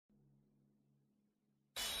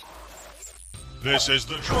This is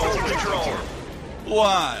the Troll Patrol,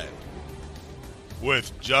 live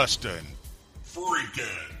with Justin Freakin'.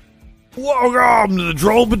 Welcome to the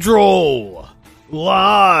Troll Patrol,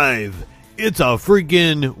 live. It's a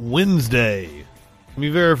freaking Wednesday. Let me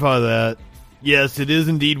verify that. Yes, it is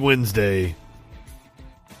indeed Wednesday.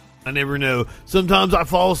 I never know. Sometimes I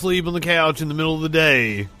fall asleep on the couch in the middle of the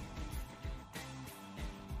day.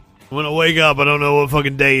 When I wake up, I don't know what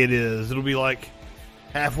fucking day it is. It'll be like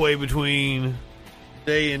halfway between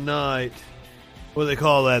day and night. What do they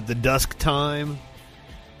call that? The dusk time?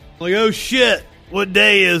 Like, oh shit, what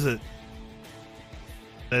day is it?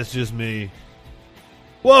 That's just me.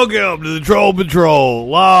 Welcome to the Troll Patrol,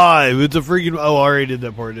 live. It's a freaking... Oh, I already did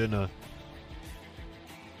that part, didn't I?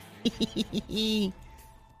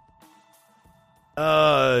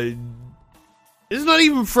 It's not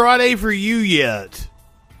even Friday for you yet.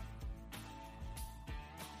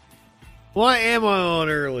 Why am I on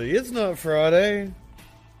early? It's not Friday.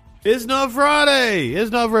 It's not Friday.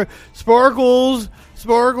 It's not Friday. Sparkles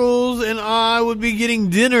and I would be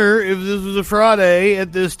getting dinner if this was a Friday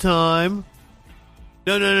at this time.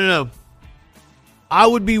 No. I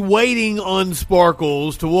would be waiting on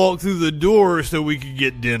Sparkles to walk through the door so we could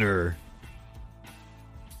get dinner.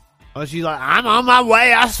 Oh, she's like, I'm on my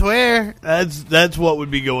way, I swear. That's what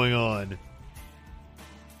would be going on.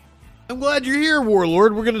 I'm glad you're here,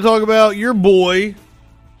 Warlord. We're going to talk about your boy.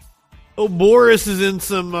 Oh, Boris is in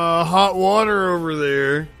some hot water over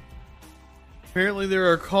there. Apparently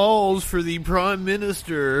there are calls for the Prime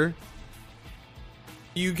Minister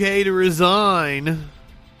UK to resign.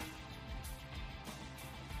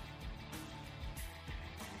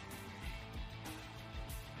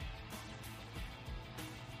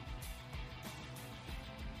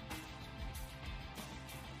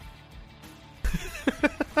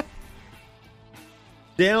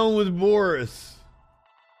 Down with Boris.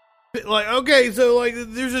 Like, okay, so like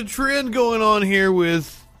there's a trend going on here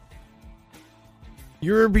with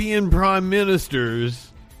European prime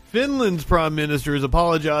ministers. Finland's prime minister is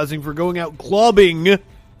apologizing for going out clubbing and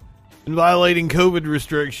violating COVID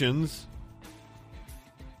restrictions.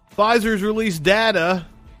 Pfizer's released data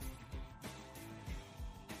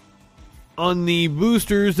on the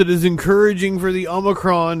boosters that is encouraging for the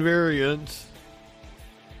Omicron variant.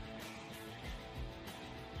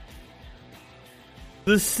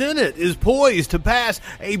 The Senate is poised to pass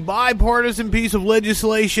a bipartisan piece of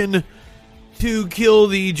legislation to kill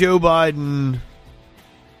the Joe Biden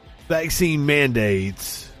vaccine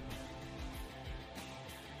mandates.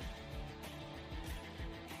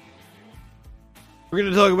 We're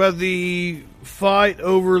going to talk about the fight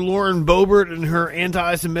over Lauren Boebert and her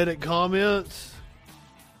anti-Semitic comments.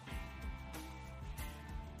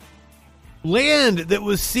 Land that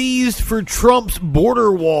was seized for Trump's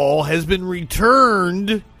border wall has been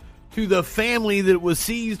returned to the family that it was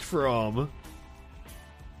seized from.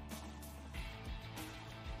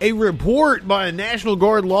 A report by a National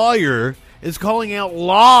Guard lawyer is calling out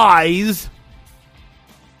lies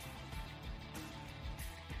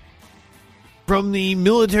from the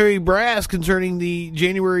military brass concerning the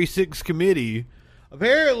January 6th committee.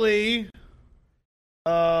 Apparently,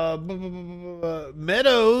 Mark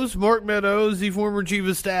Meadows, the former chief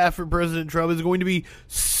of staff for President Trump, is going to be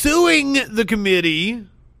suing the committee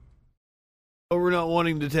over not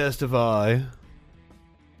wanting to testify.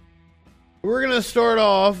 We're going to start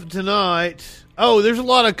off tonight. Oh, there's a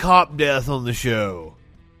lot of cop death on the show.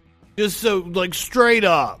 Just so, like, straight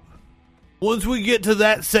up. Once we get to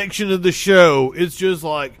that section of the show, it's just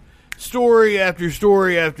like story after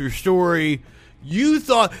story after story. You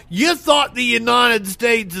thought the United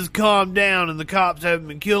States has calmed down and the cops haven't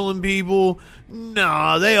been killing people?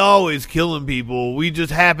 Nah, they always killing people. We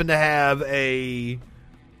just happen to have a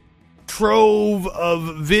trove of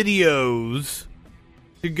videos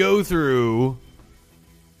to go through.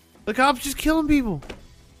 The cops just killing people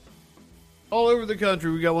all over the country.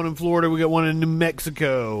 We got one in Florida. We got one in New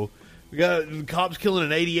Mexico. We got the cops killing an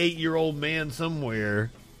 88-year-old man somewhere.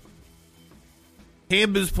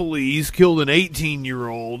 Campus police killed an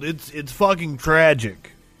 18-year-old. It's fucking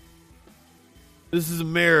tragic. This is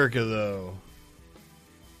America, though.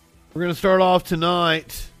 We're going to start off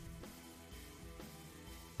tonight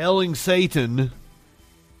hailing Satan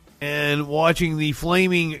and watching the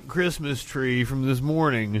flaming Christmas tree from this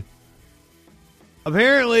morning.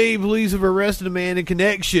 Apparently, police have arrested a man in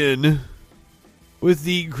connection with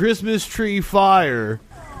the Christmas tree fire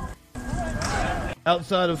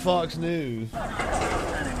outside of Fox News.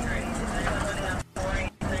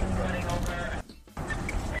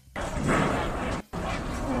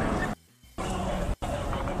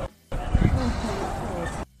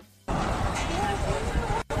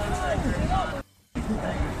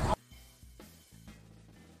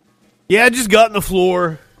 Yeah, I just got in the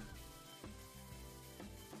floor.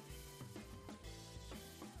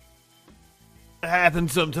 It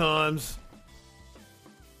happens sometimes.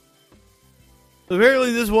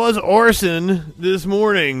 Apparently this was arson this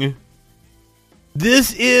morning.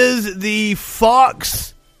 This is the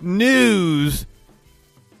Fox News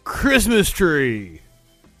Christmas tree.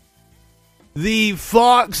 The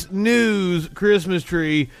Fox News Christmas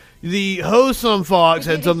tree. The hosts on Fox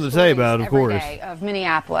had something to say about it, of course. Every day of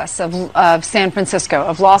Minneapolis, of San Francisco,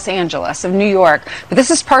 of Los Angeles, of New York. But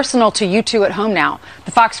this is personal to you two at home now.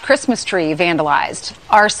 The Fox Christmas tree vandalized.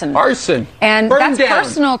 Arson. Arson. And Burn that's down.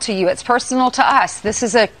 personal to you. It's personal to us. This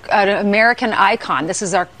is an American icon. This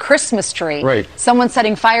is our Christmas tree. Right. Someone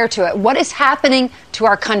setting fire to it. What is happening to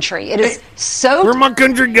our country? It is so... Where my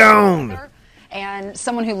country gone? And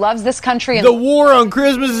someone who loves this country... And the war on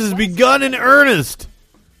Christmas has begun in earnest.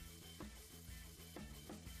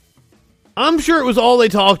 I'm sure it was all they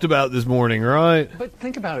talked about this morning, right? But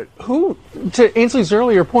think about it. Who, to Ainsley's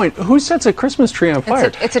earlier point, who sets a Christmas tree on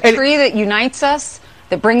fire? It's a tree that unites us,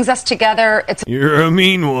 that brings us together. You're a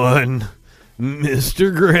mean one,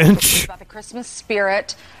 Mr. Grinch. It's about the Christmas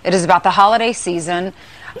spirit. It is about the holiday season.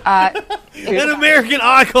 An American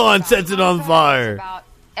icon sets it on fire. It's about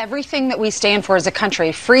everything that we stand for as a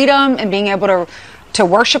country. Freedom and being able to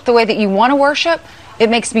worship the way that you want to worship. It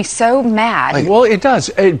makes me so mad. Well, it does,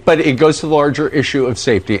 but it goes to the larger issue of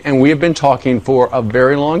safety. And we have been talking for a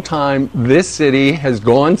very long time. This city has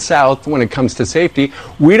gone south when it comes to safety.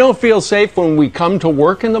 We don't feel safe when we come to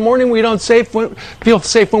work in the morning. We don't feel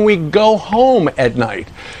safe when we go home at night.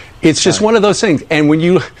 It's just one of those things. And when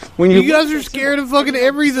you guys are scared of fucking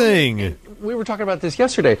everything. We were talking about this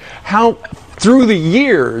yesterday. How through the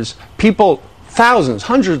years, people. Thousands,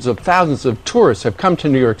 hundreds of thousands of tourists have come to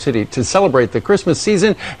New York City to celebrate the Christmas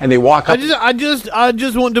season, and they walk up. I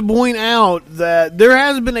just want to point out that there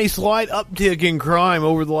has been a slight uptick in crime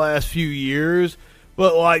over the last few years,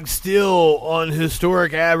 but like still on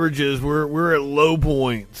historic averages, we're at low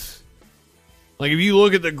points. Like if you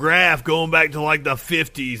look at the graph going back to like the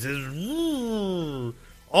 50s, it's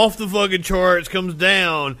off the fucking charts, comes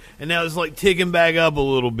down, and now it's like ticking back up a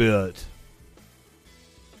little bit.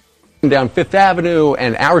 Down Fifth Avenue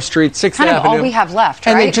and our street, Sixth Avenue. Kind of all we have left,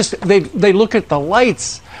 right? And they look at the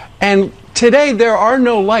lights, and today there are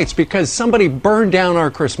no lights because somebody burned down our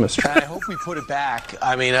Christmas tree. I hope we put it back.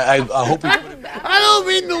 I mean, I hope we put it back. I don't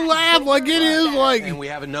mean to laugh like it is like. And we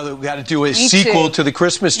got to do a sequel to the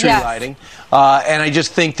Christmas tree lighting. And I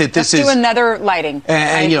just think that Let's do another lighting.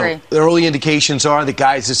 And I agree. The early indications are the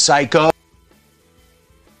guy's a psycho.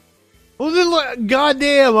 Well, then, like,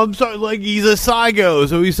 goddamn, I'm sorry, like, he's a psycho,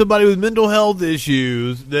 so he's somebody with mental health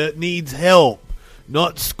issues that needs help,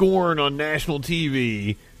 not scorn on national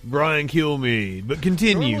TV. Brian Kilmeade. But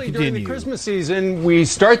continue. During the Christmas season, we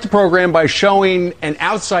start the program by showing an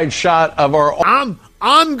outside shot of our...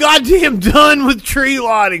 I'm goddamn done with tree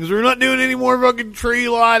lightings. We're not doing any more fucking tree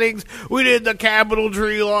lightings. We did the Capitol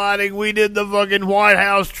tree lighting. We did the fucking White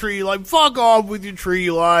House tree lighting. Fuck off with your tree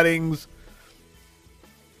lightings.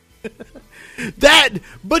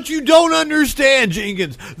 But you don't understand,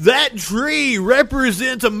 Jenkins. That tree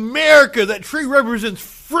represents America. That tree represents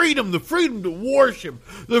freedom, the freedom to worship,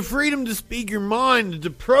 the freedom to speak your mind,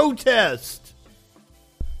 to protest.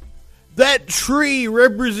 That tree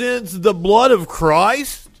represents the blood of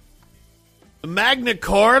Christ. The Magna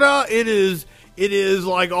Carta, it is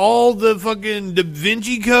like all the fucking Da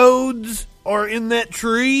Vinci codes are in that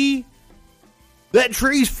tree. That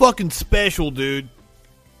tree's fucking special, dude.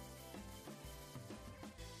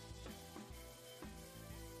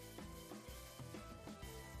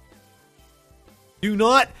 Do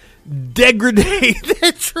not degrade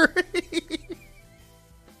that tree.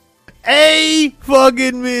 A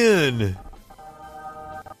fucking men.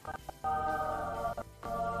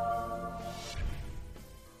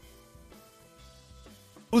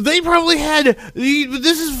 Well, they probably had.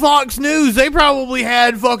 This is Fox News. They probably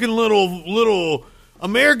had fucking little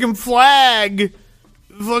American flag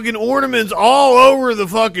fucking ornaments all over the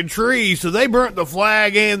fucking tree, so they burnt the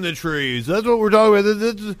flag and the trees. That's what we're talking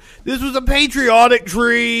about. This was a patriotic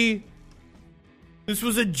tree. This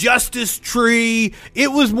was a justice tree.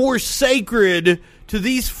 It was more sacred to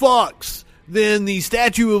these fucks than the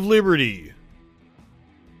Statue of Liberty.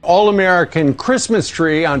 All-American Christmas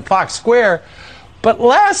tree on Fox Square. But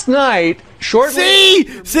last night,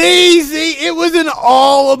 shortly... See, it was an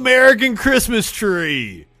all-American Christmas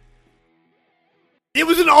tree. It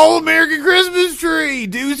was an all-American Christmas tree.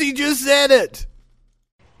 Doozy just said it.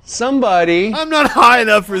 Somebody... I'm not high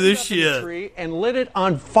enough for this shit. ...tree and lit it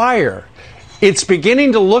on fire. It's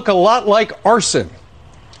beginning to look a lot like arson.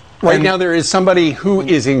 Right now, there is somebody who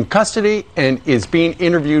is in custody and is being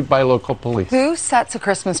interviewed by local police. Who sets a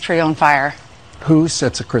Christmas tree on fire? Who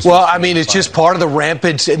sets a Christmas Well, tree I mean, it's just part of the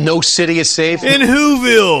rampant, no city is safe. In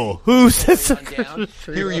Whoville, who sets a Christmas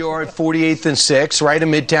tree? Here you are at 48th and 6th, right in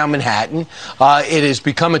Midtown Manhattan. It has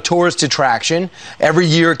become a tourist attraction. Every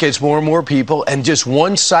year it gets more and more people, and just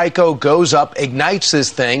one psycho goes up, ignites this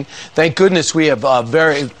thing. Thank goodness we have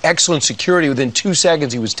very excellent security. Within 2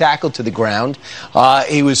 seconds, he was tackled to the ground.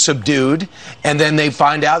 He was subdued, and then they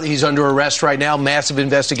find out that he's under arrest right now. Massive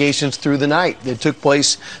investigations through the night. It took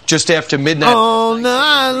place just after midnight. All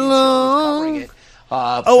night long.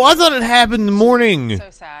 I thought it happened in the morning. So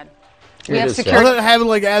sad. We have I security. thought it happened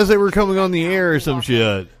like as they were coming on the air or some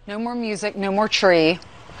shit. No more music, no more tree.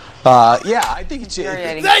 Yeah, I think it's...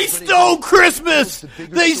 They stole Christmas!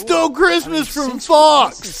 They stole Christmas from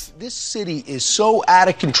Fox! This city is so out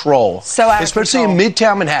of control. So out of especially control. in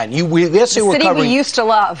Midtown Manhattan. Yesterday we're City covering... we used to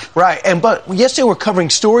love. Right, but yesterday we're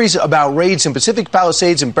covering stories about raids in Pacific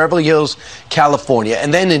Palisades and Beverly Hills, California.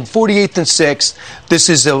 And then in 48th and 6th, this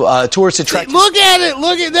is a tourist attraction. Look at it!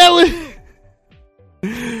 Look at that!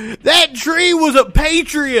 That tree was a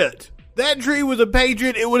patriot! That tree was a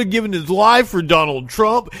patriot. It would have given his life for Donald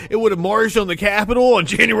Trump. It would have marched on the Capitol on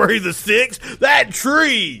January the 6th. That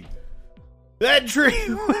tree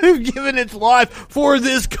would have given its life for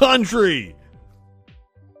this country.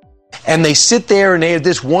 And they sit there and they have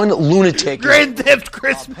this one lunatic Grand Theft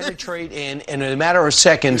Christmas. penetrate in, and in a matter of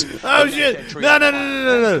seconds. Oh shit!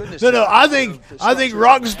 No! I think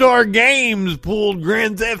Rockstar Games pulled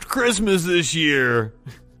Grand Theft Christmas this year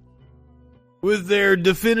with their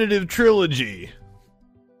definitive trilogy.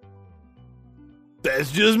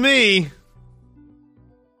 That's just me.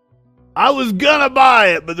 I was gonna buy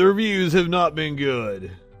it, but the reviews have not been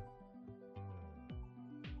good.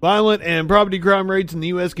 Violent and property crime rates in the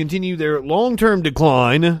U.S. continue their long-term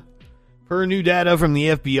decline. Per new data from the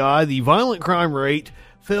FBI, the violent crime rate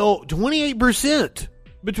fell 28%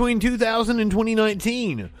 between 2000 and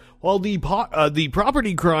 2019, while the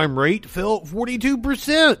property crime rate fell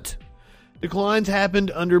 42%. Declines happened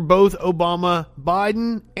under both Obama,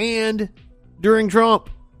 Biden, and during Trump.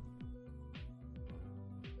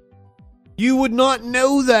 You would not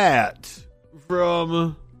know that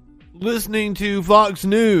from listening to Fox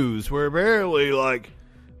News, where apparently,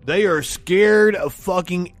 they are scared of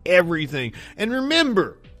fucking everything. And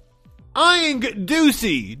remember, I ain't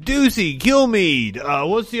Ducey, Kilmeade,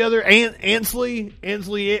 what's the other? Ansley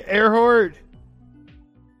Earhart?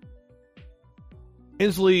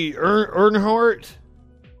 Inslee Earnhardt?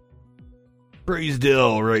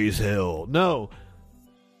 Braisdell raise hell. No.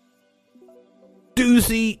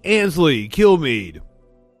 Ducey, Ansley, Kilmeade.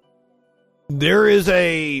 There is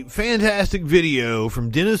a fantastic video from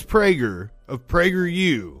Dennis Prager of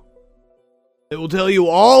PragerU that will tell you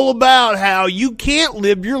all about how you can't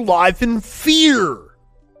live your life in fear.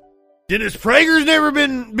 Dennis Prager's never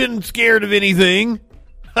been scared of anything.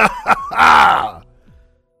 Ha ha ha!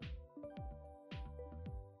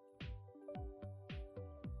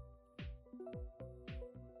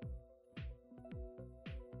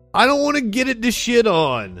 I don't want to get it to shit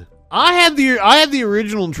on. I had the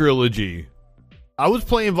original trilogy. I was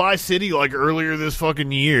playing Vice City earlier this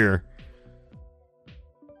fucking year.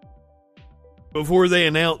 Before they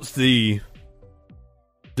announced the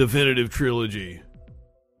definitive trilogy.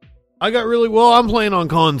 I'm playing on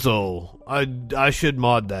console. I should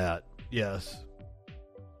mod that. Yes.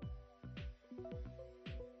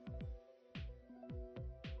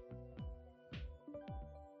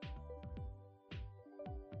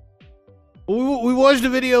 We watched a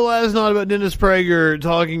video last night about Dennis Prager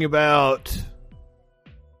talking about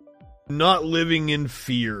not living in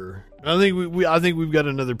fear. I think we've got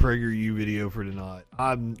another PragerU video for tonight.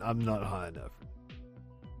 I'm not high enough.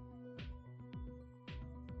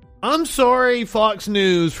 I'm sorry, Fox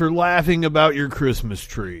News, for laughing about your Christmas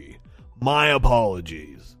tree. My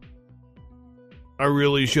apologies. I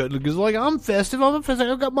really shouldn't, because I'm festive. I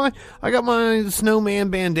got my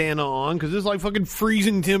snowman bandana on because it's fucking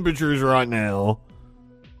freezing temperatures right now.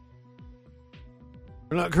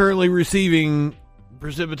 We're not currently receiving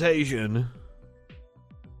precipitation,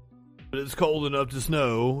 but it's cold enough to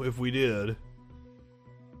snow if we did.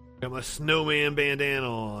 Got my snowman bandana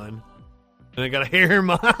on, and I got a hair in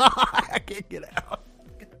my eye. I can't get out.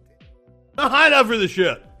 Not high enough for the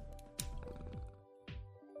shit.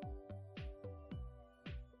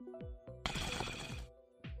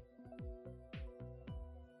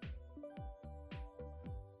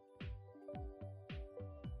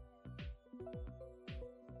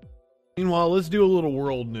 Meanwhile, let's do a little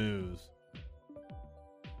world news.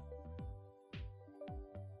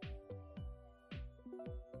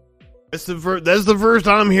 That's the first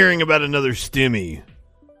I'm hearing about another stimmy.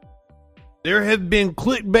 There have been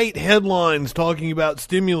clickbait headlines talking about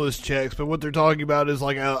stimulus checks, but what they're talking about is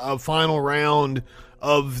like a final round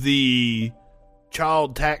of the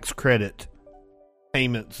child tax credit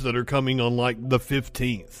payments that are coming on like the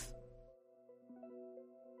 15th.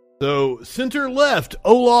 So, center-left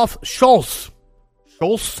Olaf Scholz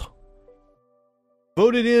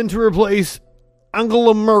voted in to replace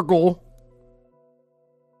Angela Merkel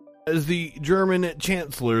as the German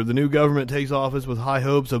chancellor. The new government takes office with high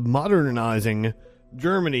hopes of modernizing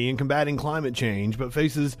Germany and combating climate change, but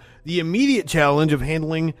faces the immediate challenge of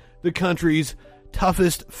handling the country's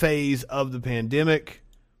toughest phase of the pandemic.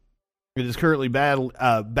 It is currently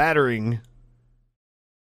battering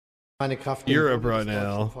Europe right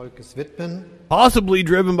now, possibly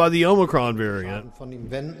driven by the Omicron variant.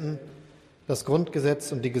 Das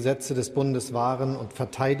Grundgesetz und die Gesetze des Bundes wahren und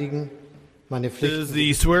verteidigen meine This Pflichten. is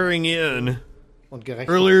the swearing in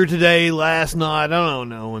earlier today, last night. I don't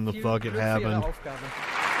know when the fuck it happened.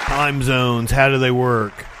 Time zones, how do they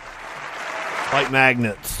work? Like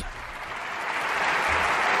magnets.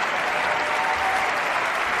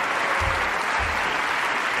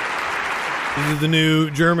 This is the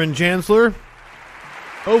new German chancellor.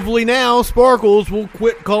 Hopefully now Sparkles will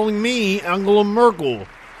quit calling me Angela Merkel.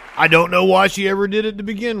 I don't know why she ever did it to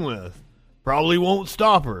begin with. Probably won't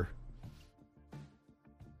stop her.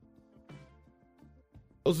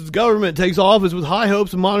 Scholz's government takes office with high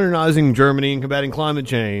hopes of modernizing Germany and combating climate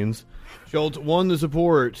change. Scholz won the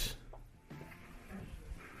support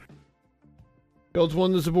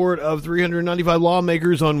of 395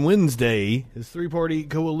 lawmakers on Wednesday. His three-party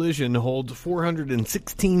coalition holds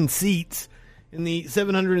 416 seats in the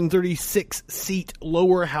 736-seat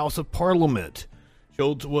lower house of parliament.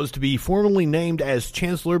 Scholz was to be formally named as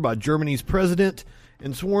chancellor by Germany's president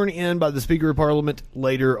and sworn in by the Speaker of Parliament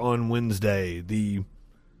later on Wednesday. The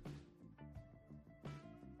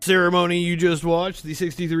ceremony you just watched, the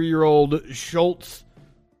 63-year-old Scholz,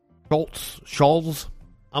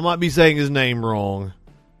 I might be saying his name wrong.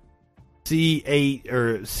 I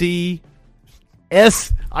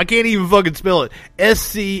can't even fucking spell it.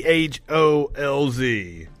 Scholz.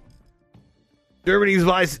 Germany's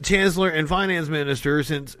vice chancellor and finance minister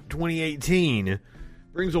since 2018,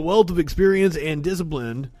 brings a wealth of experience and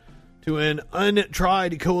discipline to an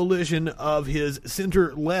untried coalition of his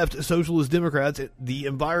center-left Socialist Democrats, the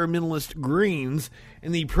environmentalist Greens,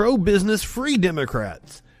 and the pro-business Free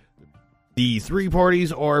Democrats. The three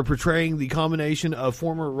parties are portraying the combination of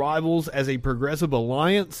former rivals as a progressive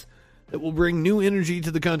alliance that will bring new energy to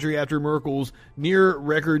the country after Merkel's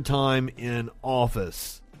near-record time in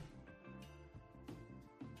office.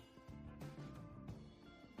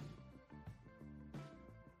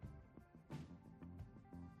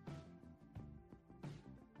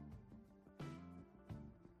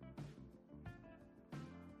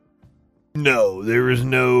 No, there is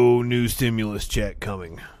no new stimulus check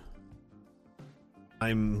coming.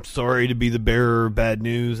 I'm sorry to be the bearer of bad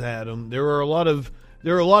news, Adam. There are a lot of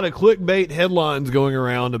clickbait headlines going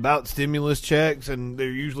around about stimulus checks, and they're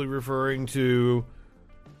usually referring to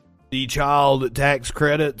the child tax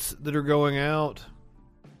credits that are going out.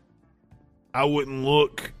 I wouldn't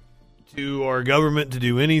look to our government to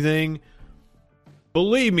do anything.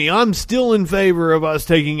 Believe me, I'm still in favor of us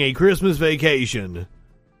taking a Christmas vacation.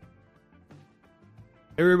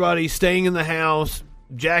 Everybody staying in the house,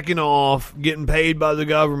 jacking off, getting paid by the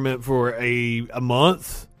government for a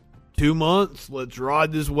month, 2 months. Let's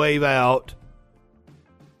ride this wave out.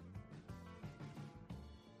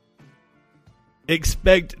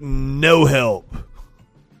 Expect no help.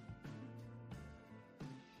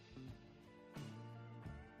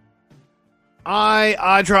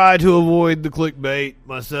 I try to avoid the clickbait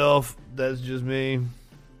myself. That's just me.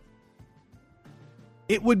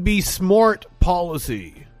 It would be smart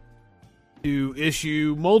policy to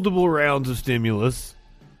issue multiple rounds of stimulus.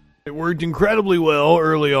 It worked incredibly well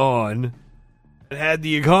early on. It had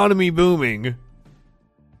the economy booming.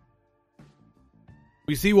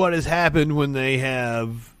 We see what has happened when they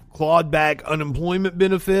have clawed back unemployment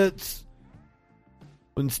benefits.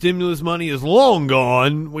 When stimulus money is long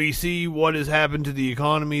gone, we see what has happened to the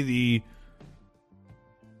economy. The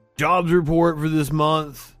jobs report for this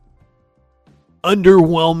month,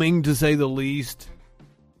 underwhelming to say the least.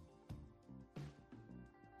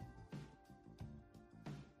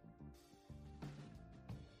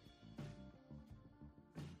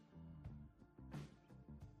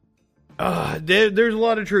 There's a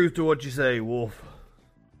lot of truth to what you say, Wolf.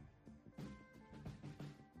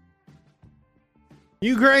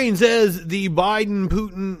 Ukraine says the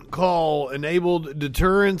Biden-Putin call enabled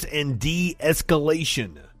deterrence and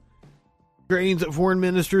de-escalation. Ukraine's foreign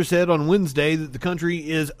minister said on Wednesday that the country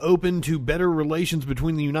is open to better relations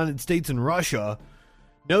between the United States and Russia,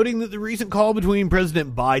 noting that the recent call between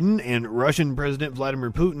President Biden and Russian President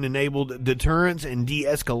Vladimir Putin enabled deterrence and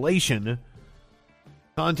de-escalation.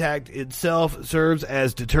 Contact itself serves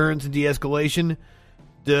as deterrence and de-escalation.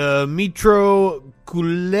 Dmytro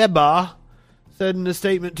Kuleba said in a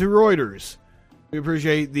statement to Reuters, "We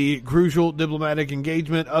appreciate the crucial diplomatic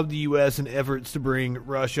engagement of the U.S. in efforts to bring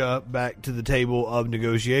Russia back to the table of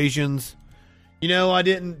negotiations." You know, I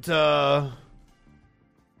didn't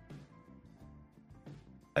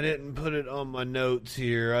put it on my notes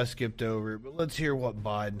here. I skipped over it, but let's hear what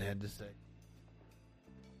Biden had to say.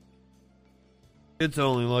 It's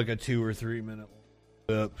only like a 2 or 3 minute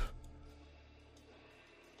clip.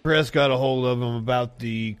 Press got a hold of him about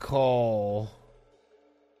the call.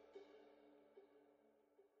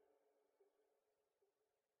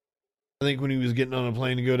 I think when he was getting on a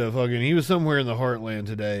plane to go to he was somewhere in the heartland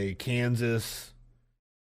today. Kansas,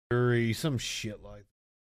 Missouri, some shit like that.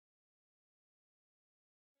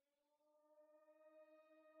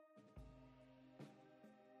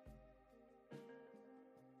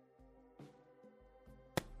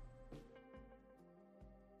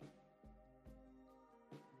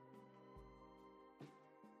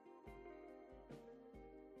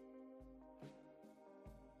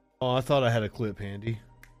 Oh, I thought I had a clip handy.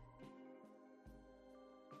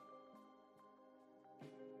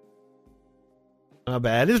 Not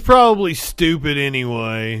bad. It's probably stupid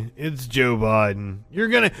anyway. It's Joe Biden. You're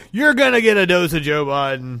gonna get a dose of Joe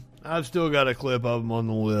Biden. I've still got a clip of him on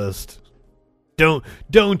the list.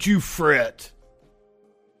 Don't you fret.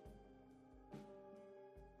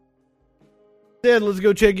 Instead, let's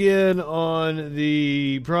go check in on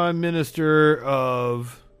the Prime Minister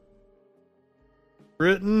of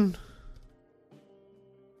Britain.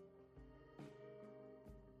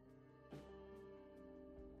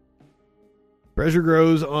 Pressure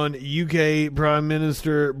grows on UK Prime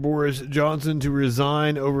Minister Boris Johnson to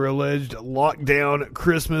resign over alleged lockdown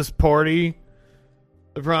Christmas party.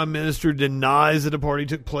 The Prime Minister denies that a party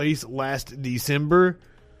took place last December.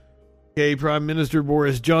 UK Prime Minister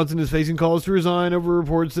Boris Johnson is facing calls to resign over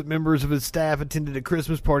reports that members of his staff attended a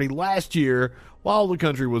Christmas party last year while the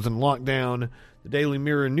country was in lockdown. The Daily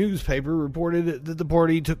Mirror newspaper reported that the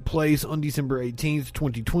party took place on December 18th,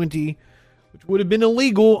 2020, which would have been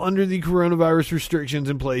illegal under the coronavirus restrictions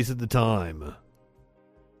in place at the time.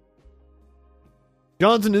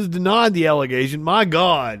 Johnson has denied the allegation. My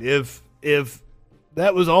God, if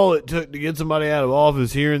that was all it took to get somebody out of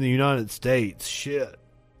office here in the United States, shit.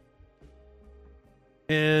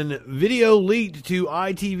 And video leaked to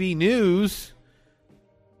ITV News.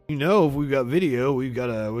 You know, if we've got video, we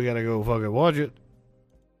gotta go fucking watch it.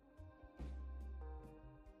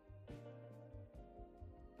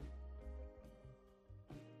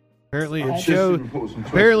 Apparently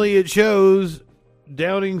it shows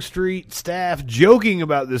Downing Street staff joking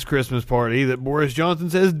about this Christmas party that Boris Johnson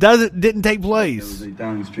says didn't take place. There was a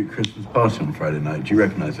Downing Street Christmas party on Friday night. Do you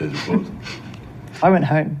recognise those reports? I went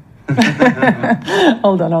home.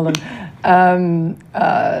 Hold on.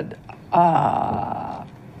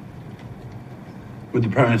 Would the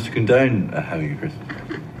Prime Minister condone having a Christmas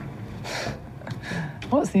party?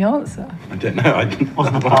 What's the answer? I don't know. It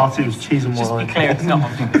wasn't a party, it was cheese and wine. Just be clear, it's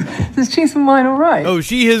not. Is cheese and wine all right? Oh,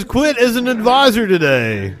 she has quit as an advisor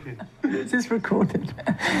today. Is this recorded?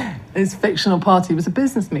 This fictional party was a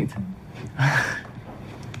business meeting.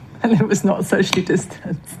 And it was not socially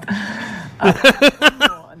distanced.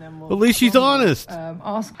 At least she's honest.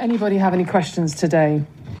 Ask anybody have any questions today.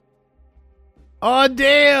 Oh,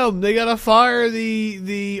 damn. They got to fire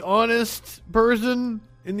the honest person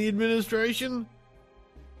in the administration.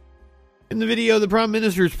 In the video, the Prime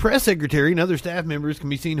Minister's press secretary and other staff members can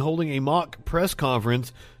be seen holding a mock press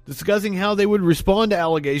conference discussing how they would respond to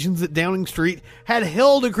allegations that Downing Street had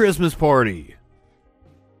held a Christmas party.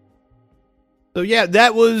 So yeah,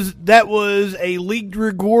 that was a leaked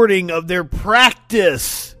recording of their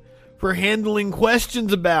practice for handling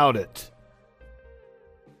questions about it.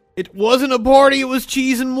 It wasn't a party, it was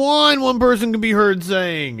cheese and wine, one person can be heard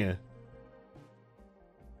saying.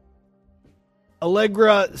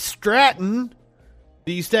 Allegra Stratton,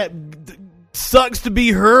 sucks to be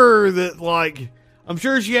her that, like, I'm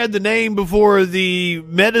sure she had the name before the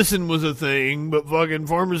medicine was a thing, but fucking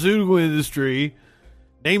pharmaceutical industry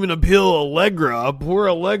naming a pill Allegra. Poor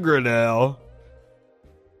Allegra now.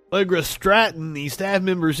 Allegra Stratton, the staff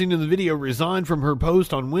member seen in the video, resigned from her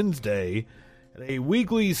post on Wednesday. At a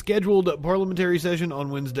weekly scheduled parliamentary session on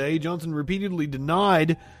Wednesday, Johnson repeatedly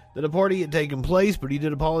denied that a party had taken place, but he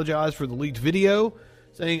did apologize for the leaked video.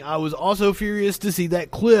 saying, I was also furious to see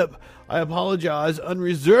that clip. I apologize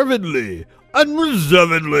unreservedly for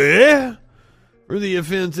the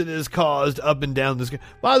offense it has caused up and down this.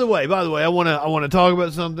 By the way, I want to talk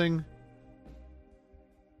about something.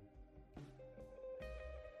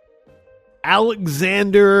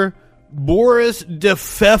 Alexander Boris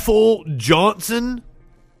DePfeffel Johnson.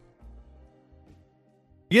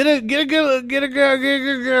 Get a good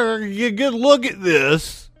look at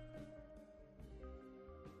this.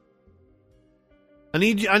 I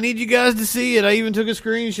need you guys to see it. I even took a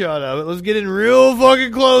screenshot of it. Let's get in real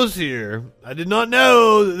fucking close here. I did not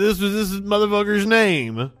know that this motherfucker's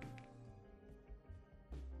name.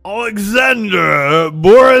 Alexander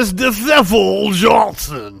Boris DePfeffel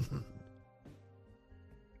Johnson.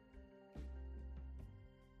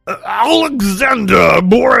 Alexander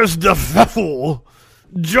Boris DePfeffel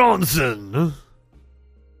Johnson.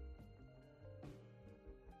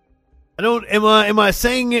 Am I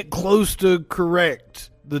saying it close to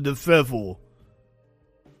correct? The DePfeffel.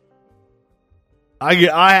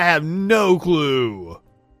 I have no clue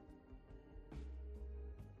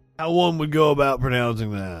how one would go about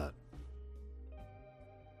pronouncing that.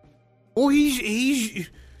 Well, he's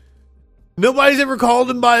nobody's ever called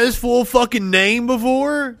him by his full fucking name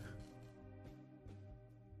before?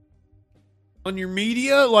 On your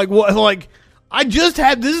media? Like what? Like, this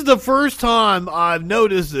is the first time I've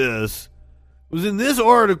noticed this. It was in this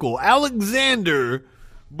article. Alexander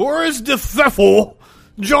Boris DePfeffel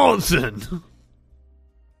Johnson.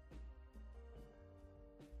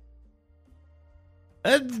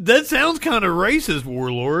 That sounds kind of racist,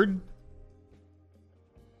 Warlord.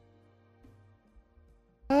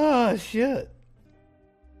 Ah, shit.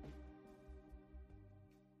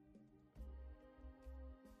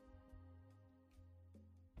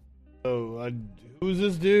 So, who's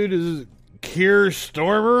this dude? Is it Keir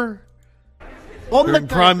Starmer? On the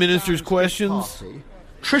Prime Minister's questions? Party,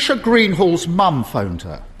 Trisha Greenhall's mum phoned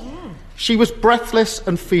her. She was breathless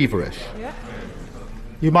and feverish. Yeah.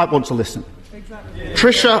 You might want to listen. Exactly.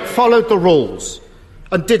 Trisha followed the rules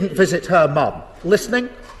and didn't visit her mum. Listening?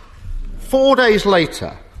 4 days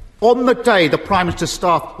later, on the day the Prime Minister's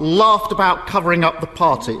staff laughed about covering up the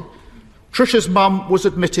party, Trisha's mum was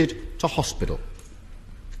admitted to hospital.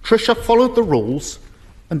 Trisha followed the rules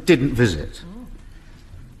and didn't visit.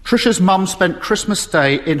 Trisha's mum spent Christmas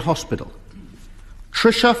Day in hospital.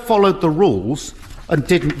 Trisha followed the rules and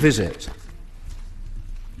didn't visit.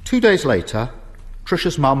 2 days later,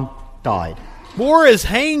 Trisha's mum died. Boris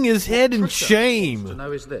hanging his head in shame. To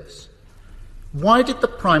know is this: why did the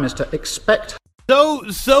Prime Minister expect?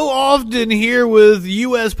 So often here with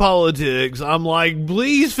U.S. politics, I'm like,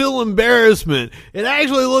 please feel embarrassment. It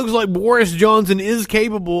actually looks like Boris Johnson is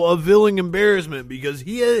capable of feeling embarrassment because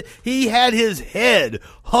he had his head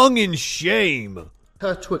hung in shame.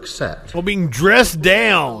 Her to accept. While being dressed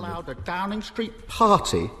down. Allowed a Downing Street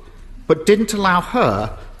party, but didn't allow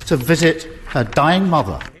her to visit her dying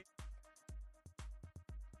mother.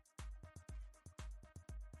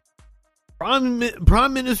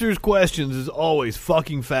 Prime Minister's questions is always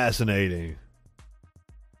fucking fascinating.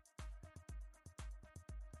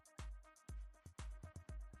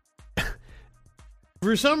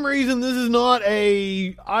 For some reason, this is not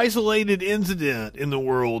a isolated incident in the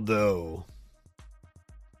world, though.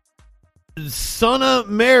 Sanna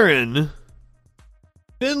Marin,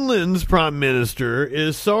 Finland's prime minister,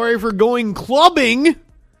 is sorry for going clubbing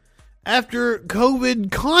after COVID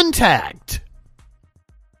contact.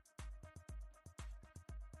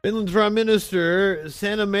 Finland's Prime Minister,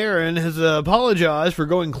 Sanna Marin, has apologized for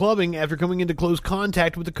going clubbing after coming into close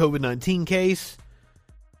contact with the COVID-19 case.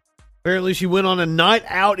 Apparently, she went on a night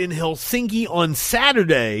out in Helsinki on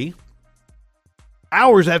Saturday,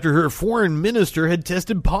 hours after her foreign minister had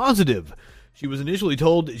tested positive. She was initially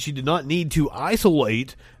told that she did not need to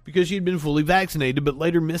isolate because she had been fully vaccinated, but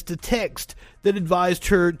later missed a text that advised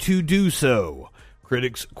her to do so.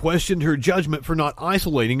 Critics questioned her judgment for not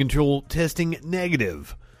isolating until testing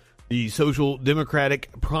negative. The Social Democratic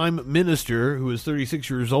Prime Minister, who is 36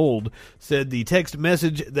 years old, said the text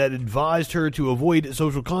message that advised her to avoid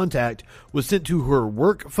social contact was sent to her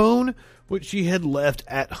work phone, which she had left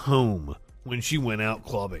at home when she went out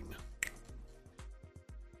clubbing.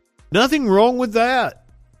 Nothing wrong with that.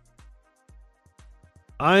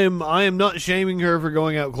 I am not shaming her for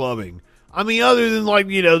going out clubbing. I mean, other than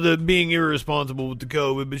the being irresponsible with the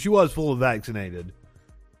COVID, but she was fully vaccinated.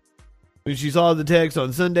 When she saw the text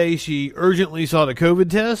on Sunday, she urgently sought a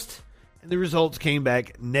COVID test, and the results came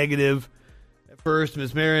back negative. At first,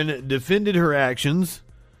 Ms. Marin defended her actions,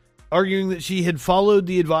 arguing that she had followed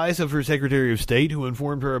the advice of her Secretary of State, who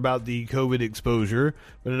informed her about the COVID exposure.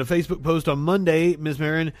 But in a Facebook post on Monday, Ms.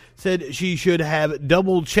 Marin said she should have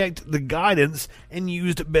double-checked the guidance and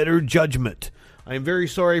used better judgment. I am very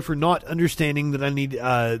sorry for not understanding that I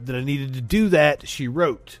needed to do that, she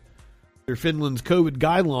wrote. Under Finland's COVID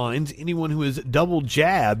guidelines, anyone who is double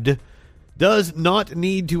jabbed does not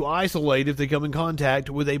need to isolate if they come in contact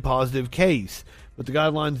with a positive case. But the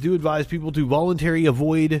guidelines do advise people to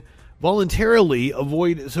voluntarily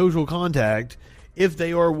avoid social contact if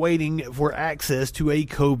they are waiting for access to a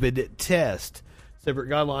COVID test. Separate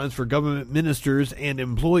guidelines for government ministers and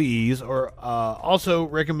employees are also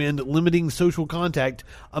recommend limiting social contact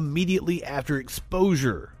immediately after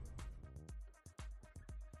exposure.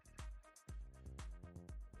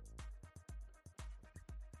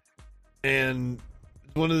 And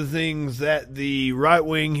one of the things that the right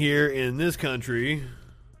wing here in this country,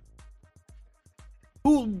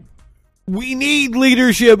 we need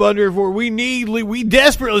leadership under for. We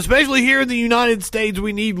desperately, especially here in the United States,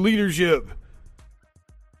 we need leadership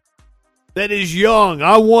that is young.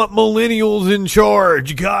 I want millennials in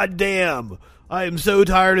charge. God damn. I am so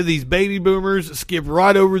tired of these baby boomers. Skip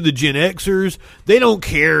right over the Gen Xers. They don't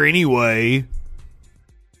care anyway.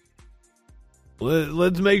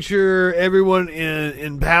 Let's make sure everyone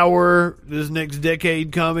in power this next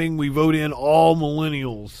decade coming, we vote in all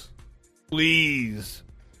millennials. Please.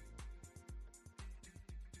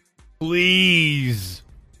 Please.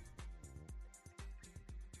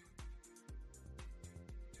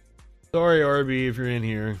 Sorry, RB, if you're in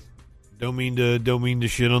here. Don't mean to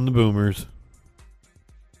shit on the boomers.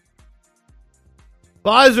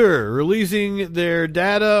 Pfizer releasing their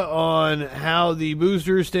data on how the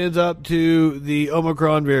booster stands up to the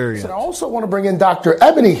Omicron variant. I also want to bring in Dr.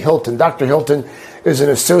 Ebony Hilton. Dr. Hilton is an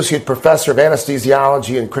associate professor of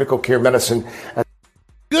anesthesiology and critical care medicine.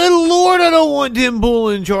 Good Lord, I don't want Tim Pool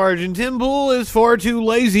in charge, and Tim Pool is far too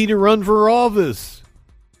lazy to run for office.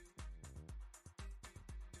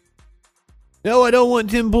 No, I don't want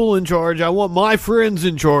Tim Pool in charge. I want my friends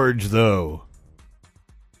in charge, though.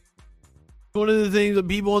 One of the things that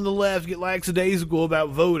people on the left get lackadaisical about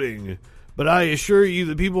voting, but I assure you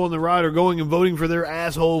the people on the right are going and voting for their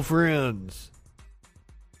asshole friends.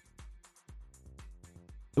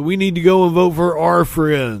 So we need to go and vote for our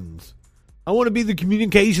friends. I want to be the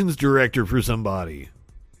communications director for somebody.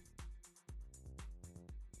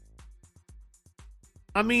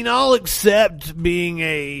 I mean, I'll accept being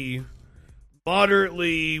a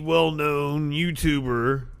moderately well-known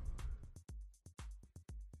YouTuber.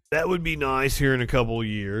 That would be nice here in a couple of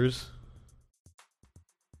years.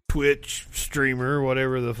 Twitch streamer,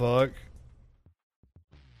 whatever the fuck.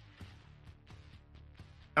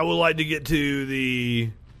 I would like to get to the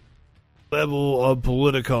level of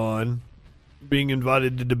Politicon, being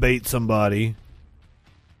invited to debate somebody.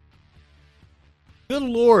 Good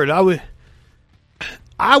Lord,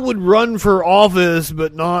 I would run for office,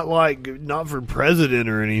 but not for president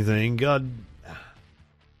or anything. God,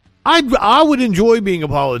 I would enjoy being a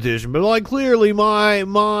politician, but clearly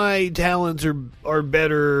my talents are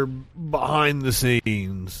better behind the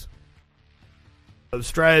scenes of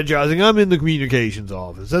strategizing. I'm in the communications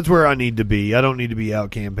office. That's where I need to be. I don't need to be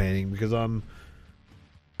out campaigning because I'm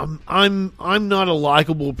not a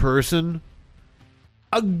likable person.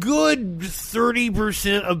 A good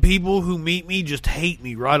 30% of people who meet me just hate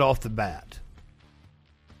me right off the bat.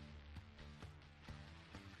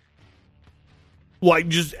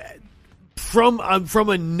 Just from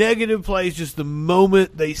a negative place, just the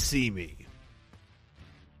moment they see me.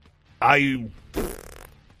 I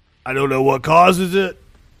don't know what causes it,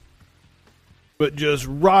 but just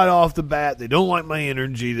right off the bat, they don't like my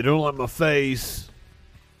energy, they don't like my face.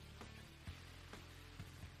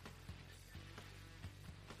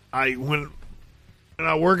 When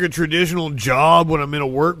I work a traditional job, when I'm in a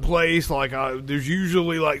workplace, there's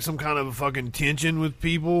usually some kind of a fucking tension with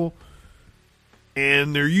people.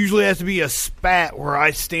 And there usually has to be a spat where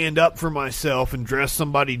I stand up for myself and dress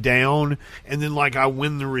somebody down, and then I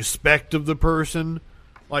win the respect of the person.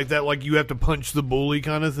 Like that, you have to punch the bully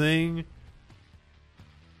kind of thing.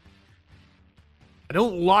 I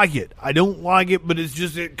don't like it. But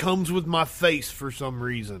it comes with my face for some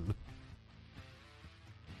reason.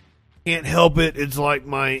 Can't help it. It's like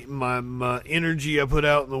my energy I put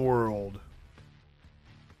out in the world.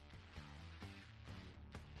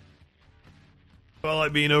 I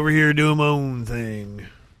like being over here doing my own thing.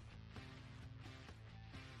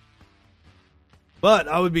 But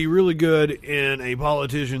I would be really good in a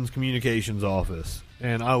politician's communications office.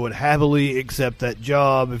 And I would happily accept that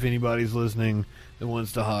job if anybody's listening that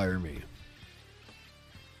wants to hire me.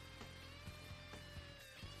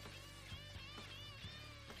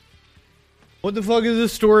 What the fuck is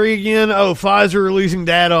this story again? Oh, Pfizer releasing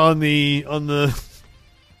data on the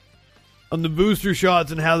booster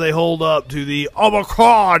shots and how they hold up to the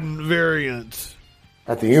Omicron variant.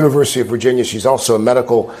 At the University of Virginia, she's also a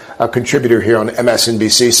medical contributor here on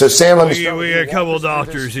MSNBC. So, Sam, let me start. We got a couple of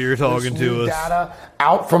doctors here talking to us. Data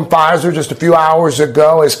out from Pfizer just a few hours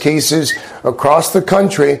ago as cases across the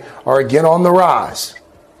country are again on the rise.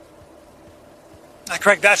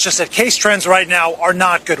 Craig, that's just it. Case trends right now are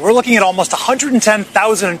not good. We're looking at almost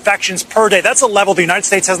 110,000 infections per day. That's a level the United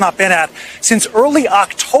States has not been at since early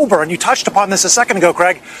October. And you touched upon this a second ago,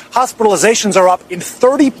 Craig. Hospitalizations are up in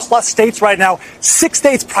 30-plus states right now, 6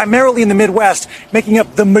 states primarily in the Midwest, making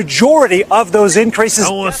up the majority of those increases.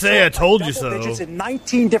 I want to say I told you so. Digits in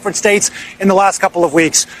 19 different states in the last couple of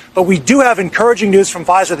weeks. But we do have encouraging news from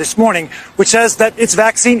Pfizer this morning, which says that its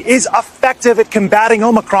vaccine is effective at combating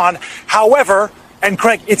Omicron. However, and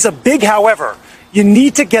Craig, it's a big however, you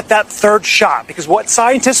need to get that third shot because what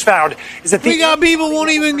scientists found is that we got people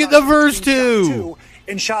won't even get the first two.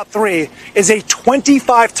 In shot 3 is a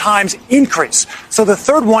 25 times increase. So the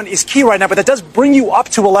third one is key right now, but that does bring you up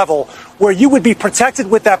to a level where you would be protected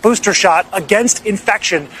with that booster shot against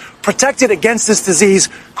infection, protected against this disease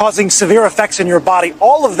causing severe effects in your body.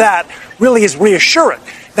 All of that really is reassuring.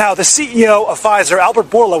 Now, the CEO of Pfizer, Albert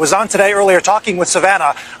Bourla, was on today earlier talking with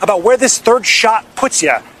Savannah about where this third shot puts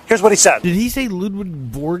you. Here's what he said. Did he say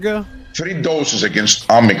Ludwig Borga? 3 doses against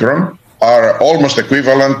Omicron are almost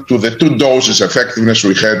equivalent to the 2 doses effectiveness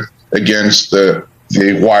we had against the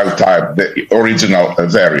wild type, the original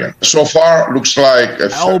variant. So far, looks like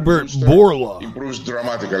Albert Bourla improves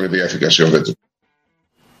dramatically the efficacy of it.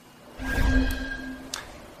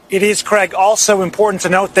 It is, Craig, also important to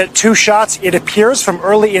note that 2 shots, it appears from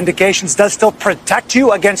early indications, does still protect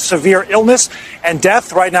you against severe illness and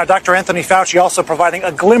death. Right now, Dr. Anthony Fauci also providing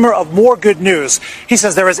a glimmer of more good news. He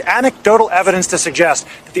says there is anecdotal evidence to suggest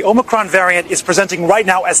that the Omicron variant is presenting right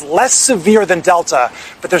now as less severe than Delta,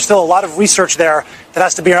 but there's still a lot of research there that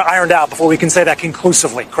has to be ironed out before we can say that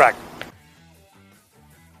conclusively, Craig.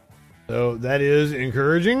 So that is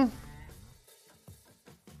encouraging.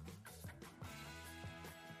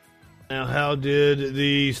 Now, how did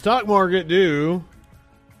the stock market do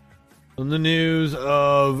on the news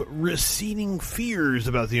of receding fears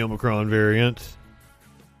about the Omicron variant?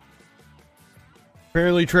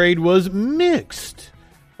 Apparently, trade was mixed.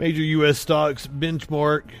 Major U.S. stock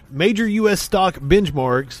benchmarks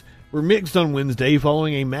were mixed on Wednesday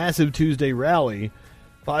following a massive Tuesday rally.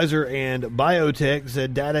 Pfizer and BioNTech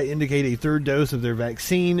said data indicate a third dose of their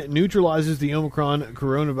vaccine neutralizes the Omicron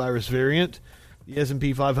coronavirus variant. The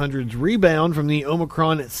S&P 500's rebound from the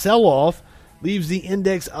Omicron sell-off leaves the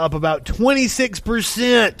index up about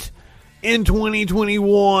 26% in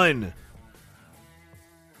 2021.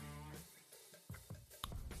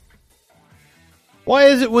 Why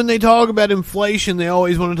is it when they talk about inflation, they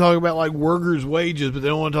always want to talk about like workers' wages, but they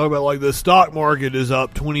don't want to talk about like the stock market is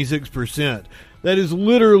up 26%? That is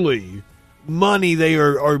literally money they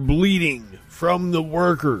are bleeding from the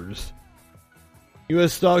workers.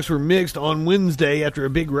 U.S. stocks were mixed on Wednesday after a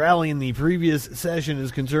big rally in the previous session as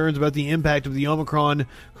concerns about the impact of the Omicron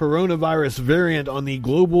coronavirus variant on the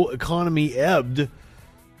global economy ebbed.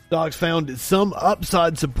 Stocks found some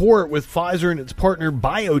upside support with Pfizer and its partner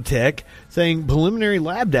BioNTech saying preliminary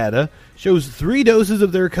lab data shows 3 doses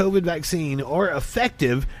of their COVID vaccine are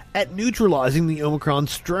effective at neutralizing the Omicron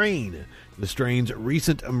strain. The strain's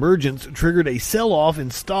recent emergence triggered a sell-off in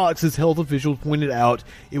stocks as health officials pointed out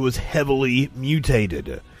it was heavily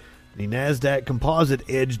mutated. The NASDAQ composite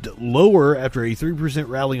edged lower after a 3%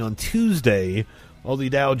 rally on Tuesday, while the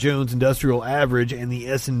Dow Jones Industrial Average and the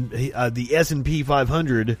S&P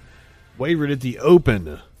 500 wavered at the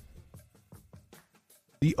open.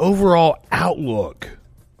 The overall outlook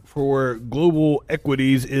for global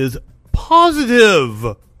equities is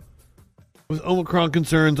positive, with Omicron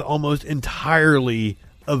concerns almost entirely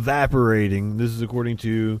evaporating. This is according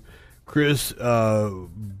to Chris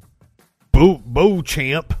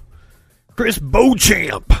Beauchamp. Chris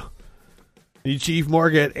Beauchamp, the chief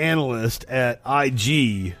market analyst at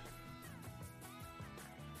IG.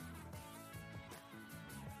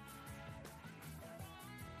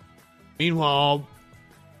 Meanwhile,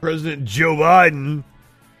 President Joe Biden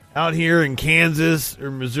out here in Kansas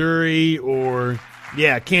or Missouri or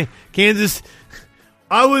Kansas.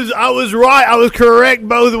 I was right. I was correct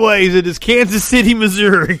both ways. It is Kansas City,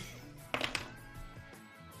 Missouri.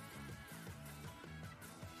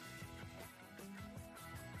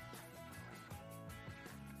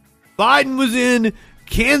 Biden was in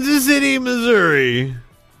Kansas City, Missouri, and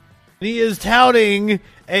he is touting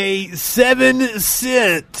a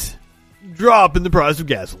 7-cent drop in the price of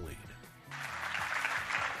gasoline.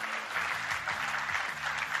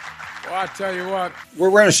 Well, I tell you what,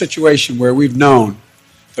 we're in a situation where we've known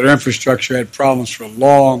that our infrastructure had problems for a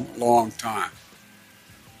long, long time.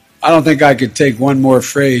 I don't think I could take one more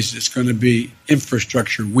phrase that's going to be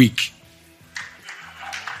infrastructure weak.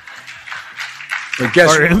 But guess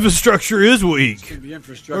our what? infrastructure is weak.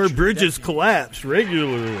 Infrastructure our bridges collapse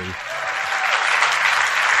regularly.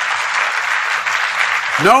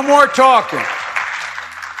 No more talking.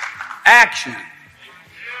 Action.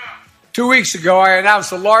 2 weeks ago, I announced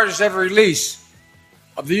the largest ever release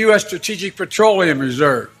of the U.S. Strategic Petroleum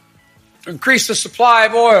Reserve to increase the supply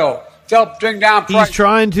of oil to help bring down prices. He's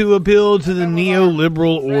trying to appeal to the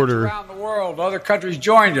neoliberal order. Around the world, other countries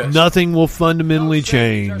joined us. Nothing will fundamentally They're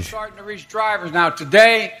change. starting to reach drivers now.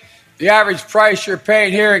 Today, the average price you're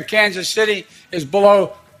paying here in Kansas City is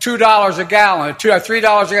below $2 a gallon, $3 a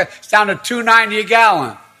gallon. It's down to $2.90 a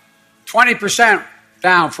gallon, 20%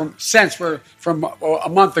 down from a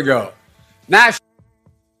month ago. National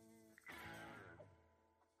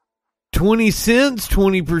 20 cents,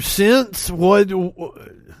 20%. What?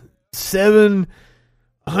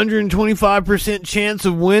 125% chance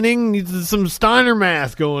of winning? Some Steiner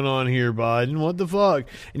math going on here, Biden. What the fuck?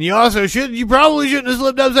 And you probably shouldn't have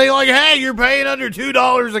slipped up saying like, hey, you're paying under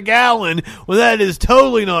 $2 a gallon. Well, that is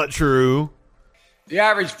totally not true. The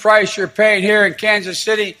average price you're paying here in Kansas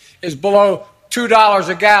City is below $2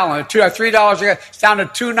 a gallon, $3 a gallon. It's down to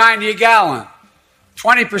 $2.90 a gallon,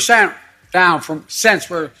 20% down from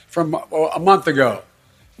a month ago.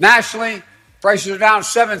 Nationally, prices are down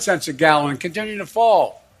 7 cents a gallon and continuing to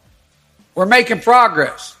fall. We're making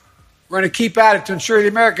progress. We're going to keep at it to ensure the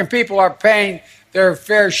American people are paying their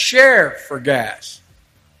fair share for gas,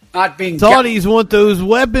 not being. Saudis want those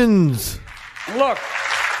weapons. Look,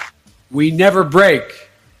 we never break.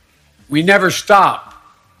 We never stop.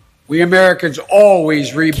 We Americans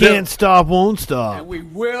always rebuild. Can't stop, won't stop. And we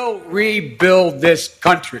will rebuild this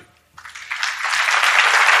country.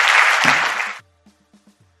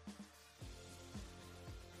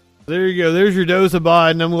 There you go. There's your dose of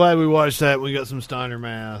Biden. I'm glad we watched that. We got some Steiner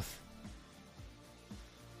math.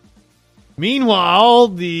 Meanwhile,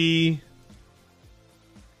 the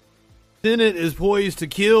Senate is poised to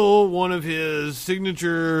kill one of his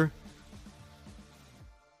signature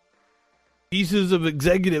pieces of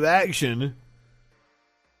executive action.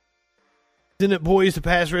 Senate poised to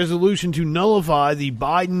pass resolution to nullify the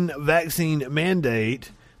Biden vaccine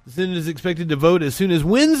mandate. The Senate is expected to vote as soon as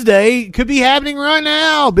Wednesday. Could be happening right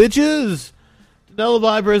now, bitches. To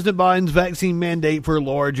nullify President Biden's vaccine mandate for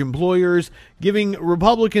large employers, giving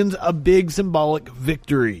Republicans a big symbolic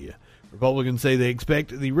victory. Republicans say they expect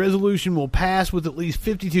the resolution will pass with at least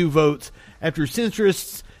 52 votes after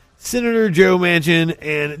centrists Senator Joe Manchin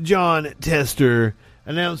and John Tester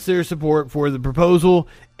announced their support for the proposal.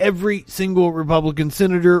 Every single Republican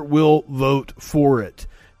senator will vote for it.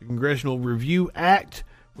 The Congressional Review Act,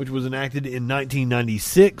 which was enacted in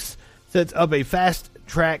 1996, sets up a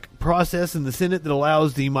fast-track process in the Senate that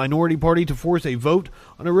allows the minority party to force a vote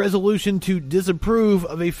on a resolution to disapprove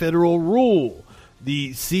of a federal rule.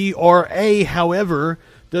 The CRA, however,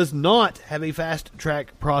 does not have a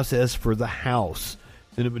fast-track process for the House.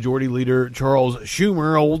 Senate Majority Leader Charles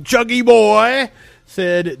Schumer, old Chucky boy,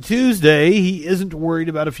 said Tuesday he isn't worried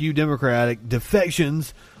about a few Democratic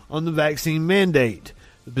defections on the vaccine mandate.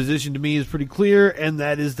 The position to me is pretty clear, and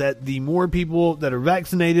that is that the more people that are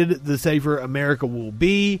vaccinated, the safer America will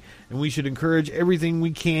be, and we should encourage everything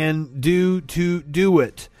we can do to do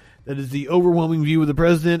it. That is the overwhelming view of the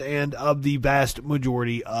president and of the vast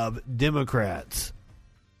majority of Democrats.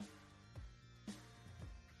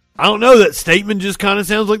 I don't know, that statement just kind of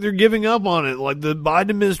sounds like they're giving up on it, like the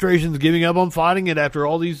Biden administration's giving up on fighting it after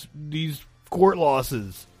all these court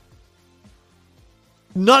losses.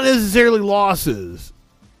 Not necessarily losses.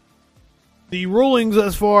 The rulings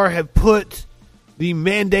thus far have put the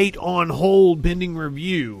mandate on hold pending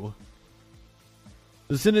review.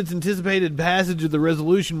 The Senate's anticipated passage of the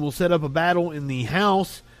resolution will set up a battle in the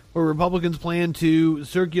House, where Republicans plan to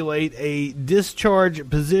circulate a discharge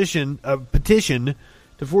petition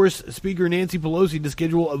to force Speaker Nancy Pelosi to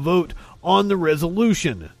schedule a vote on the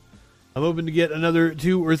resolution. I'm hoping to get another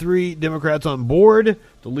 2 or 3 Democrats on board.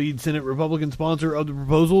 The lead Senate Republican sponsor of the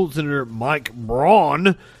proposal, Senator Mike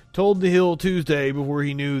Braun, told The Hill Tuesday before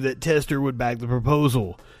he knew that Tester would back the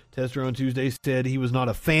proposal. Tester on Tuesday said he was not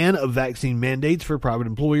a fan of vaccine mandates for private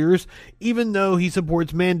employers, even though he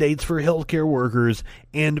supports mandates for healthcare workers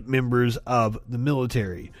and members of the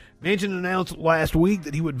military. Manchin announced last week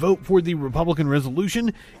that he would vote for the Republican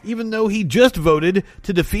resolution, even though he just voted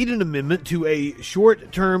to defeat an amendment to a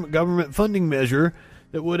short-term government funding measure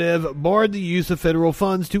that would have barred the use of federal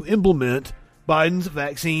funds to implement Biden's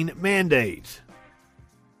vaccine mandate.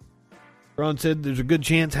 Ron said there's a good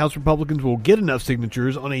chance House Republicans will get enough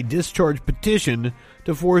signatures on a discharge petition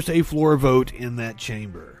to force a floor vote in that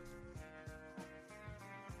chamber.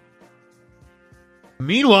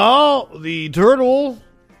 Meanwhile, the Turtle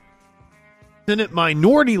Senate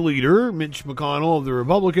Minority Leader, Mitch McConnell of the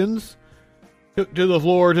Republicans, took to the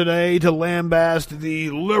floor today to lambast the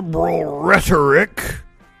liberal rhetoric,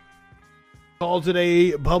 calls it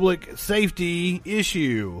a public safety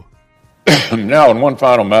issue. Now, in one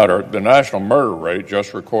final matter, the national murder rate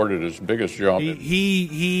just recorded its biggest jump.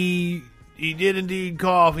 He did indeed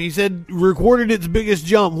cough. He said recorded its biggest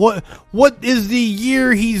jump. What is the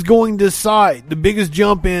year he's going to cite? The biggest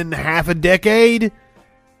jump in half a decade?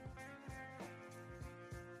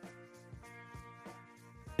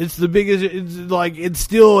 It's the biggest. It's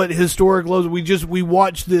still at historic lows. We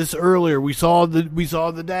watched this earlier. We saw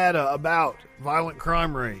the data about violent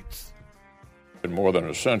crime rates. In more than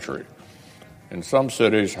a century. In some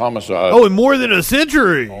cities, homicides... Oh, in more than a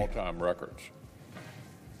century! All-time records.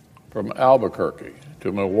 From Albuquerque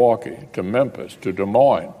to Milwaukee to Memphis to Des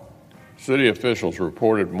Moines, city officials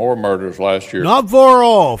reported more murders last year. Not far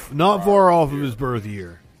off of his birth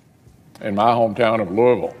year. In my hometown of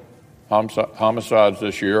Louisville, homicides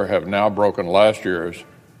this year have now broken last year's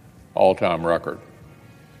all-time record.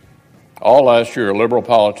 All last year, liberal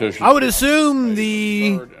politicians... I would assume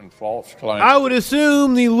the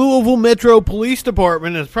Louisville Metro Police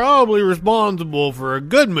Department is probably responsible for a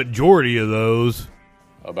good majority of those.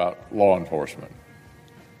 About law enforcement.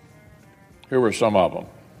 Here were some of them.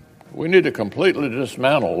 We need to completely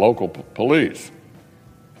dismantle local police.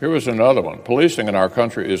 Here was another one. Policing in our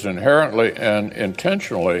country is inherently and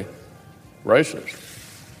intentionally racist.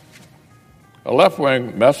 A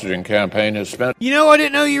left-wing messaging campaign has spent... I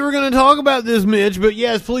didn't know you were going to talk about this, Mitch, but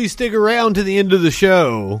yes, please stick around to the end of the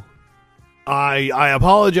show. I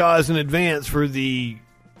apologize in advance for the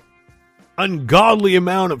ungodly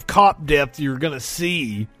amount of cop death you're going to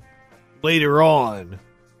see later on.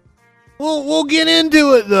 We'll get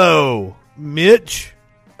into it, though, Mitch.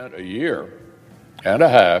 A year and a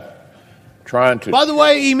half trying to... By the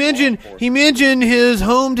way, he mentioned his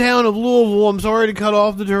hometown of Louisville. I'm sorry to cut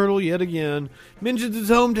off the Turtle yet again. Mentions his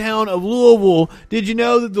hometown of Louisville. Did you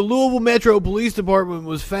know that the Louisville Metro Police Department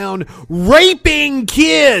was found raping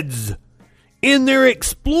kids in their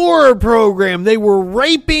Explorer program? They were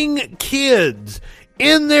raping kids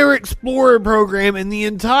in their Explorer program, and the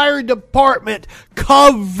entire department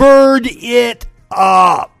covered it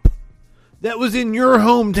up. That was in your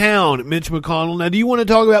hometown, Mitch McConnell. Now, do you want to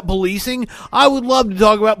talk about policing? I would love to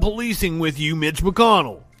talk about policing with you, Mitch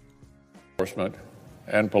McConnell. Enforcement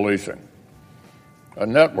and policing. A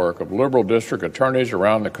network of liberal district attorneys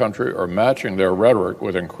around the country are matching their rhetoric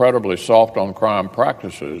with incredibly soft-on-crime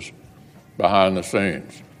practices behind the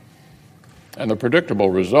scenes. And the predictable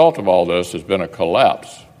result of all this has been a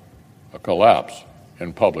collapse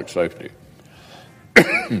in public safety.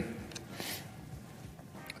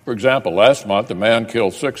 For example, last month, a man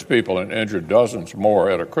killed 6 people and injured dozens more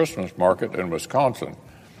at a Christmas market in Wisconsin.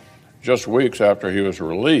 Just weeks after he was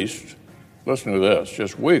released, listen to this,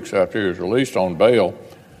 just weeks after he was released on bail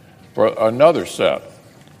for another set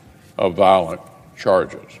of violent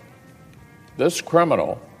charges. This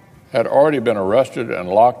criminal had already been arrested and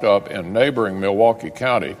locked up in neighboring Milwaukee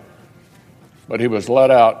County, but he was let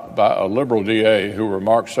out by a liberal DA who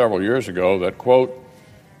remarked several years ago that, quote,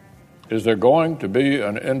 "Is there going to be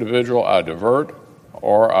an individual I divert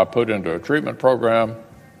or I put into a treatment program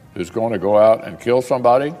who's going to go out and kill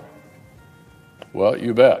somebody?" Well,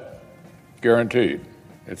 you bet. Guaranteed.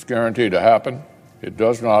 It's guaranteed to happen. It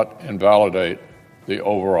does not invalidate the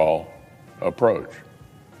overall approach.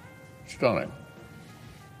 Stunning.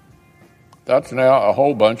 That's now a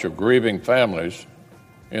whole bunch of grieving families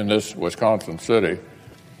in this Wisconsin city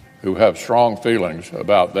who have strong feelings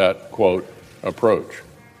about that, quote, approach.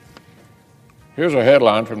 Here's a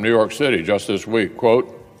headline from New York City just this week, quote,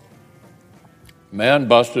 "Man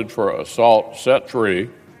busted for assault set free,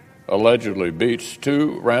 allegedly beats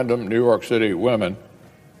 2 random New York City women,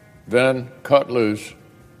 then cut loose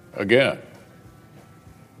again.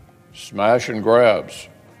 Smash and grabs,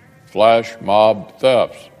 flash mob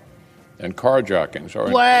thefts, and carjackings are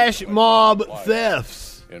flash mob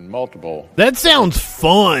thefts in multiple." That sounds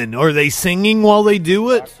fun. Are they singing while they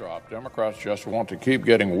do it? Democrats just want to keep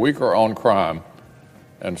getting weaker on crime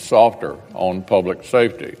and softer on public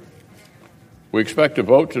safety. We expect to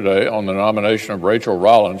vote today on the nomination of Rachel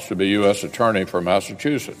Rollins to be U.S. Attorney for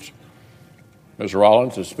Massachusetts. Ms.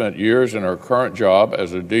 Rollins has spent years in her current job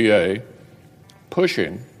as a DA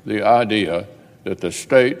pushing the idea that the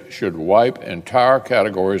state should wipe entire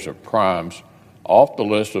categories of crimes off the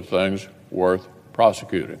list of things worth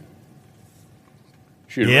prosecuting.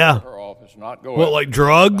 She'd Yeah. rather her office not go What, after like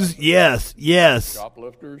drugs? Yes.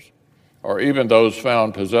 shoplifters or even those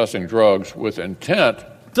found possessing drugs with intent.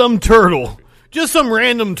 Some turtle. Just some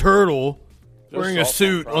random turtle This wearing a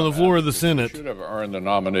suit on the floor of the Senate. Should have earned the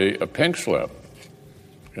nominee a pink slip.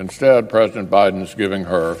 Instead, President Biden's giving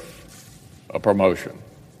her a promotion.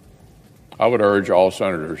 I would urge all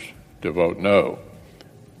senators to vote no.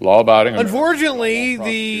 Law-abiding. Unfortunately,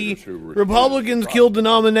 the Republicans killed the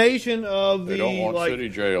nomination of They don't want city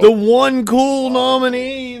jail. the one cool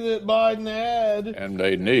nominee that Biden had. And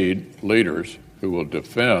they need leaders who will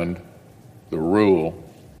defend the rule.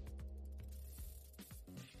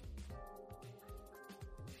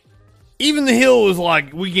 Even the Hill was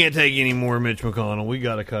like, we can't take any more Mitch McConnell. We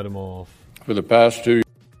got to cut him off. For the past 2 years.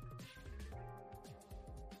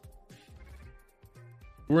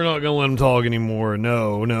 We're not going to let him talk anymore.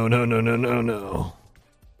 No. We're going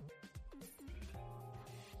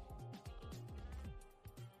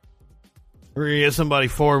to get somebody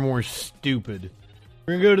far more stupid.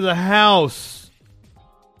 We're going to go to the House. I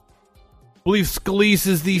believe Scalise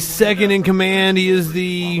is the second in command. He is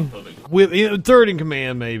the third in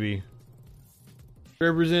command, maybe.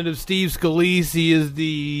 Representative Steve Scalise, he is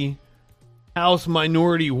the House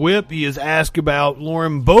Minority Whip. He is asked about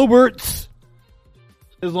Lauren Boebert's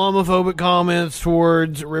Islamophobic comments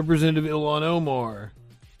towards Representative Ilhan Omar.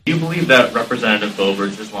 Do you believe that Representative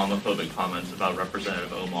Boebert's Islamophobic comments about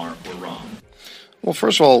Representative Omar were wrong? Well,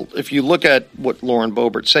 first of all, if you look at what Lauren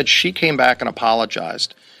Boebert said, she came back and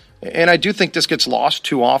apologized. And I do think this gets lost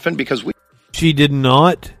too often because we... She did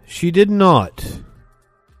not. She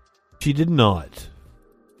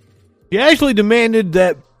actually demanded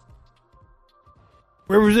that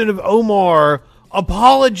Representative Omar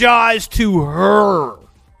apologize to her.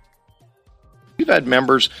 We've had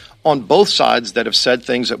members on both sides that have said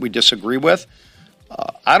things that we disagree with.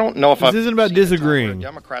 I don't know if this isn't about disagreeing.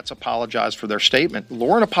 Democrats apologized for their statement.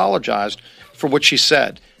 Lauren apologized for what she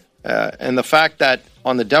said. And the fact that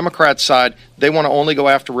on the Democrat side, they want to only go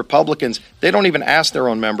after Republicans. They don't even ask their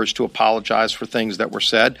own members to apologize for things that were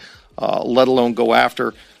said, let alone go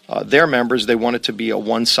after their members. They want it to be a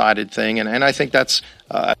one-sided thing. And I think that's...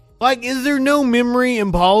 Like, is there no memory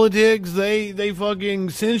in politics? They fucking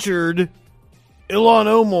censured Ilhan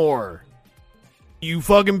Omar. You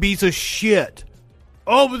fucking piece of shit.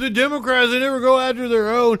 Oh, but the Democrats, they never go after their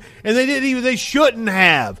own. And they didn't even, they shouldn't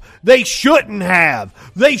have. And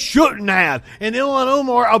Ilhan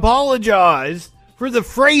Omar apologized for the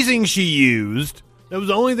phrasing she used. That was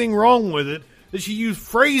the only thing wrong with it. That she used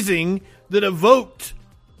phrasing that evoked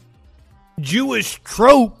Jewish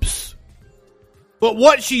tropes. But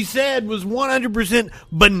what she said was 100%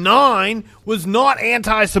 benign, was not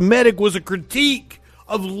anti-Semitic, was a critique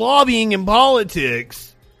of lobbying in politics.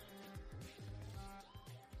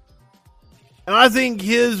 And I think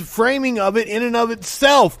his framing of it in and of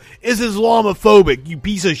itself is Islamophobic, you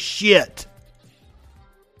piece of shit.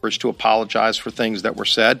 To apologize for things that were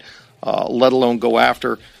said, let alone go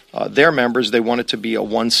after their members. They want it to be a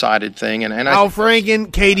one-sided thing. And Al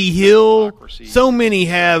Franken, Katie Hill, so many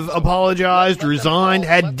have apologized, resigned,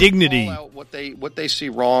 had dignity. What they see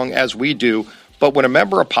wrong, as we do. But when a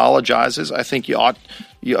member apologizes, I think you ought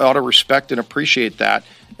to respect and appreciate that,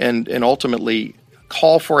 and ultimately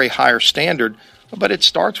call for a higher standard. But it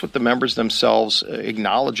starts with the members themselves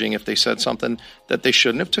acknowledging if they said something that they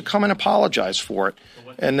shouldn't have, to come and apologize for it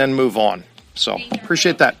and then move on. So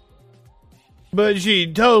appreciate that. But she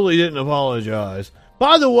totally didn't apologize.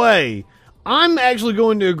 By the way, I'm actually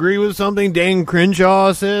going to agree with something Dan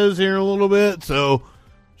Crenshaw says here in a little bit, so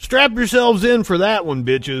strap yourselves in for that one,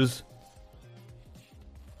 bitches.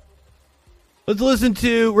 Let's listen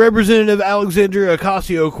to Representative Alexandria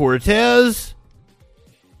Ocasio-Cortez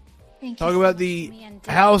talk about the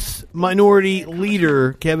House Minority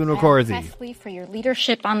Leader, Kevin McCarthy. Presley, for your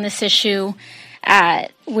leadership on this issue,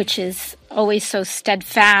 which is always so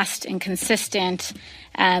steadfast and consistent.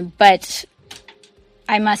 But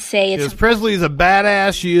I must say, because Presley is a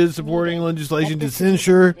badass. She is supporting legislation to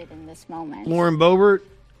censure Lauren Boebert.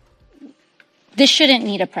 This shouldn't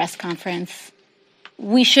need a press conference.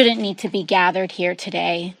 We shouldn't need to be gathered here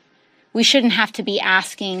today. We shouldn't have to be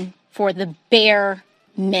asking for the bare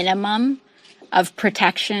minimum of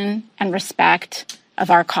protection and respect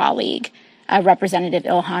of our colleague, Representative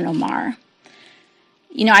Ilhan Omar.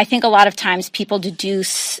 You know, I think a lot of times people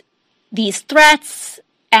deduce these threats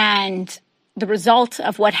and the result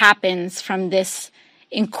of what happens from this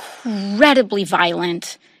incredibly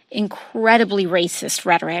violent, incredibly racist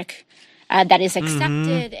rhetoric that is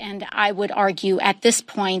accepted. And I would argue at this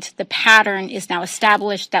point, the pattern is now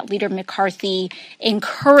established that Leader McCarthy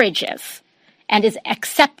encourages and is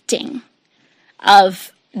accepting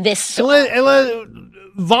of this.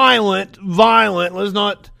 Violent. Let's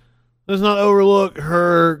not overlook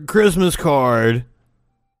her Christmas card.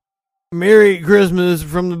 Merry Christmas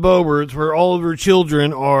from the Boberts, where all of her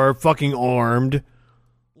children are fucking armed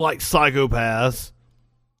like psychopaths.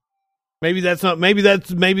 Maybe that's her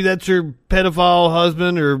pedophile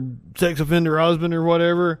husband or sex offender husband or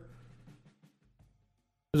whatever.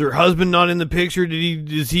 Is her husband not in the picture?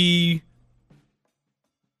 Is he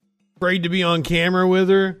afraid to be on camera with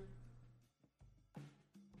her?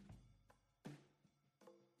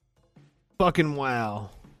 Fucking wow.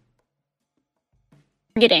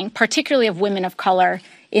 Targeting, particularly of women of color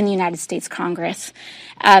in the United States Congress.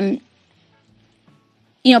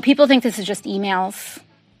 People think this is just emails.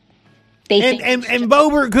 And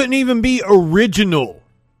Boebert couldn't even be original.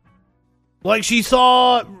 Like, she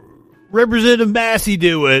saw Representative Massey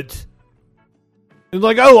do it. It's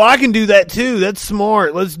like, oh, I can do that too. That's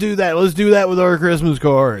smart. Let's do that. Let's do that with our Christmas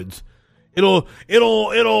cards. It'll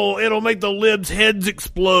make the libs' heads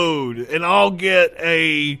explode, and I'll get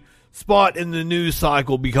a spot in the news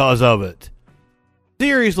cycle because of it.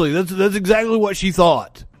 Seriously, that's exactly what she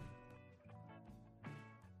thought.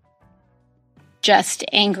 Just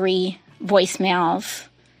angry voicemails,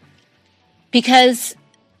 because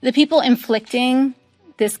the people inflicting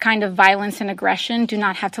this kind of violence and aggression do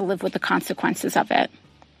not have to live with the consequences of it.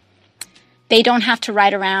 They don't have to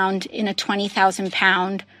ride around in a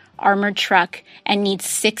 20,000-pound armored truck and need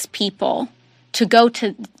 6 people to go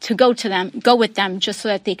with them just so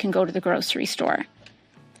that they can go to the grocery store.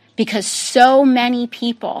 Because so many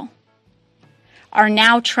people are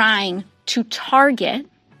now trying to target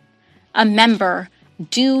a member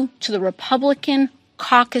due to the Republican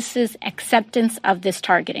caucus's acceptance of this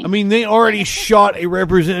targeting. I mean, they already shot a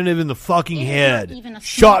representative in the fucking head.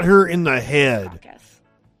 Shot her in the head.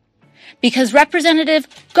 Because Representative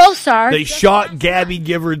Gosar... They shot Gabby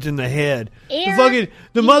Giffords in the head. The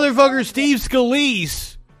motherfucker Steve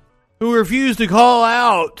Scalise, who refused to call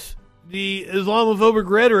out the Islamophobic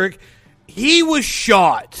rhetoric, he was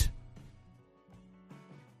shot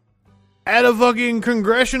at a fucking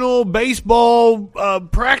congressional baseball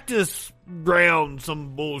practice ground,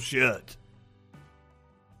 some bullshit.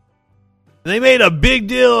 They made a big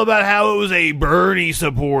deal about how it was a Bernie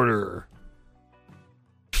supporter.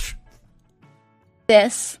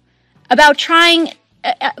 This about trying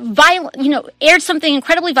aired something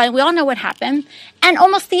incredibly violent. We all know what happened. And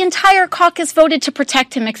almost the entire caucus voted to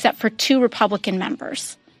protect him except for 2 Republican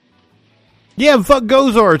members. Yeah, fuck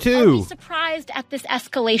Gosar, too. Are we surprised at this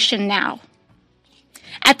escalation now?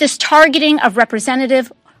 At this targeting of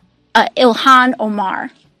Representative Ilhan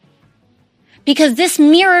Omar? Because this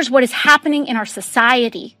mirrors what is happening in our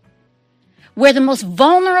society, where the most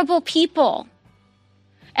vulnerable people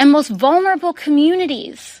and most vulnerable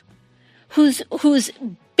communities whose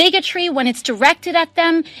bigotry, when it's directed at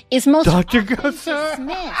them, is most often dismissed.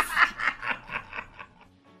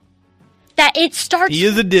 That it starts... He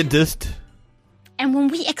is a dentist. And when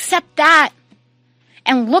we accept that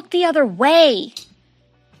and look the other way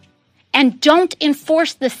and don't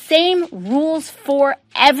enforce the same rules for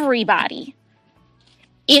everybody,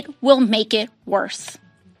 it will make it worse.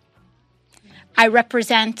 I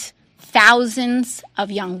represent thousands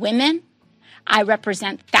of young women. I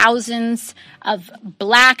represent thousands of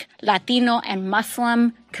Black, Latino, and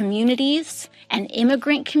Muslim communities and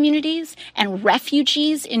immigrant communities and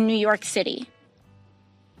refugees in New York City.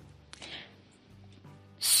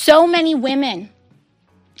 So many women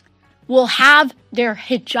will have their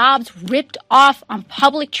hijabs ripped off on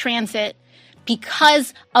public transit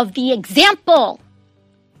because of the example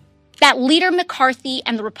that Leader McCarthy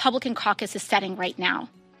and the Republican caucus is setting right now.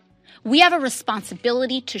 We have a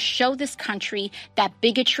responsibility to show this country that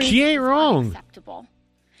bigotry is unacceptable,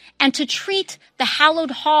 and to treat the hallowed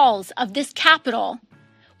halls of this Capitol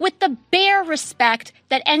with the bare respect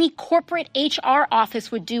that any corporate HR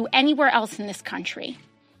office would do anywhere else in this country.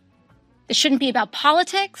 This shouldn't be about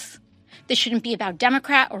politics. This shouldn't be about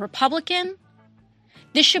Democrat or Republican.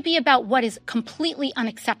 This should be about what is completely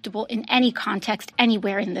unacceptable in any context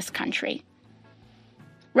anywhere in this country.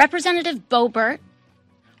 Representative Boebert,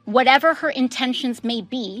 whatever her intentions may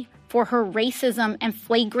be for her racism and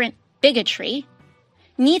flagrant bigotry,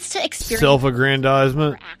 needs to experience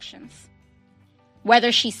self-aggrandizement her actions,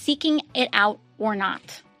 whether she's seeking it out or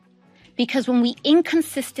not. Because when we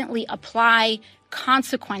inconsistently apply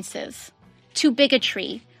consequences to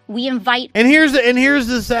bigotry, we invite... And here's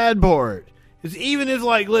the sad part. Is even if,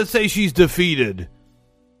 like, let's say she's defeated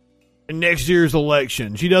in next year's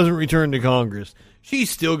election, she doesn't return to Congress,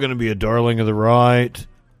 she's still going to be a darling of the right.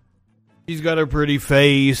 She's got a pretty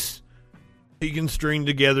face. She can string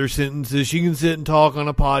together sentences. She can sit and talk on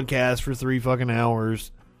a podcast for 3 fucking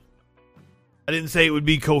hours. I didn't say it would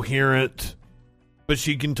be coherent, but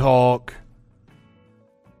she can talk.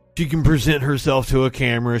 She can present herself to a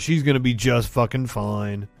camera. She's going to be just fucking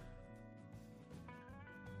fine.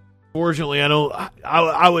 Fortunately,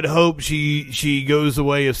 I would hope she goes the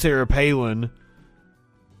way of Sarah Palin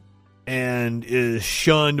and is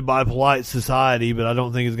shunned by polite society, but I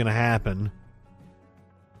don't think it's going to happen.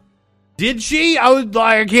 Did she?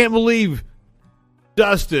 I can't believe,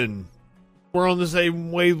 Dustin, we're on the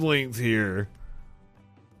same wavelength here.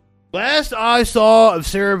 Last I saw of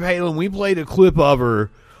Sarah Palin, we played a clip of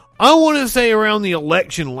her, I want to say around the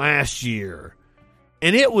election last year.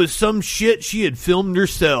 And it was some shit she had filmed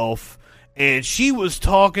herself, and she was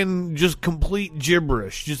talking just complete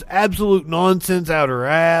gibberish, just absolute nonsense out her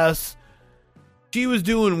ass. She was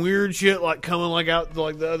doing weird shit, like coming like out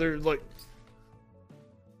like the other like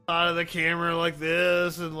side of the camera like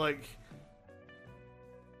this, and like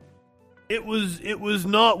it was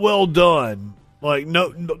not well done. Like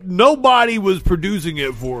nobody was producing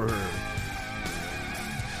it for her.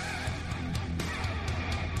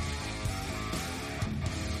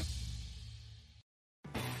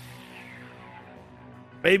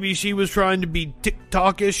 Maybe she was trying to be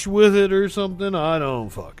TikTok-ish with it or something. I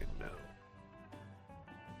don't fucking know.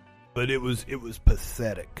 But it was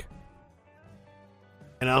pathetic.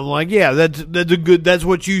 And I'm like, yeah, that's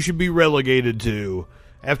what you should be relegated to.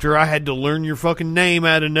 After I had to learn your fucking name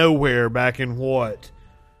out of nowhere back in what?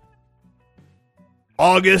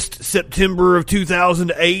 August, September of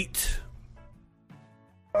 2008.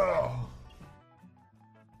 Oh.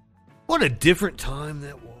 What a different time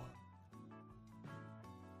that was.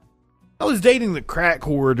 I was dating the crack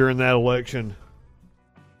whore during that election.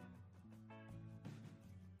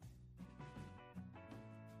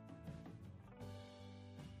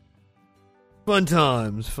 Fun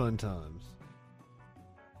times, fun times.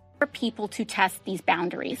 For people to test these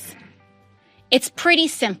boundaries. It's pretty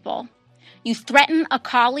simple. You threaten a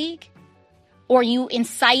colleague or you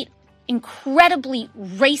incite incredibly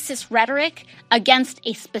racist rhetoric against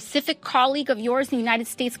a specific colleague of yours in the United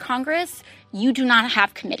States Congress, you do not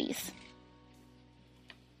have committees.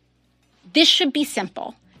 This should be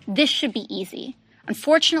simple. This should be easy.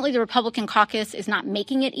 Unfortunately, the Republican caucus is not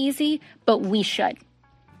making it easy, but we should.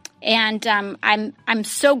 And I'm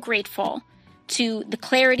so grateful to the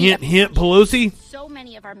clarity of Pelosi. So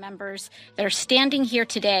many of our members that are standing here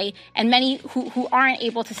today, and many who aren't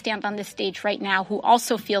able to stand on this stage right now, who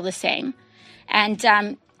also feel the same. And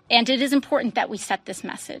it is important that we set this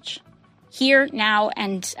message here, now,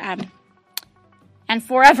 and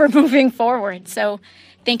forever moving forward. So.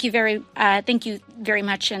 Thank you very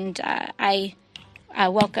much, and I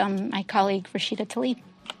welcome my colleague Rashida Tlaib.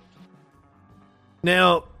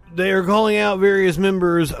 Now, they are calling out various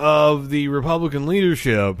members of the Republican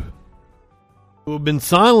leadership who have been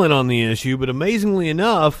silent on the issue, but amazingly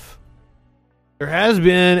enough, there has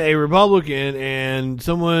been a Republican and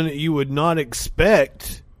someone you would not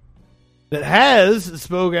expect that has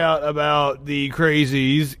spoke out about the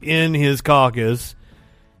crazies in his caucus,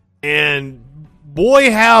 and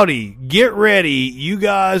boy howdy, get ready. You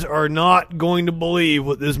guys are not going to believe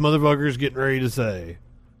what this motherfucker is getting ready to say.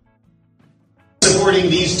 Supporting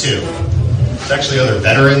these two. There's actually other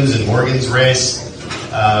veterans in Morgan's race.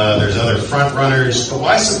 There's other front runners. But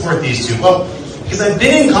why support these two? Well, because I've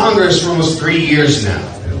been in Congress for almost 3 years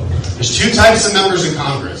now. There's 2 types of members of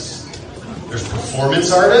Congress. There's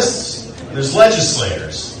performance artists, and there's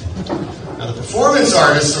legislators. Now, the performance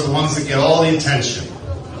artists are the ones that get all the attention.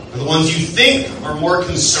 They're the ones you think are more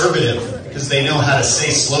conservative because they know how to say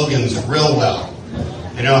slogans real well.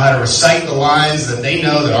 They know how to recite the lines that they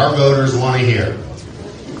know that our voters want to hear.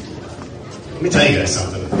 Let me tell you guys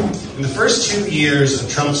something. In the first 2 years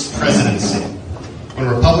of Trump's presidency, when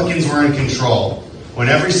Republicans were in control, when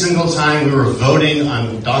every single time we were voting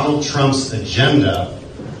on Donald Trump's agenda,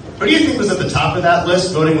 who do you think was at the top of that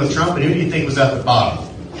list voting with Trump, and who do you think was at the bottom?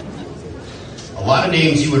 A lot of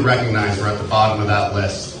names you would recognize were at the bottom of that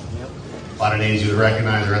list. A lot of names you would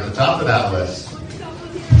recognize are at the top of that list.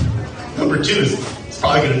 Number 2 is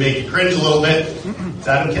probably going to make you cringe a little bit. It's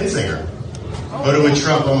Adam Kinzinger. Voted with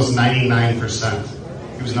Trump almost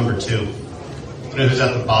 99%. He was number 2. You know who's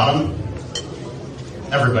at the bottom?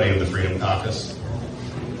 Everybody in the Freedom Caucus.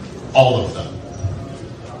 All of them.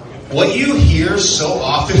 What you hear so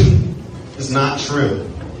often is not true.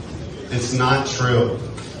 It's not true.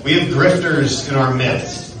 We have grifters in our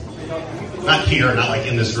midst. Not here, not like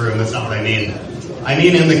in this room, that's not what I mean. I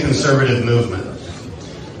mean in the conservative movement.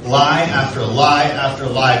 Lie after lie after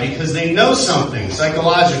lie, because they know something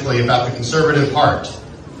psychologically about the conservative heart.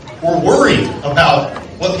 We're worried about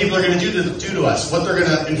what people are going to do to us, what they're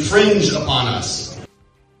going to infringe upon us.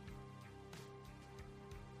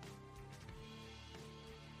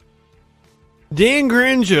 Dan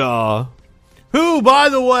Crenshaw, who, by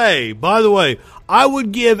the way, I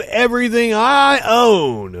would give everything I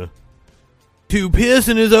own to piss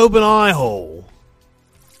in his open eye hole.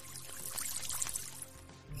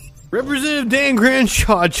 Representative Dan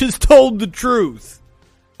Crenshaw just told the truth.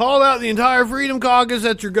 Called out the entire Freedom Caucus.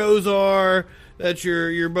 That's your Gosar, that's your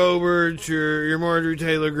Boebert, your Marjorie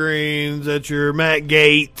Taylor Greens, that's your Matt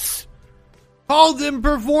Gaetz. Called them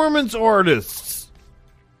performance artists.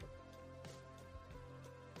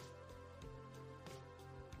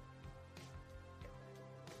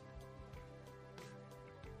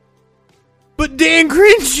 But Dan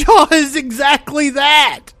Crenshaw is exactly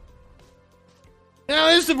that. Now,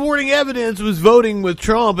 his supporting evidence was voting with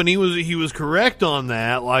Trump, and he was correct on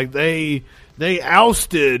that. Like, they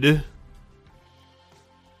ousted,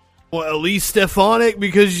 Elise Stefanik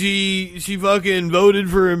because she fucking voted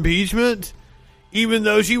for impeachment, even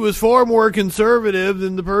though she was far more conservative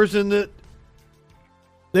than the person that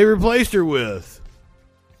they replaced her with.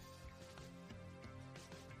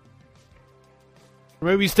 Or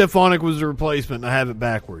maybe Stefanik was the replacement and I have it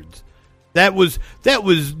backwards. That was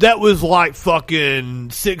like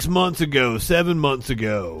fucking 6 months ago, 7 months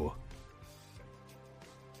ago.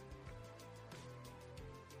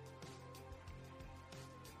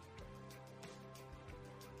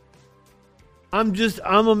 I'm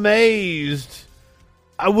amazed.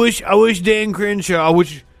 I wish Dan Crenshaw,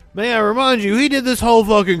 may I remind you, he did this whole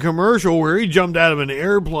fucking commercial where he jumped out of an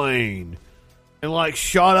airplane and like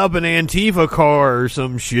shot up an Antifa car or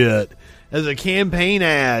some shit as a campaign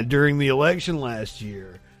ad during the election last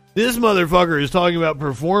year. This motherfucker is talking about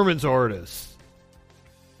performance artists.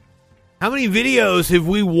 How many videos have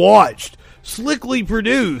we watched, slickly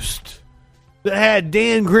produced, that had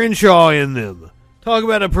Dan Crenshaw in them? Talk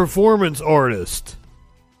about a performance artist.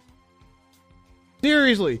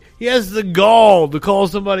 Seriously, he has the gall to call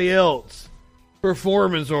somebody else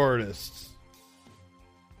performance artists.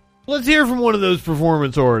 Let's hear from one of those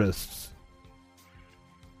performance artists.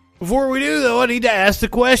 Before we do, though, I need to ask the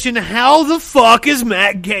question, how the fuck is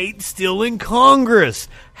Matt Gaetz still in Congress?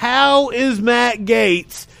 How is Matt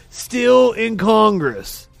Gaetz still in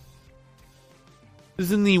Congress? This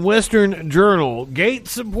is in the Western Journal. Gaetz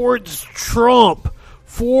supports Trump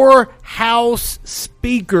for House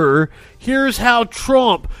Speaker. Here's how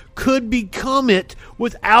Trump could become it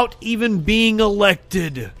without even being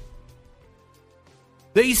elected.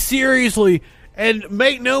 They seriously, and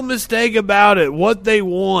make no mistake about it, what they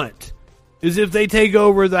want is if they take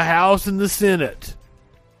over the House and the Senate,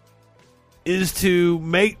 is to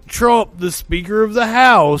make Trump the Speaker of the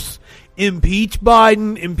House, impeach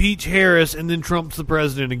Biden, impeach Harris, and then Trump's the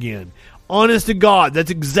president again. Honest to God,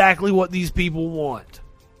 that's exactly what these people want.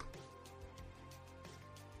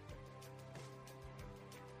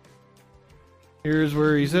 Here's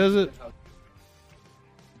where he says it.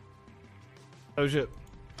 Oh shit.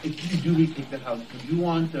 If you do retake the House, would you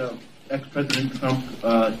want ex-President Trump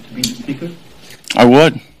to be the Speaker? I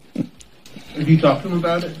would. Have you talked to him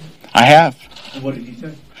about it? I have. And what did he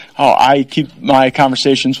say? Oh, I keep my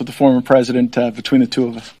conversations with the former president between the two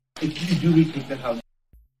of us. If you do retake the House.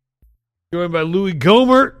 Joined by Louis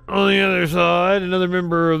Gohmert on the other side, another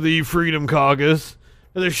member of the Freedom Caucus.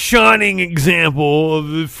 Another shining example of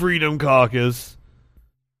the Freedom Caucus.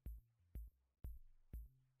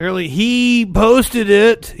 Apparently he posted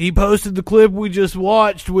it. He posted the clip we just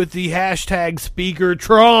watched with the hashtag Speaker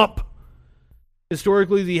Trump.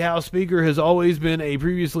 Historically, the House Speaker has always been a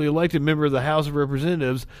previously elected member of the House of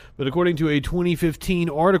Representatives, but according to a 2015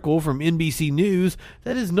 article from NBC News,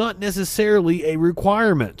 that is not necessarily a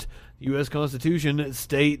requirement. The U.S. Constitution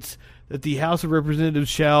states that the House of Representatives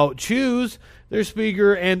shall choose their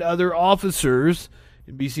Speaker and other officers.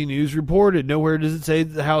 NBC News reported, nowhere does it say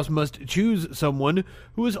that the House must choose someone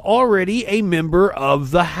who is already a member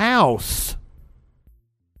of the House.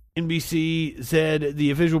 NBC said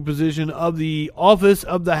the official position of the Office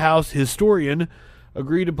of the House Historian,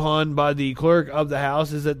 agreed upon by the Clerk of the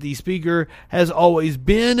House, is that the Speaker has always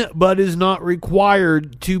been, but is not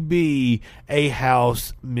required to be, a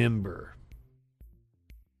House member.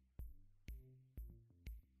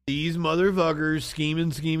 These motherfuckers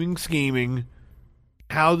scheming.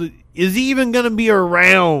 Is he even going to be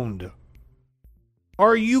around?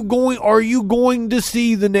 Are you going to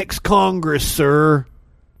see the next Congress, sir?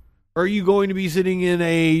 Are you going to be sitting in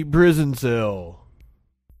a prison cell?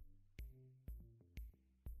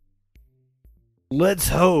 Let's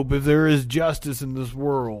hope, if there is justice in this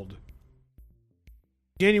world.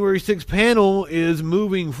 January 6th panel is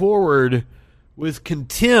moving forward with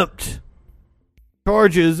contempt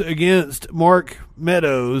charges against Mark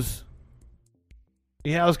Meadows.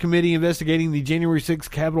 The House committee investigating the January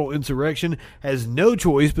 6th Capitol insurrection has no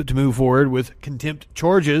choice but to move forward with contempt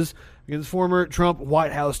charges against former Trump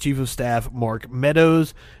White House Chief of Staff Mark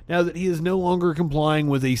Meadows, now that he is no longer complying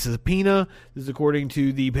with a subpoena. This is according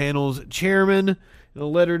to the panel's chairman. In a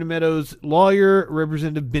letter to Meadows' lawyer,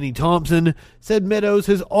 Representative Benny Thompson said Meadows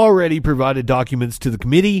has already provided documents to the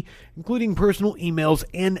committee, including personal emails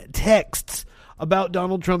and texts about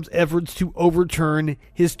Donald Trump's efforts to overturn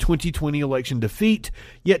his 2020 election defeat.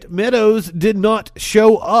 Yet Meadows did not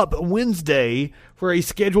show up Wednesday for a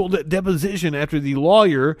scheduled deposition after the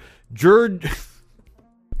lawyer, George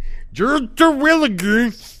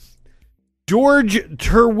Terwilliger,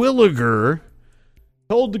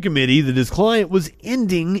 told the committee that his client was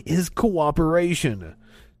ending his cooperation.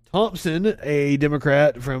 Thompson, a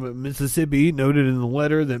Democrat from Mississippi, noted in the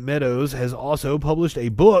letter that Meadows has also published a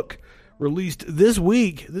book released this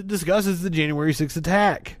week that discusses the January 6th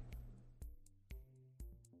attack.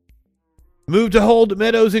 The move to hold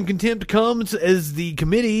Meadows in contempt comes as the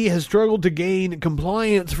committee has struggled to gain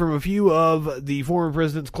compliance from a few of the former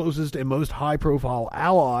president's closest and most high-profile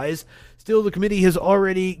allies. Still, the committee has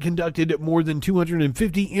already conducted more than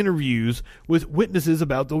 250 interviews with witnesses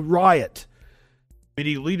about the riot.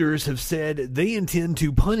 Committee leaders have said they intend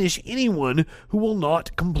to punish anyone who will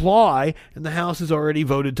not comply, and the House has already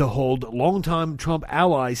voted to hold longtime Trump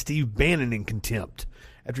ally Steve Bannon in contempt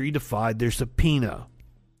after he defied their subpoena.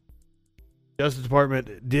 The Justice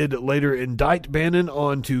Department did later indict Bannon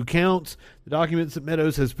on 2 counts. The documents that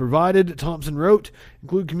Meadows has provided, Thompson wrote,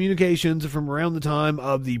 include communications from around the time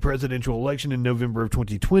of the presidential election in November of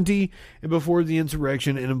 2020 and before the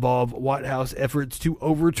insurrection, and involve White House efforts to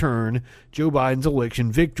overturn Joe Biden's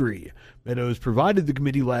election victory. Meadows provided the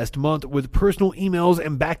committee last month with personal emails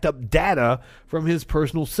and backed up data from his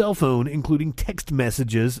personal cell phone, including text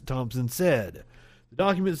messages, Thompson said. The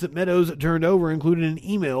documents that Meadows turned over included an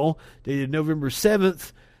email dated November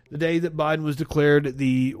 7th, the day that Biden was declared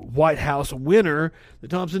the White House winner, that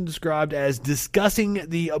Thompson described as discussing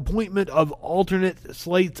the appointment of alternate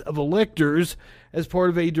slates of electors as part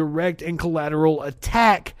of a direct and collateral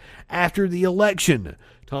attack after the election.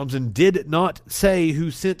 Thompson did not say who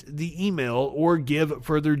sent the email or give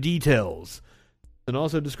further details. And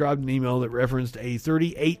also described an email that referenced a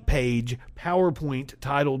 38-page PowerPoint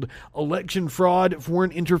titled Election Fraud,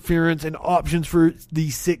 Foreign Interference, and Options for the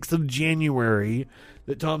 6th of January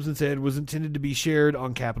that Thompson said was intended to be shared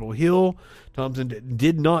on Capitol Hill. Thompson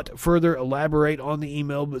did not further elaborate on the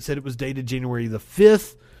email, but said it was dated January the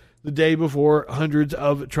 5th, the day before hundreds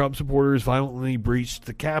of Trump supporters violently breached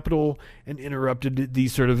the Capitol and interrupted the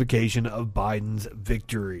certification of Biden's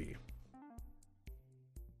victory.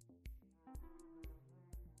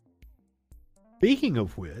 Speaking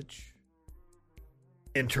of which,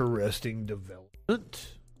 interesting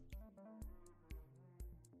development.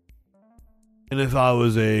 And if I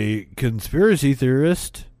was a conspiracy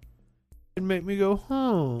theorist, it'd make me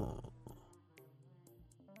go,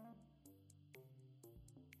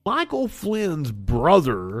 Michael Flynn's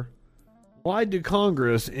brother lied to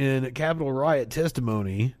Congress in Capitol riot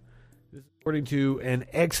testimony, according to an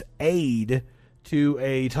ex-aide to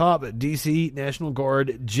a top D.C. National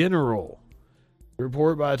Guard general. A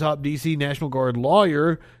report by a top D.C. National Guard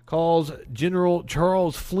lawyer calls General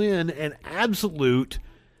Charles Flynn an absolute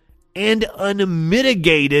and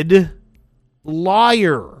unmitigated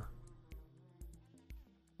liar.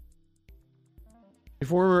 A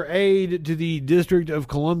former aide to the District of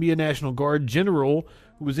Columbia National Guard general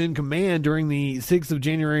who was in command during the 6th of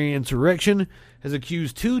January insurrection has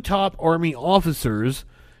accused 2 top Army officers,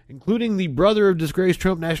 including the brother of disgraced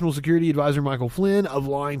Trump National Security Advisor Michael Flynn, of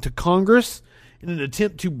lying to Congress in an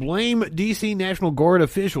attempt to blame D.C. National Guard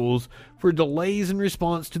officials for delays in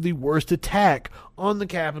response to the worst attack on the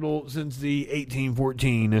Capitol since the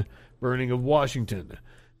 1814 burning of Washington.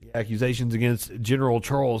 The accusations against General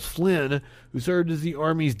Charles Flynn, who served as the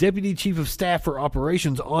Army's Deputy Chief of Staff for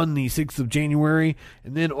Operations on the 6th of January,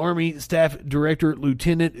 and then Army Staff Director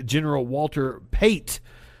Lieutenant General Walter Pate,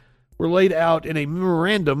 were laid out in a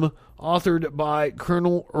memorandum authored by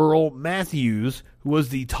Colonel Earl Matthews, who was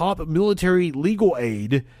the top military legal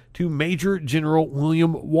aide to Major General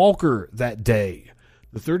William Walker that day.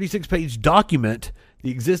 The 36-page document, the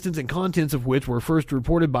existence and contents of which were first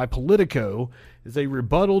reported by Politico, is a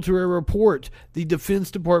rebuttal to a report the Defense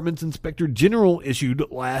Department's Inspector General issued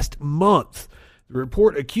last month. The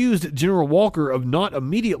report accused General Walker of not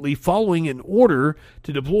immediately following an order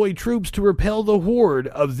to deploy troops to repel the horde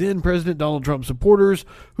of then-President Donald Trump supporters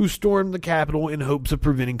who stormed the Capitol in hopes of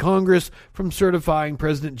preventing Congress from certifying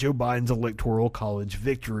President Joe Biden's Electoral College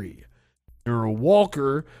victory. General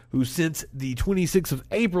Walker, who since the 26th of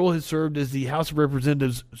April has served as the House of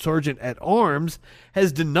Representatives Sergeant at Arms,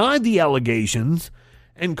 has denied the allegations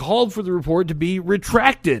and called for the report to be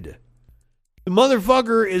retracted. The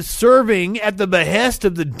motherfucker is serving at the behest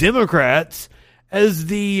of the Democrats as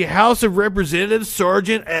the House of Representatives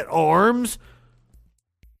Sergeant at Arms.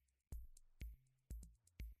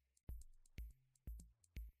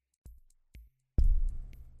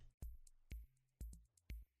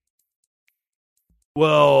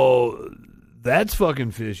 Well, that's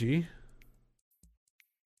fucking fishy.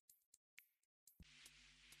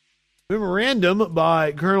 Memorandum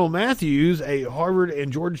by Colonel Matthews, a Harvard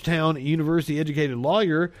and Georgetown University educated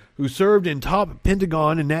lawyer who served in top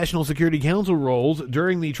Pentagon and National Security Council roles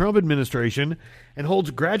during the Trump administration and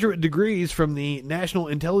holds graduate degrees from the National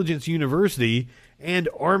Intelligence University and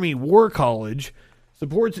Army War College,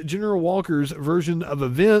 supports General Walker's version of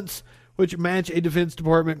events which match a Defense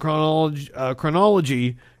Department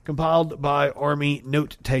chronology compiled by Army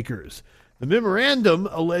note takers. The memorandum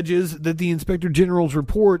alleges that the Inspector General's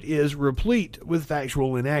report is replete with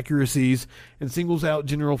factual inaccuracies and singles out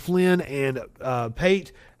General Flynn and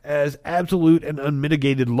Pate as absolute and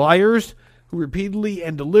unmitigated liars who repeatedly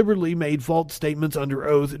and deliberately made false statements under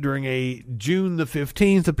oath during a June the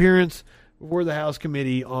 15th appearance before the House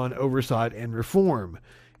Committee on Oversight and Reform.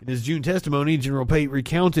 In his June testimony, General Pate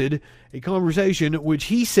recounted a conversation which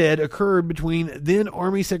he said occurred between then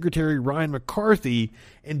Army Secretary Ryan McCarthy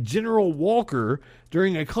and General Walker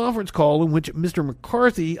during a conference call in which Mr.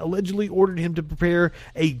 McCarthy allegedly ordered him to prepare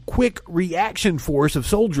a quick reaction force of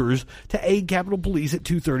soldiers to aid Capitol Police at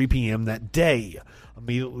 2:30 p.m. that day.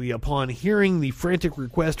 Immediately upon hearing the frantic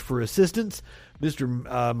request for assistance,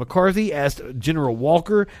 Mr. McCarthy asked General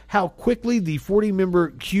Walker how quickly the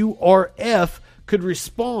 40-member QRF could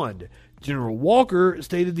respond. General Walker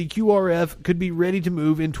stated the QRF could be ready to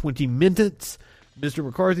move in 20 minutes. Mr.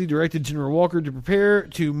 McCarthy directed General Walker to prepare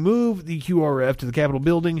to move the QRF to the Capitol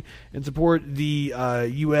building and support the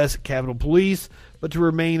U.S. Capitol Police, but to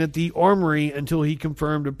remain at the Armory until he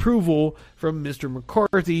confirmed approval from Mr.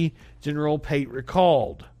 McCarthy, General Pate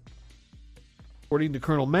recalled. According to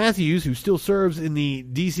Colonel Matthews, who still serves in the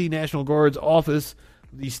D.C. National Guard's office,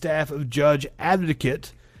 the staff of Judge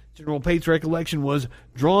Advocate, General Pate's recollection was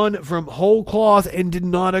drawn from whole cloth and did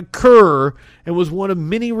not occur, and was one of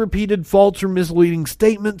many repeated false or misleading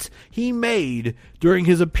statements he made during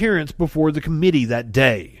his appearance before the committee that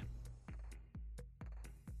day.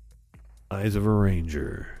 Eyes of a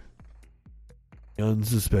ranger. The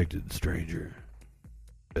unsuspected stranger.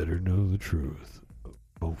 Better know the truth.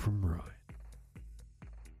 Go from right.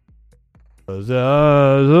 As the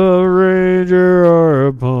eyes of a ranger are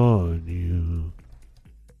upon you.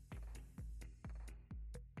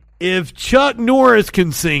 If Chuck Norris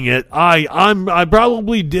can sing it, I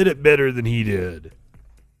probably did it better than he did.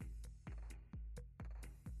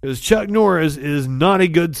 Because Chuck Norris is not a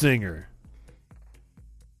good singer.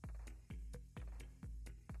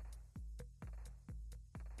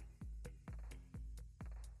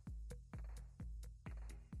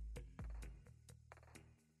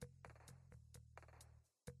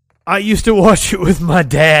 I used to watch it with my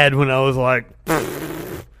dad when I was like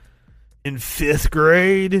in 5th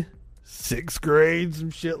grade, 6th grade,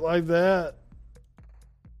 some shit like that.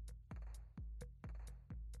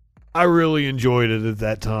 I really enjoyed it at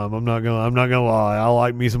that time. I'm not gonna lie. I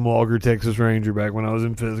liked me some Walker Texas Ranger back when I was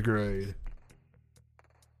in 5th grade.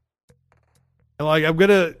 And like, I'm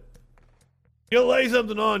gonna lay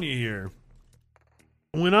something on you here.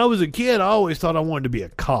 When I was a kid, I always thought I wanted to be a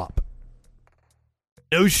cop.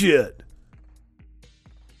 No shit.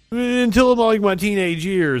 Until like my teenage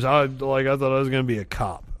years, I thought I was gonna be a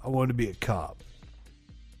cop. I wanted to be a cop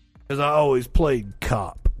because I always played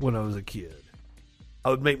cop when I was a kid. I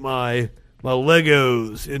would make my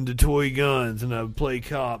Legos into toy guns, and I would play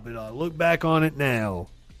cop. And I look back on it now.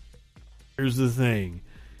 Here's the thing: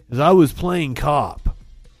 as I was playing cop,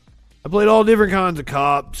 I played all different kinds of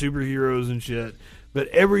cop, superheroes and shit. But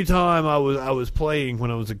every time I was playing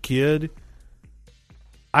when I was a kid,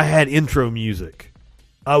 I had intro music.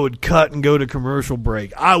 I would cut and go to commercial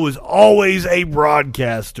break. I was always a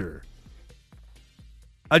broadcaster.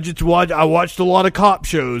 I watched a lot of cop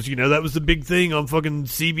shows. You know, that was the big thing on fucking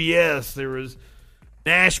CBS. There was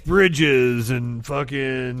Nash Bridges and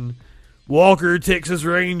fucking Walker Texas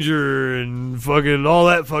Ranger and fucking all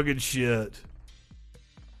that fucking shit.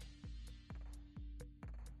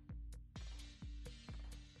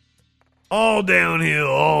 All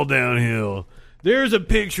downhill. There's a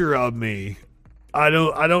picture of me. I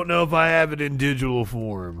don't know if I have it in digital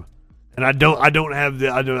form. And I do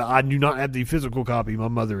not have the physical copy. My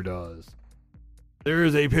mother does. There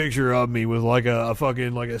is a picture of me with like a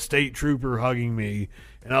fucking like a state trooper hugging me,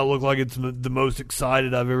 and I look like it's the most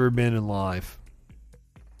excited I've ever been in life.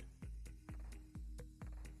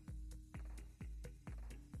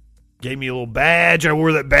 Gave me a little badge. I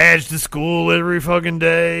wore that badge to school every fucking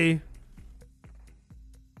day.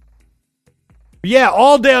 Yeah,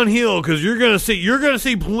 all downhill, because you're gonna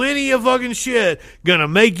see plenty of fucking shit gonna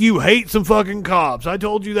make you hate some fucking cops. I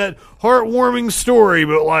told you that heartwarming story,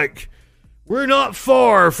 but like, we're not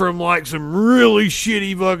far from like some really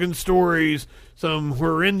shitty fucking stories, some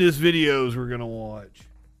horrendous videos we're gonna watch.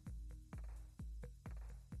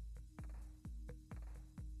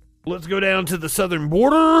 Let's go down to the southern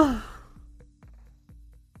border.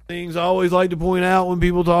 Things I always like to point out when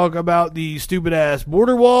people talk about the stupid ass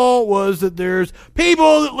border wall was that there's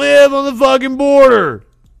people that live on the fucking border.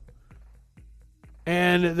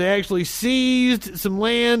 And they actually seized some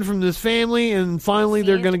land from this family, and finally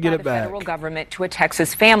they're going to get it back. Federal government to a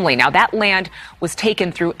Texas family. Now, that land was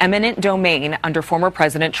taken through eminent domain under former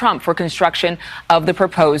President Trump for construction of the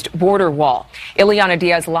proposed border wall. Ileana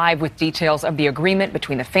Diaz live with details of the agreement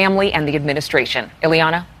between the family and the administration.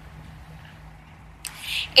 Ileana?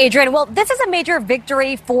 Adrian, well, this is a major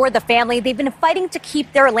victory for the family. They've been fighting to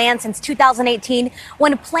keep their land since 2018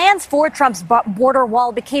 when plans for Trump's border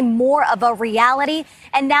wall became more of a reality.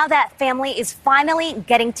 And now that family is finally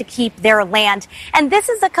getting to keep their land. And this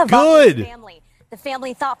is a Cavazos family. The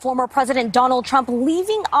family thought former President Donald Trump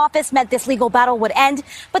leaving office meant this legal battle would end,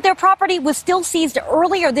 but their property was still seized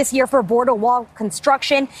earlier this year for border wall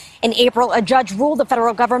construction. In April, a judge ruled the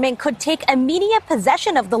federal government could take immediate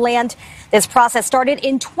possession of the land. This process started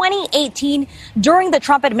in 2018 during the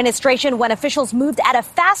Trump administration when officials moved at a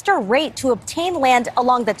faster rate to obtain land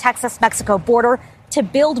along the Texas-Mexico border to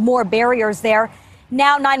build more barriers there.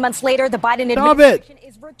 Now, 9 months later, the Biden administration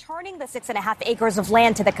is returning the 6.5 acres of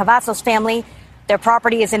land to the Cavazos family. Their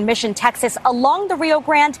property is in Mission, Texas, along the Rio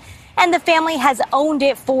Grande, and the family has owned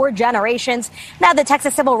it for generations. Now, the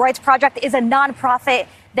Texas Civil Rights Project is a nonprofit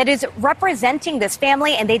that is representing this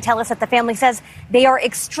family, and they tell us that the family says they are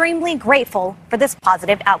extremely grateful for this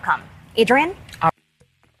positive outcome. Adrian?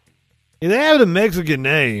 They have a Mexican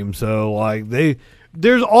name, so like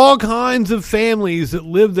there's all kinds of families that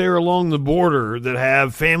live there along the border that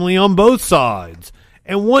have family on both sides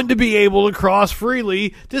and want to be able to cross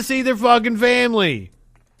freely to see their fucking family.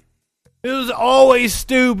 It was always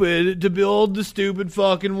stupid to build the stupid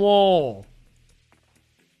fucking wall.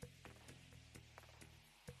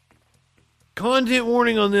 Content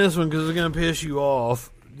warning on this one because it's going to piss you off.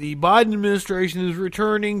 The Biden administration is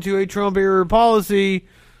returning to a Trump-era policy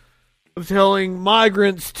of telling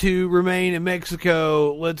migrants to remain in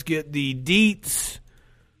Mexico. Let's get the deets.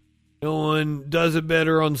 No one does it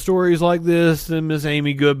better on stories like this than Miss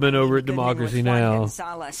Amy Goodman over at Democracy Now!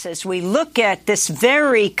 Gonzalez, as we look at this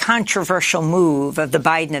very controversial move of the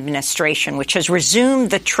Biden administration, which has resumed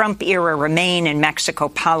the Trump-era Remain in Mexico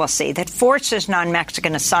policy that forces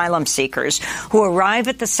non-Mexican asylum seekers who arrive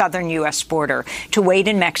at the southern U.S. border to wait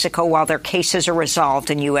in Mexico while their cases are resolved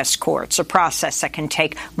in U.S. courts, a process that can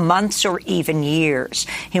take months or even years.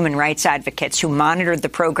 Human rights advocates who monitored the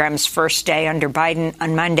program's first day under Biden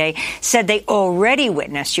on Monday said they already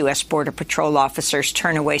witnessed U.S. Border Patrol officers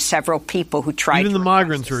turn away several people who tried Even the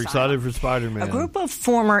migrants are excited for Spider-Man. A group of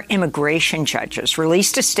former immigration judges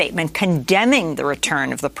released a statement condemning the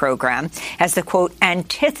return of the program as the, quote,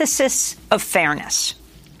 antithesis of fairness.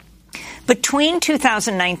 Between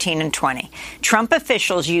 2019 and 20, Trump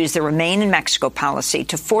officials used the Remain in Mexico policy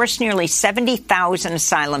to force nearly 70,000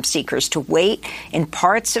 asylum seekers to wait in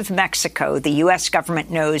parts of Mexico the U.S.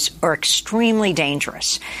 government knows are extremely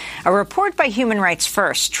dangerous. A report by Human Rights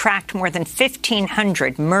First tracked more than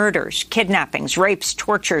 1,500 murders, kidnappings, rapes,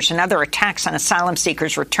 tortures, and other attacks on asylum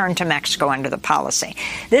seekers returned to Mexico under the policy.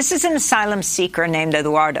 This is an asylum seeker named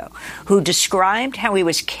Eduardo, who described how he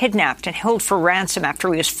was kidnapped and held for ransom after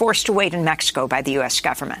he was forced to wait in Mexico by the U.S.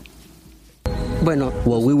 government.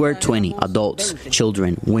 Well, we were 20 adults,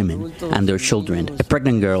 children, women, and their children. A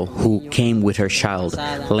pregnant girl who came with her child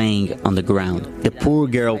laying on the ground. The poor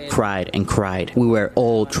girl cried and cried. We were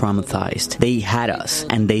all traumatized. They had us,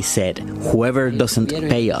 and they said, whoever doesn't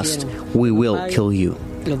pay us, we will kill you.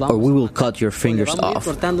 Or we will cut your fingers off,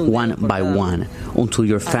 one by one, until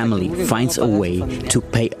your family finds a way to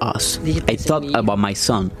pay us. I thought about my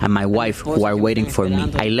son and my wife who are waiting for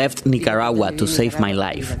me. I left Nicaragua to save my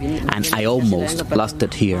life, and I almost lost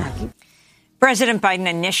it here. President Biden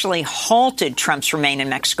initially halted Trump's Remain in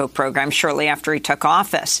Mexico program shortly after he took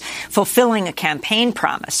office, fulfilling a campaign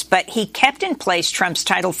promise. But he kept in place Trump's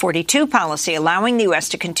Title 42 policy, allowing the U.S.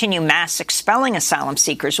 to continue mass expelling asylum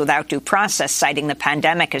seekers without due process, citing the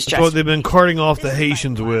pandemic as That's what they've been carting off the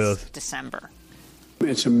Haitians with. December.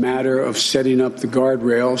 It's a matter of setting up the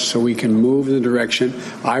guardrails so we can move in the direction.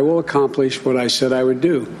 I will accomplish what I said I would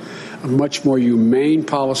do. A much more humane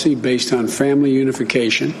policy based on family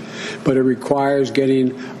unification, but it requires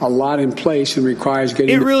getting a lot in place and requires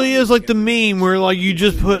getting... It really is like the meme where like you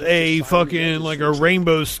just put a fucking like a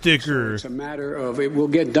rainbow sticker. It's a matter of it will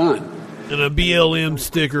get done. And a BLM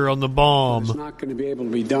sticker on the bomb. It's not going to be able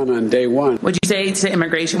to be done on day one. Would you say to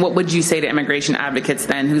immigration? What would you say to immigration advocates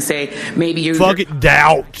then who say maybe you fuck it,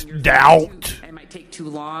 doubt. It might take too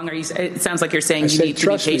long. Or it sounds like you're saying you need to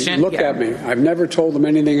be patient. Look at me. I've never told them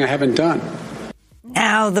anything I haven't done.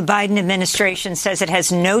 Now, the Biden administration says it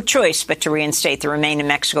has no choice but to reinstate the Remain in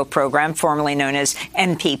Mexico program, formerly known as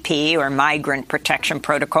MPP, or Migrant Protection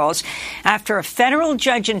Protocols, after a federal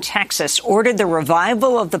judge in Texas ordered the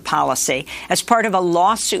revival of the policy as part of a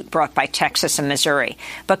lawsuit brought by Texas and Missouri.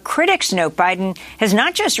 But critics note Biden has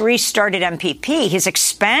not just restarted MPP, he's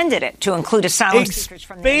expanded it to include asylum seekers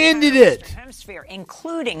from the entire hemisphere,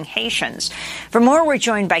 including Haitians. For more, we're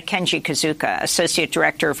joined by Kenji Kazuka, Associate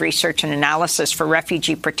Director of Research and Analysis for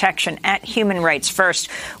Refugee Protection at Human Rights First.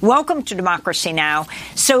 Welcome to Democracy Now!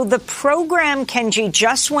 So the program, Kenji,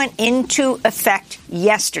 just went into effect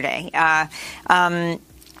yesterday. The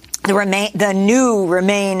new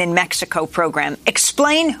Remain in Mexico program.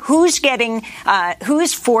 Explain who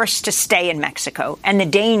is forced to stay in Mexico and the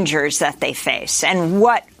dangers that they face and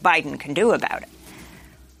what Biden can do about it.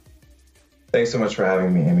 Thanks so much for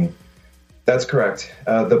having me, Amy. That's correct.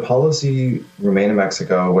 The policy Remain in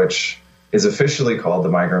Mexico, which is officially called the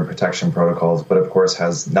Migrant Protection Protocols, but of course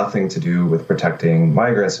has nothing to do with protecting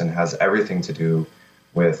migrants and has everything to do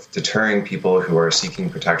with deterring people who are seeking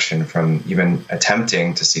protection from even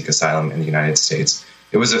attempting to seek asylum in the United States.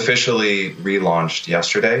 It was officially relaunched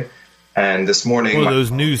yesterday, and this morning, one of those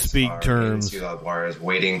newspeak terms, Ciudad Juarez,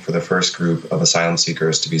 waiting for the first group of asylum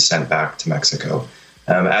seekers to be sent back to Mexico.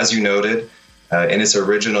 As you noted, in its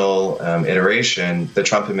original iteration, the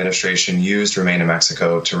Trump administration used Remain in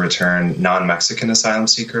Mexico to return non-Mexican asylum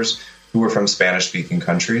seekers who were from Spanish-speaking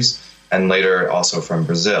countries and later also from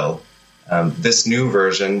Brazil. This new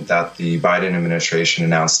version that the Biden administration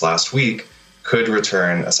announced last week could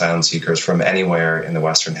return asylum seekers from anywhere in the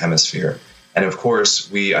Western Hemisphere. And of course,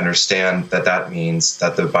 we understand that that means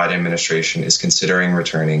that the Biden administration is considering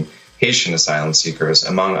returning Haitian asylum seekers,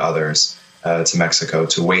 among others, to Mexico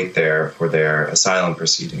to wait there for their asylum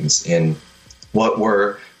proceedings in what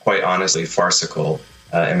were, quite honestly, farcical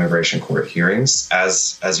immigration court hearings,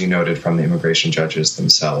 as you noted from the immigration judges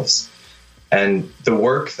themselves. And the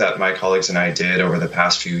work that my colleagues and I did over the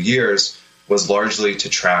past few years was largely to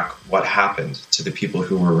track what happened to the people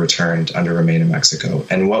who were returned under Remain in Mexico.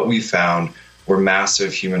 And what we found were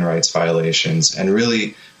massive human rights violations and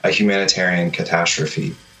really a humanitarian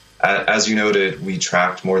catastrophe. As you noted, we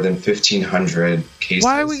tracked more than 1,500 cases.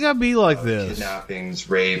 Why we gotta be like this? Kidnappings,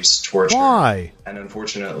 rapes, torture. Why? And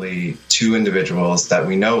unfortunately, 2 individuals that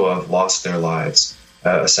we know of lost their lives.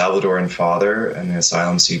 A Salvadoran father, an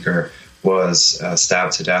asylum seeker, was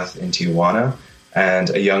stabbed to death in Tijuana.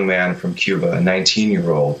 And a young man from Cuba, a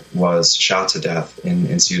 19-year-old, was shot to death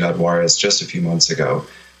in Ciudad Juarez just a few months ago.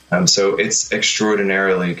 So it's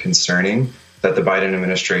extraordinarily concerning that the Biden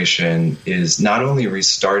administration is not only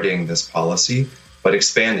restarting this policy, but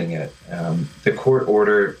expanding it. The court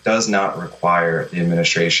order does not require the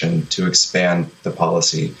administration to expand the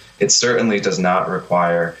policy. It certainly does not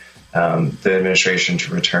require the administration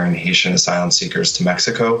to return Haitian asylum seekers to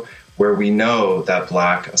Mexico, where we know that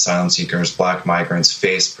Black asylum seekers, Black migrants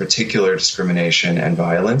face particular discrimination and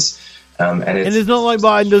violence. And it's not like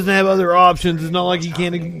Biden doesn't have other options. It's not like he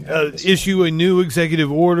can't issue a new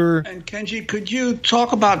executive order. And Kenji, could you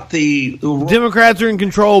talk about the Democrats are in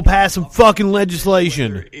control, pass some fucking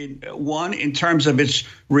legislation. In terms of its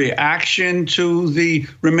reaction to the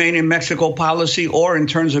Remain in Mexico policy, or in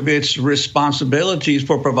terms of its responsibilities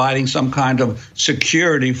for providing some kind of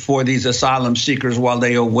security for these asylum seekers while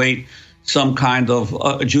they await some kind of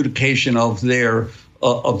adjudication of their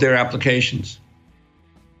applications?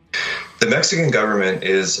 The Mexican government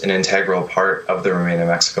is an integral part of the Remain in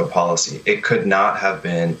Mexico policy. It could not have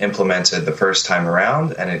been implemented the first time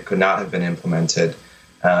around, and it could not have been implemented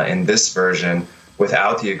in this version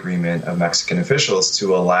without the agreement of Mexican officials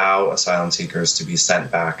to allow asylum seekers to be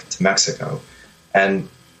sent back to Mexico. And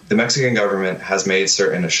the Mexican government has made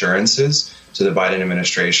certain assurances to the Biden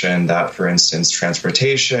administration that, for instance,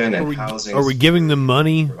 transportation and housing. Are we giving them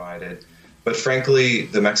money? Provided. But frankly,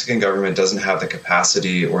 the Mexican government doesn't have the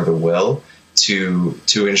capacity or the will to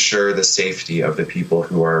ensure the safety of the people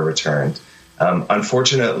who are returned.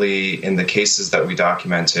 Unfortunately, in the cases that we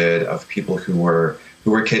documented of people who were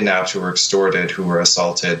kidnapped, who were extorted, who were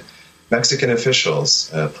assaulted, Mexican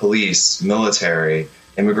officials, police, military,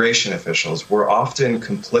 immigration officials were often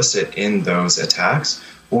complicit in those attacks,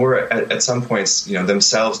 or at some points,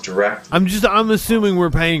 themselves direct. I'm assuming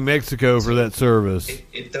we're paying Mexico for that service.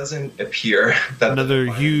 It doesn't appear that another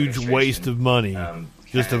huge waste of money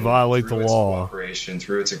just to violate the law. Cooperation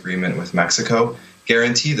through its agreement with Mexico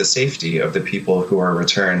guarantee the safety of the people who are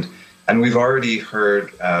returned. And we've already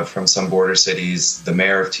heard from some border cities. The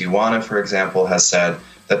mayor of Tijuana, for example, has said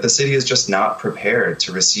that the city is just not prepared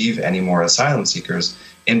to receive any more asylum seekers,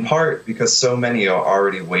 in part because so many are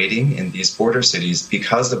already waiting in these border cities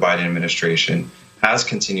because the Biden administration has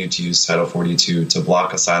continued to use Title 42 to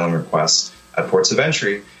block asylum requests at ports of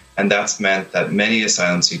entry. And that's meant that many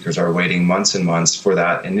asylum seekers are waiting months and months for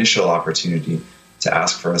that initial opportunity to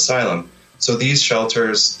ask for asylum. So these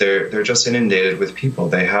shelters, they're just inundated with people.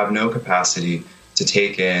 They have no capacity to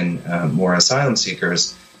take in more asylum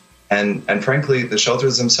seekers. And frankly, the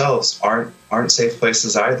shelters themselves aren't safe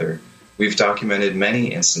places either. We've documented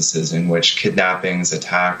many instances in which kidnappings,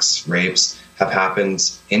 attacks, rapes have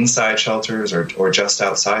happened inside shelters or just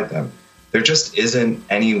outside them. There just isn't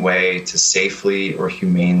any way to safely or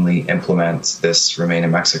humanely implement this Remain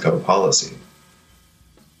in Mexico policy.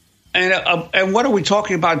 And what are we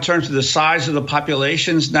talking about in terms of the size of the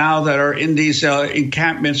populations now that are in these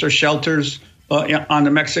encampments or shelters on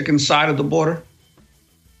the Mexican side of the border?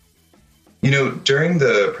 During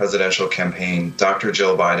the presidential campaign, Dr.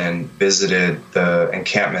 Jill Biden visited the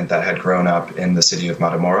encampment that had grown up in the city of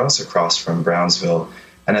Matamoros across from Brownsville.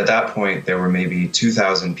 And at that point, there were maybe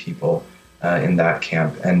 2,000 people in that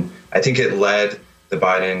camp. And I think it led the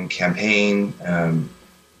Biden campaign,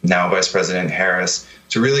 now Vice President Harris,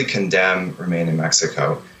 to really condemn Remain in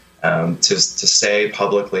Mexico, to say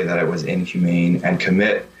publicly that it was inhumane and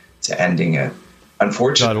commit to ending it.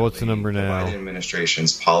 Unfortunately, God, what's the number now? The Biden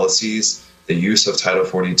administration's policies, the use of Title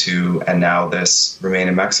 42, and now this Remain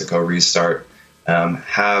in Mexico restart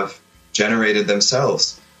have generated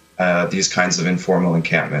themselves these kinds of informal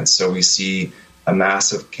encampments. So we see a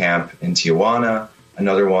massive camp in Tijuana,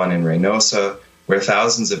 another one in Reynosa, where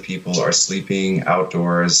thousands of people are sleeping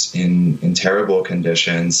outdoors in terrible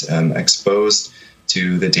conditions, exposed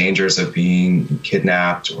to the dangers of being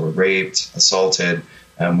kidnapped or raped, assaulted.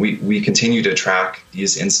 We continue to track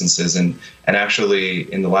these instances, and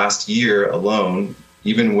actually in the last year alone,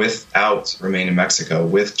 even without Remain in Mexico,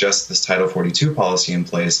 with just this Title 42 policy in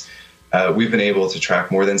place, we've been able to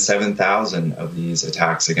track more than 7,000 of these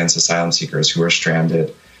attacks against asylum seekers who are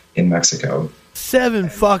stranded in Mexico.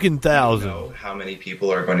 7,000. I don't know how many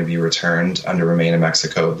people are going to be returned under Remain in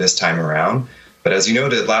Mexico this time around, but as you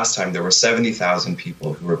noted last time, there were 70,000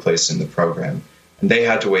 people who were placed in the program. And they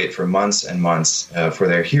had to wait for months and months for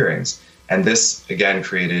their hearings. And this, again,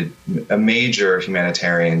 created a major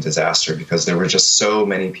humanitarian disaster because there were just so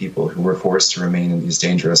many people who were forced to remain in these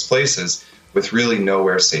dangerous places with really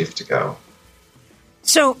nowhere safe to go.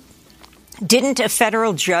 So didn't a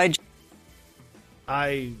federal judge...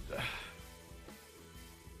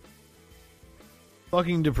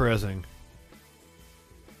 Fucking depressing.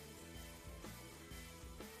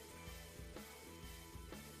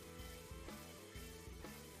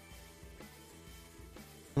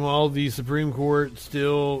 While the Supreme Court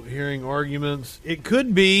still hearing arguments, it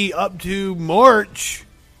could be up to March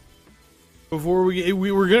before we're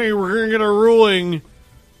gonna get a ruling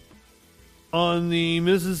on the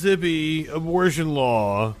Mississippi abortion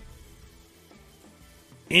law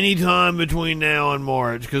anytime between now and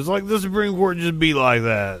March, because the Supreme Court just be like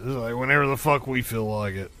that. It's like whenever the fuck we feel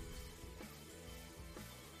like it.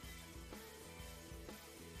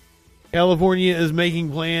 California is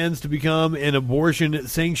making plans to become an abortion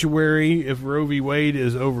sanctuary if Roe v. Wade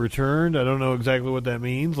is overturned. I don't know exactly what that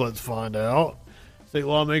means. Let's find out. State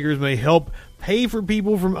lawmakers may help pay for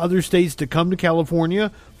people from other states to come to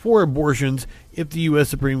California for abortions if the U.S.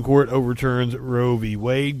 Supreme Court overturns Roe v.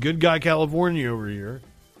 Wade. Good guy California over here.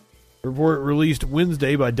 A report released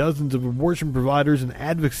Wednesday by dozens of abortion providers and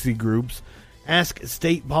advocacy groups ask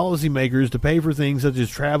state policymakers to pay for things such as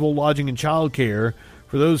travel, lodging, and child care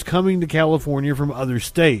for those coming to California from other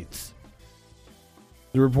states.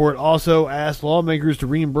 The report also asked lawmakers to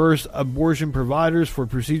reimburse abortion providers for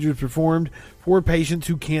procedures performed for patients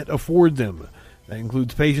who can't afford them. That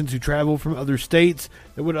includes patients who travel from other states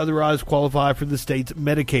that would otherwise qualify for the state's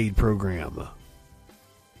Medicaid program.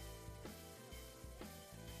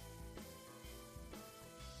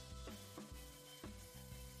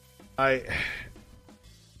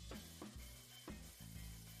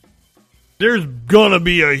 There's gonna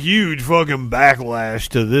be a huge fucking backlash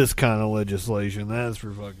to this kind of legislation. That's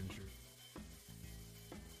for fucking sure.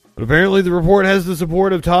 But apparently the report has the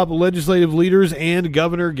support of top legislative leaders and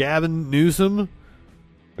Governor Gavin Newsom.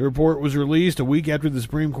 The report was released a week after the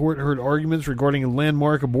Supreme Court heard arguments regarding a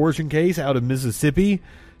landmark abortion case out of Mississippi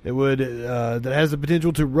that has the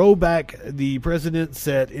potential to roll back the precedent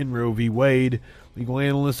set in Roe v. Wade. Legal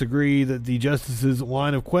analysts agree that the justice's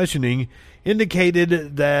line of questioning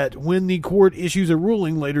indicated that when the court issues a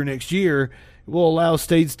ruling later next year, it will allow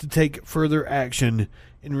states to take further action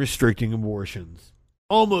in restricting abortions.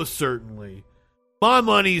 Almost certainly. My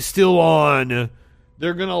money's still on.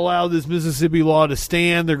 They're going to allow this Mississippi law to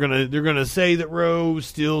stand. They're going to say that Roe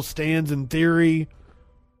still stands in theory,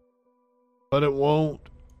 but it won't.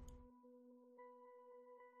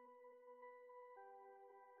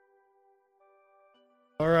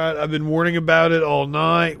 All right, I've been warning about it all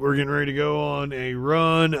night. We're getting ready to go on a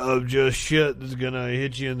run of just shit that's going to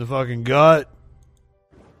hit you in the fucking gut.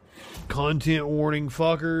 Content warning,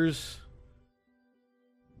 fuckers.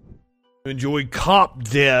 Enjoy cop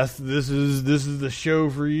death. This is the show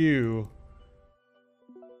for you.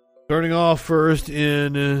 Starting off first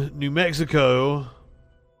in New Mexico.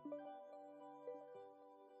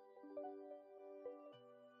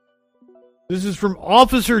 This is from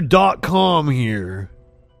officer.com here.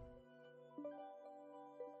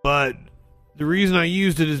 But the reason I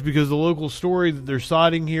used it is because the local story that they're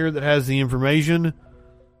citing here that has the information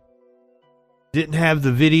didn't have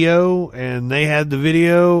the video, and they had the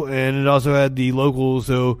video, and it also had the local.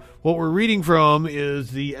 So what we're reading from is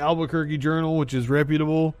the Albuquerque Journal, which is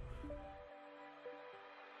reputable.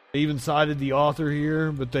 They even cited the author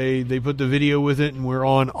here, but they put the video with it, and we're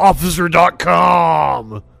on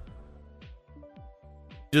officer.com.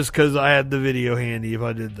 Just because I had the video handy if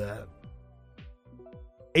I did that.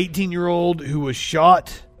 18-year-old who was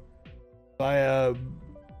shot by a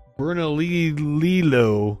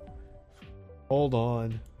Bernalillo. Hold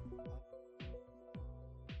on.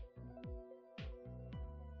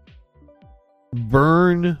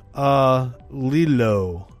 Bernalillo.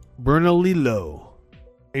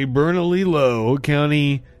 A Bernalillo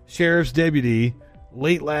County Sheriff's deputy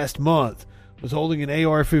late last month was holding an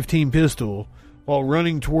AR-15 pistol while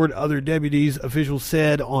running toward other deputies, officials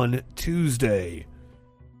said on Tuesday.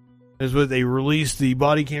 That's what they released the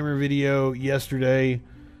body camera video yesterday.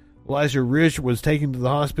 Elijah Rich was taken to the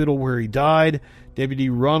hospital where he died. Deputy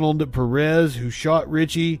Ronald Perez, who shot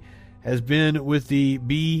Richie, has been with the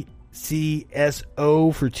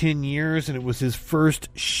BCSO for 10 years, and it was his first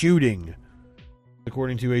shooting,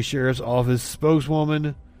 according to a sheriff's office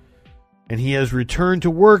spokeswoman. And he has returned to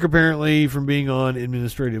work, apparently, from being on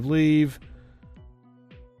administrative leave.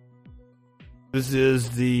 This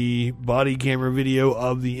is the body camera video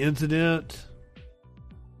of the incident.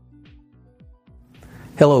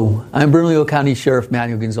 Hello, I'm Bernalillo County Sheriff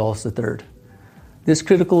Manuel Gonzalez III. This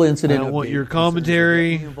critical incident. I don't want your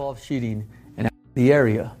commentary. Involved shooting in the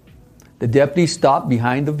area. The deputy stopped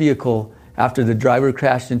behind the vehicle after the driver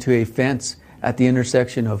crashed into a fence at the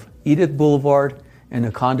intersection of Edith Boulevard and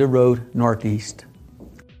Aconda Road Northeast.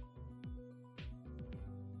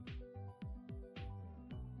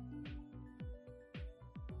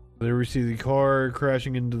 There we see the car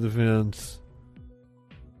crashing into the fence.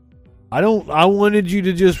 I wanted you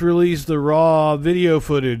to just release the raw video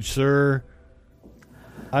footage, sir.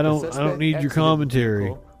 I don't need your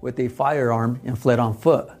commentary. With a firearm and fled on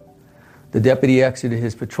foot. The deputy exited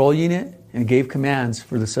his patrol unit and gave commands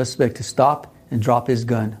for the suspect to stop and drop his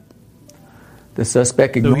gun. The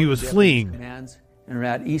suspect ignored he was fleeing commands and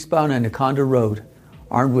ran eastbound on Aconda Road,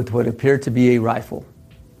 armed with what appeared to be a rifle.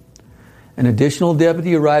 An additional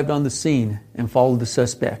deputy arrived on the scene and followed the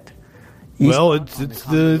suspect. Well, it's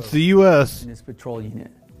the U.S. in his patrol unit.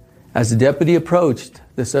 As the deputy approached,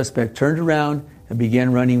 the suspect turned around and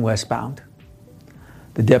began running westbound.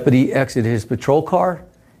 The deputy exited his patrol car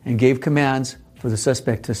and gave commands for the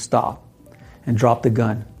suspect to stop and drop the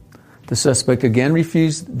gun. The suspect again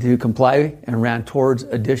refused to comply and ran towards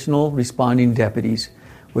additional responding deputies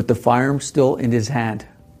with the firearm still in his hand.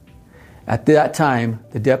 At that time,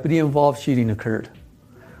 the deputy-involved shooting occurred.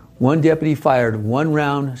 One deputy fired one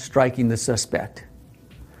round, striking the suspect.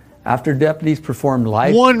 After deputies performed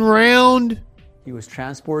live... One round? He was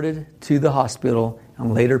transported to the hospital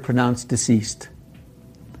and later pronounced deceased.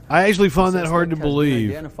 I actually find that hard to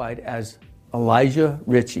believe. Identified as Elijah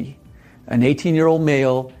Ritchie, an 18-year-old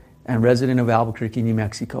male and resident of Albuquerque, New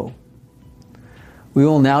Mexico. We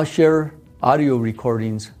will now share audio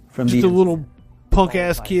recordings from just a little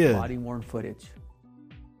punk-ass kid. Body-worn footage.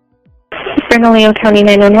 Bernalillo County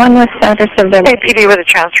 911 with address of the... Hey, PD with a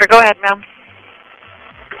transfer. Go ahead, ma'am.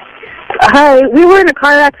 Hi, we were in a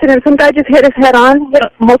car accident. Some guy just hit us head on, hit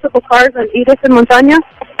multiple cars on Edith and Montaña.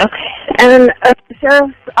 Okay. And a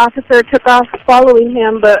sheriff's officer took off following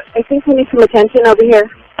him, but I think we need some attention over here.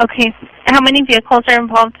 Okay. How many vehicles are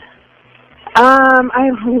involved? I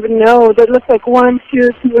don't even know. There looks like 1, 2,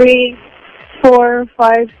 3, 4,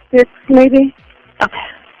 5, 6, maybe. Okay.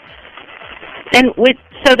 And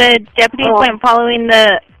so the deputies went following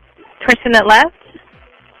the person that left?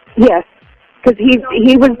 Yes, because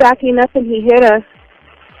he was backing up and he hit us.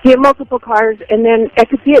 He hit multiple cars, and then I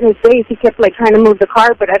could see it in his face. He kept like trying to move the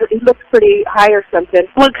car, but he looked pretty high or something.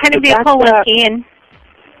 What kind of vehicle was he in?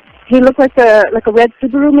 He looked like a red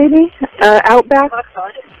Subaru, maybe, Outback.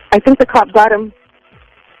 I think the cop got him.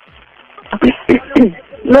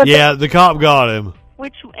 Yeah, the cop got him.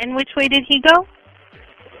 Which way did he go?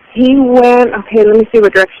 He went, okay, let me see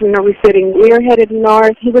what direction are we sitting. We are headed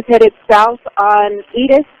north. He was headed south on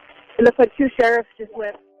Edith. It looks like 2 sheriffs just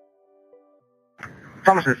went.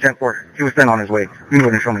 Thomas is 10-4. He was then on his way. You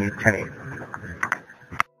wouldn't show me 10-8.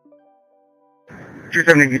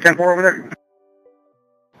 270, you 10-4 over there?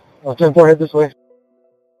 Oh, 10-4, head this way.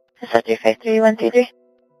 Is that 353-133?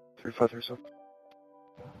 3537.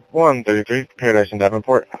 133, Paradise and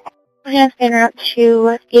Davenport. We're going to spin route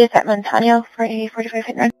to Edith at Montaño for a 45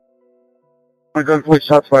 hit run. My gun, please,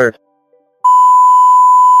 shots fired.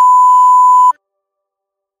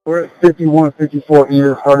 We're at 5154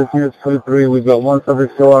 Edith, hardest units code 3. We've got 1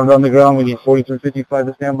 subject still armed on the ground. We need 4355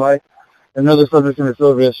 to stand by. Another subject in a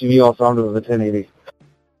silver SUV also armed with a 1080.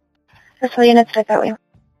 This whole unit's right that way.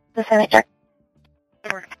 The Senate Jack.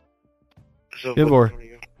 Good boy.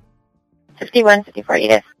 5154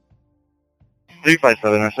 Edith.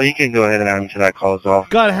 357, so you can go ahead and add me to that call as well.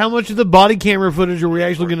 God, how much of the body camera footage are we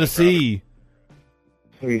actually going to see?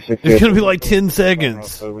 360. It's going to be like 10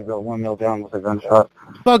 seconds. So we got 1 male down with a gunshot.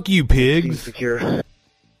 Fuck you, pigs. Secure.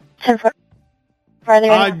 10-4.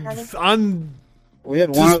 I'm we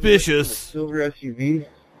had suspicious. Silver SUV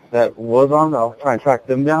that was on. I'll try and track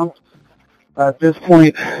them down. At this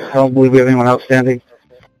point, I don't believe we have anyone outstanding.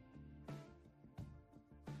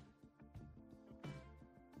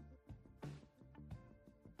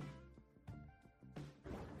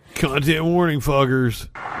 Content warning, fuckers.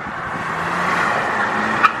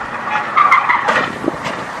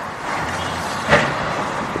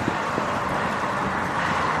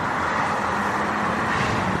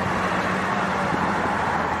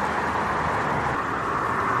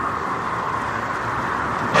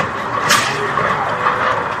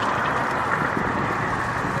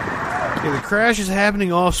 Yeah, the crash is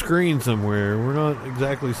happening off screen somewhere. We're not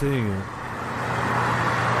exactly seeing it.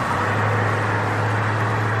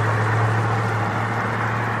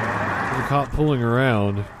 Cop pulling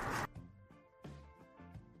around.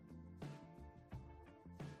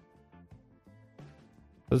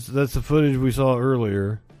 That's the footage we saw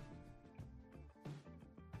earlier.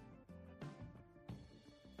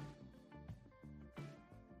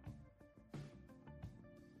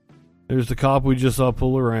 There's the cop we just saw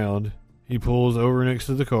pull around. He pulls over next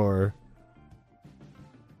to the car.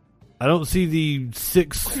 I don't see the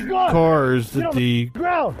 6 cars that the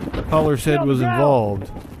caller said was involved.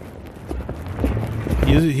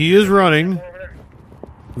 He is running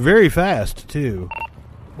very fast, too.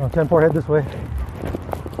 10-4, head this way.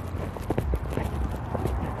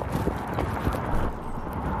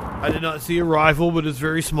 I did not see a rifle, but it's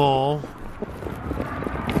very small.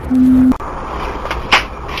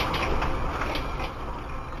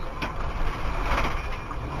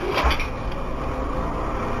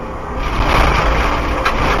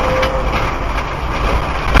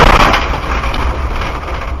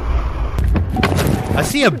 I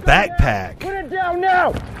see a backpack. Put it down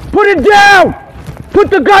now! Put it down! Put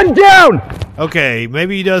the gun down! Okay,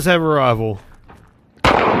 maybe he does have a rifle.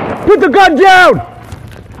 Put the gun down!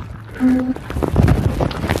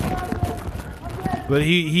 But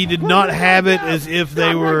he did not have it as if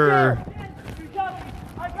they were...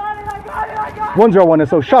 101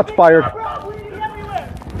 SO, shots fired.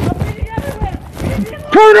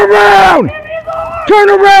 Turn around! Turn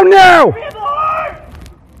around now!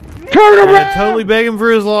 Turn around! Yeah, totally begging for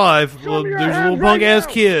his life. Well, there's a little punk-ass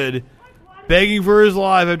kid begging for his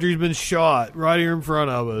life after he's been shot right here in front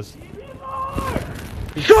of us.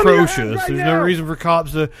 It's atrocious. There's no reason for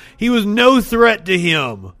cops to... He was no threat to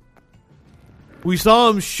him. We saw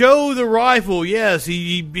him show the rifle. Yes,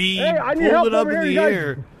 he pulled it up in the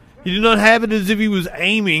air. He did not have it as if he was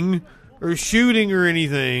aiming or shooting or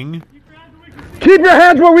anything. Keep your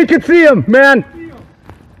hands where we can see him, man!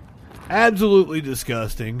 Absolutely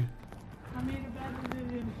disgusting.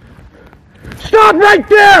 Stop right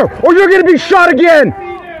there, or you're going to be shot again.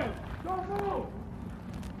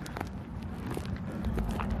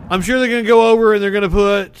 I'm sure they're going to go over and they're going to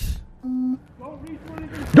put...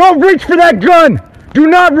 Don't reach for that gun. Do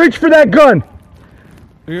not reach for that gun.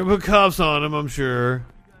 They're going to put cuffs on him, I'm sure.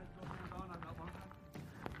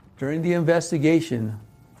 During the investigation,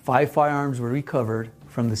 5 firearms were recovered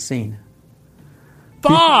from the scene.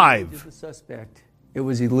 5! The suspect, it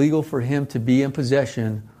was illegal for him to be in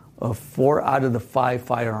possession of 4 out of the 5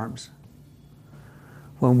 firearms.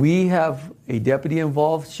 When we have a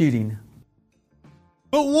deputy-involved shooting...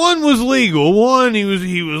 But one was legal. One, he was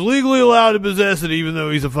legally allowed to possess it even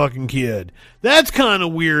though he's a fucking kid. That's kind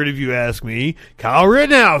of weird if you ask me. Kyle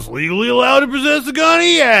Rittenhouse, legally allowed to possess the gun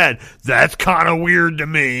he had. That's kind of weird to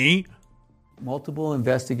me. Multiple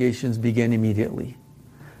investigations began immediately.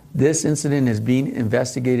 This incident is being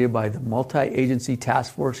investigated by the multi-agency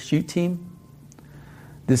task force shoot team.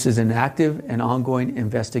 This is an active and ongoing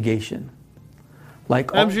investigation.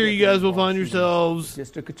 Like I'm sure you guys will find yourselves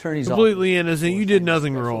District Attorney's completely innocent. You did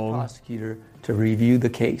nothing wrong. Prosecutor to review the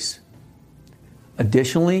case.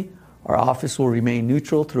 Additionally, our office will remain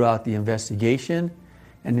neutral throughout the investigation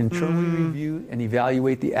and internally review and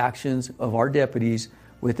evaluate the actions of our deputies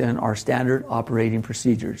within our standard operating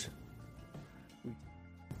procedures.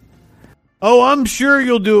 Oh, I'm sure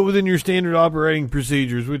you'll do it within your standard operating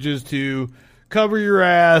procedures, which is to cover your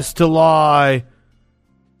ass, to lie,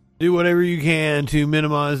 do whatever you can to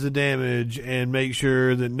minimize the damage and make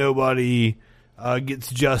sure that nobody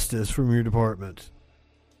gets justice from your department.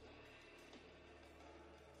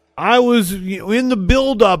 I was in the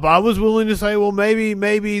build-up. I was willing to say, well,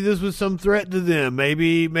 maybe this was some threat to them.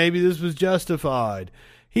 Maybe this was justified.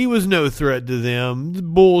 He was no threat to them.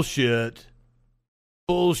 Bullshit.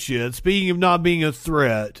 Speaking of not being a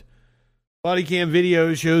threat, body cam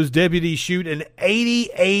video shows deputies shoot an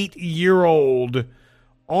 88-year-old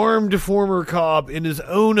armed former cop in his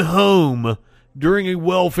own home during a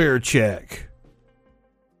welfare check.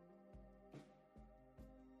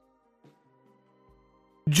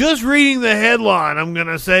 Just reading the headline, I'm going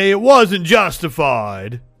to say it wasn't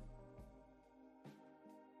justified.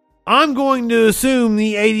 I'm going to assume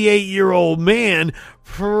the 88-year-old man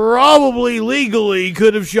probably legally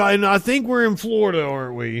could have shot, and I think we're in Florida,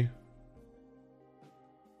 aren't we?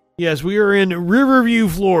 Yes, we are in Riverview,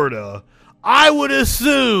 Florida. I would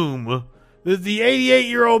assume that the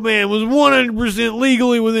 88-year-old man was 100%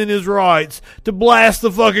 legally within his rights to blast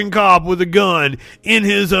the fucking cop with a gun in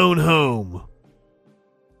his own home.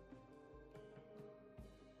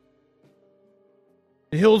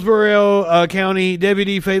 A Hillsborough County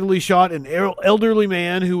deputy fatally shot an elderly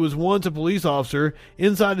man who was once a police officer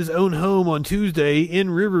inside his own home on Tuesday in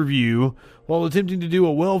Riverview while attempting to do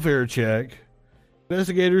a welfare check.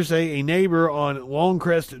 Investigators say a neighbor on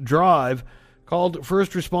Longcrest Drive called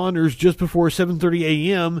first responders just before 7:30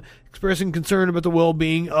 a.m., expressing concern about the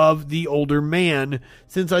well-being of the older man,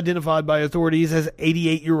 since identified by authorities as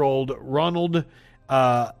 88-year-old Ronald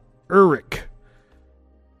Urich,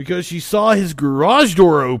 because she saw his garage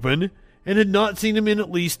door open and had not seen him in at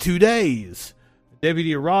least 2 days. The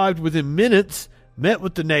deputy arrived within minutes, met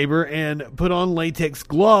with the neighbor, and put on latex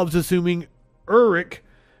gloves, assuming Urich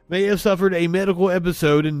may have suffered a medical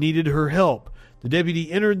episode and needed her help. The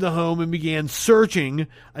deputy entered the home and began searching,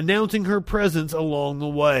 announcing her presence along the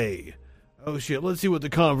way. Oh shit, let's see what the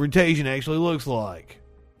confrontation actually looks like.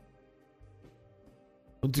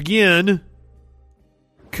 Once again,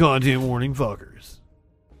 content warning fuckers.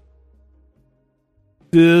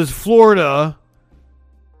 This is Florida,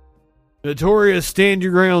 notorious stand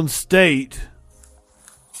your ground state.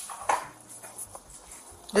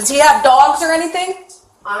 Does he have dogs or anything?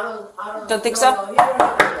 I don't think so.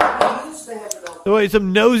 So wait,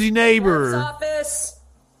 some nosy neighbor Office.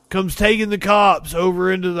 comes taking the cops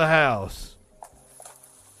over into the house.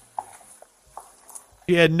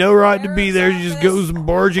 She had no right to be there. She just goes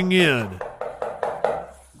barging in.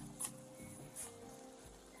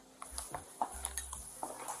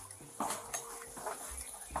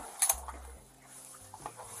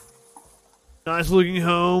 Nice looking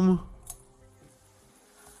home.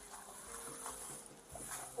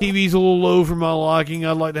 TV's a little low for my liking.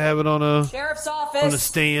 I'd like to have it on a Sheriff's office. on a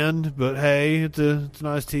stand, but hey, it's a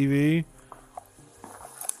nice TV.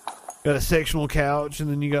 Got a sectional couch, and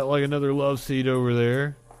then you got like another love seat over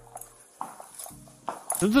there.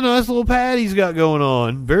 It's a nice little pad he's got going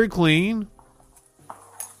on. Very clean.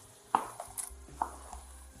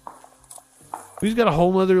 He's got a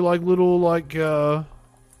whole other like little like a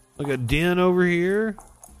den over here.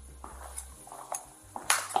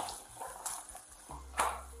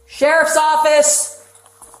 Sheriff's office.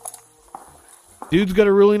 Dude's got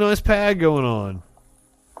a really nice pad going on.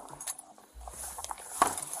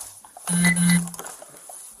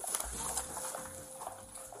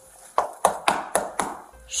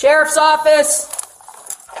 Sheriff's office.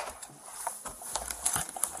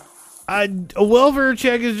 A welfare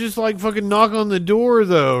check is just like fucking knock on the door,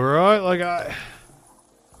 though, right? Like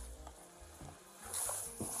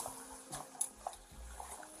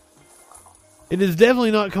it is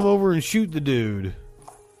definitely not come over and shoot the dude.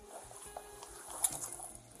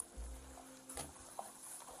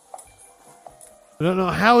 I don't know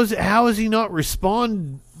how is he not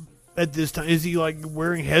respond at this time? Is he like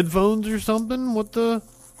wearing headphones or something? What the?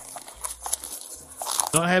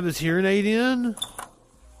 Not have his hearing aid in?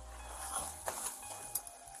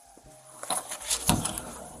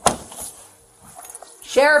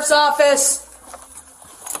 Sheriff's office.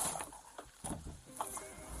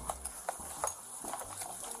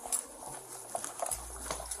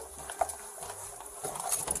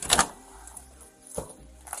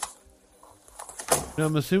 Now,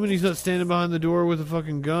 I'm assuming he's not standing behind the door with a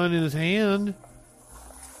fucking gun in his hand,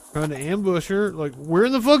 trying to ambush her. Like, where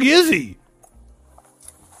in the fuck is he?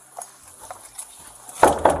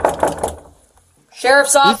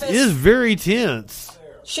 Sheriff's office. This is very tense.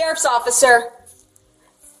 Sheriff's office, sir.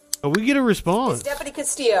 Oh, we get a response. It's Deputy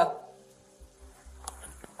Castillo.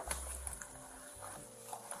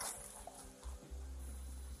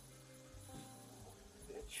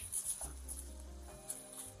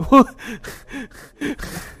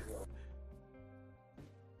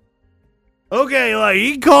 Okay, like,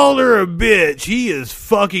 he called her a bitch. He is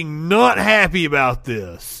fucking not happy about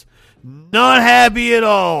this. Not happy at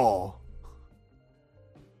all.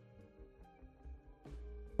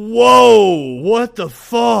 Whoa, what the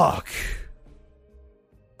fuck?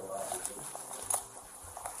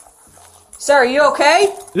 Sir, are you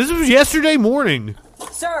okay? This was yesterday morning.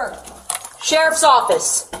 Sir, Sheriff's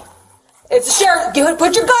office. It's the sheriff.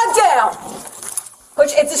 Put your gun down.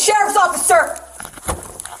 It's the sheriff's office, sir.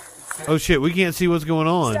 Oh shit, we can't see what's going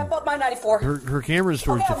on. Step up my 94. Her camera's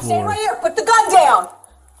towards the I'm staying floor. right here. Put the gun down.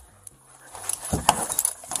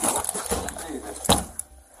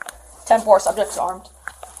 10-4, subject's armed.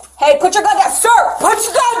 Hey, put your gun down. Sir, put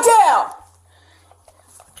your gun down.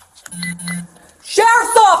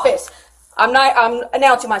 Sheriff's office. I'm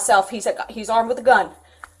announcing myself. He's armed with a gun.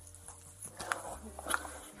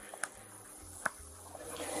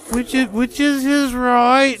 Which is his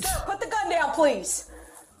right. Sir, put the gun down, please.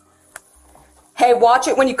 Hey, watch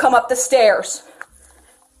it when you come up the stairs.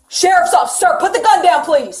 Sheriff's office, sir, put the gun down,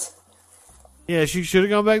 please. Yeah, she should have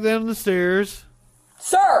gone back down the stairs.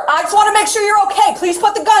 Sir, I just want to make sure you're okay. Please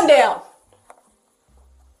put the gun down.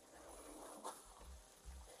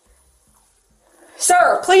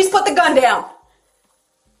 Sir, please put the gun down.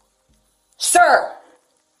 Sir.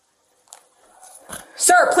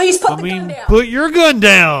 Sir, please put the gun down. Put your gun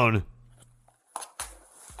down.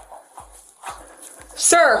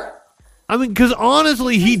 Sir. I mean, because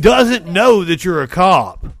honestly, he doesn't know that you're a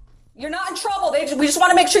cop. You're not in trouble. We just want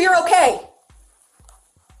to make sure you're okay.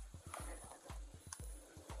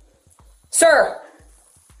 Sir.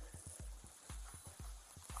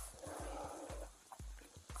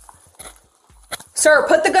 Sir,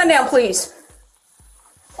 put the gun down, please.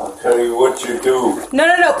 I'll tell you what you do.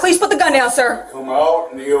 No. Please put the gun down, sir. Come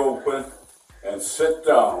out in the open and sit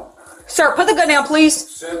down. Sir, put the gun down, please.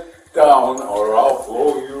 Sit down or I'll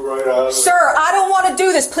blow you right out of Sir, I don't want to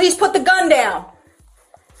do this. Please put the gun down.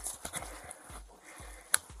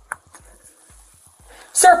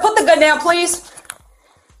 Sir, put the gun down, please.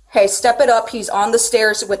 Hey, step it up. He's on the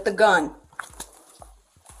stairs with the gun.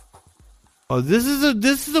 Oh, this is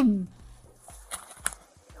a.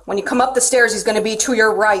 When you come up the stairs, he's going to be to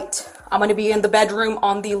your right. I'm going to be in the bedroom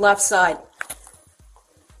on the left side.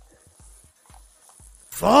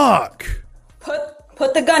 Fuck.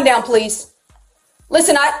 Put the gun down, please.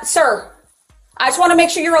 Listen, sir, I just want to make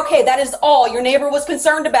sure you're okay. That is all. Your neighbor was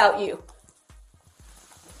concerned about you.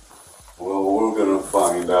 Well, we're going to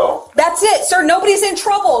find out. That's it, sir. Nobody's in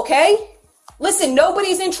trouble, okay? Listen,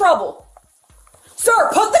 nobody's in trouble. Sir,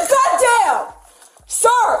 put the gun down! Sir!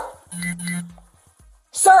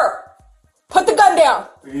 Sir! Put the gun down!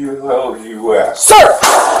 Who the hell are you at? Sir!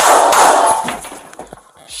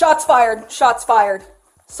 Shots fired. Shots fired.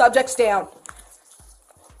 Subject's down.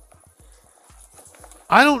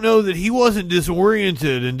 I don't know that he wasn't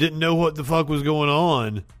disoriented and didn't know what the fuck was going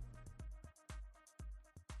on.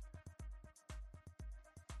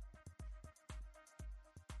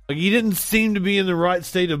 Like, he didn't seem to be in the right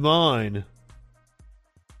state of mind.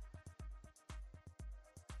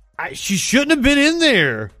 She shouldn't have been in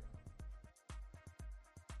there.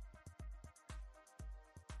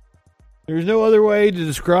 There's no other way to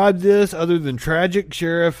describe this other than tragic.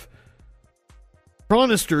 Sheriff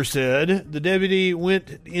Cronister said the deputy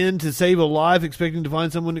went in to save a life, expecting to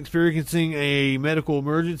find someone experiencing a medical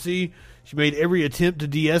emergency. She made every attempt to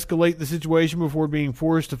de-escalate the situation before being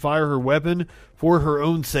forced to fire her weapon for her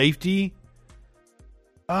own safety.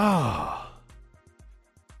 In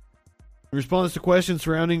response to questions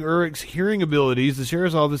surrounding Urich's hearing abilities, the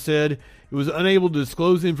sheriff's office said it was unable to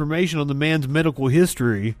disclose information on the man's medical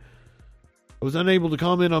history. I was unable to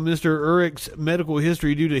comment on Mr. Urich's medical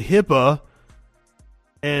history due to HIPAA.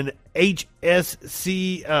 An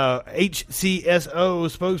HCSO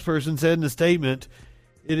spokesperson said in a statement,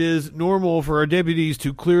 "It is normal for our deputies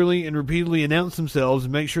to clearly and repeatedly announce themselves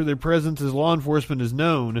and make sure their presence as law enforcement is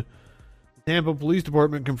known." The Tampa Police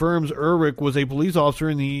Department confirms Urich was a police officer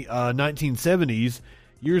in the 1970s.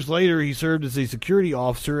 Years later, he served as a security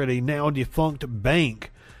officer at a now-defunct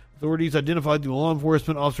bank. Authorities identified the law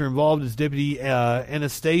enforcement officer involved as Deputy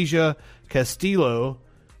Anastasia Castillo,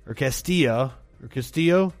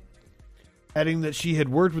 adding that she had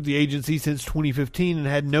worked with the agency since 2015 and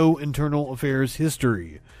had no internal affairs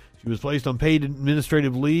history. She was placed on paid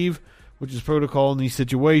administrative leave, which is protocol in these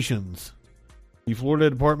situations. The Florida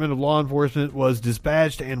Department of Law Enforcement was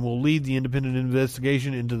dispatched and will lead the independent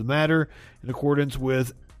investigation into the matter in accordance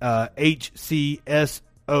with HCSO's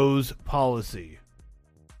policy.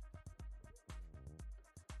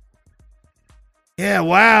 Yeah,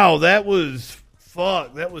 wow, that was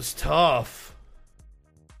tough.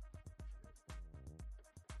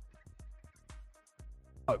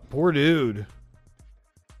 Poor dude.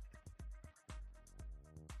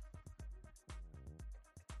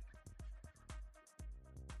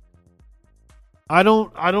 I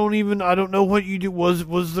don't know what you do.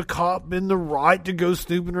 Was the cop in the right to go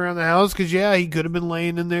snooping around the house? Because, yeah, he could have been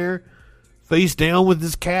laying in there face down with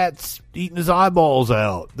his cats eating his eyeballs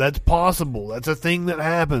out. That's possible. That's a thing that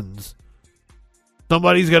happens.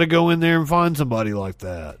 Somebody's got to go in there and find somebody like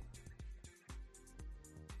that.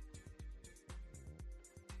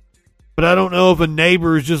 But I don't know if a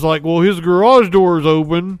neighbor is just like, well, his garage door is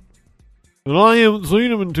open, and I haven't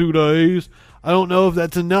seen him in 2 days. I don't know if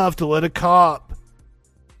that's enough to let a cop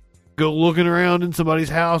go looking around in somebody's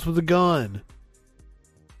house with a gun.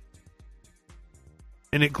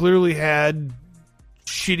 And it clearly had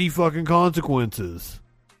shitty fucking consequences.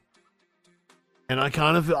 And I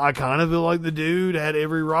kind of feel like the dude had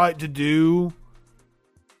every right to do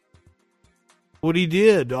what he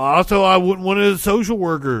did. Also, I wouldn't want a social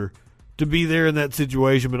worker to be there in that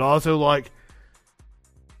situation, but also, like,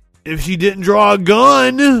 if she didn't draw a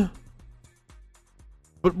gun,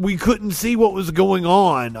 but we couldn't see what was going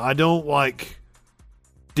on, I don't, like,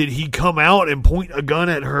 did he come out and point a gun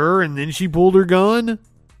at her and then she pulled her gun?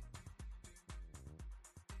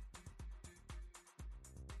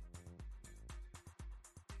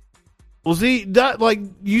 Well, see, that, like,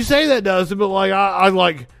 you say that, Dustin, but, like, I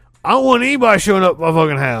don't want anybody showing up at my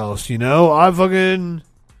fucking house, you know? I've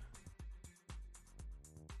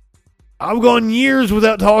gone years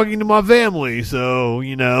without talking to my family, so,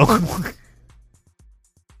 you know.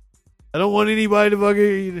 I don't want anybody to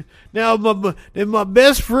fucking... Now, if my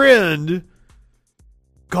best friend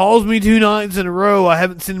calls me 2 nights in a row, I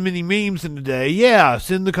haven't sent him any memes in a day, yeah,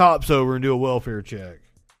 send the cops over and do a welfare check.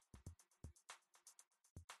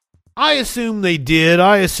 I assume they did.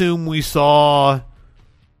 I assume we saw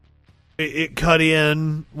it cut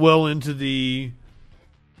in well into the...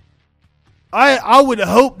 I would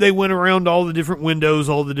hope they went around all the different windows,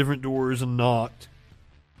 all the different doors, and knocked.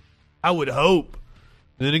 I would hope.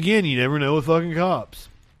 Then again, you never know with fucking cops.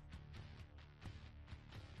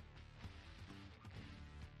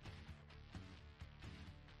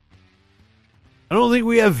 I don't think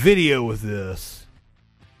we have video with this.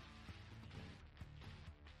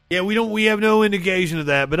 Yeah, we have no indication of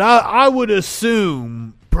that, but I would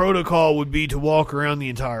assume protocol would be to walk around the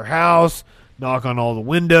entire house, knock on all the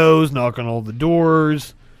windows, knock on all the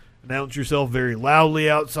doors, announce yourself very loudly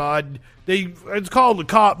outside. It's called a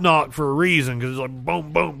cop knock for a reason, because it's like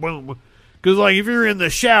boom, boom, boom. Because, like, if you're in the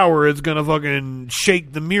shower, it's going to fucking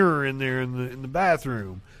shake the mirror in there in the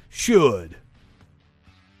bathroom. Should.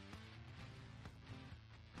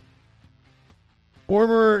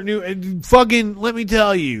 Former new... Fucking, let me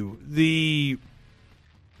tell you,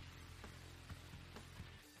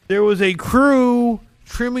 there was a crew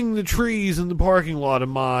trimming the trees in the parking lot of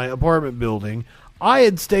my apartment building. I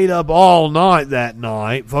had stayed up all night that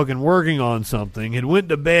night, fucking working on something. Had went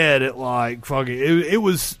to bed at like fucking... It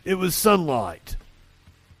was sunlight.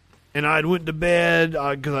 And I'd went to bed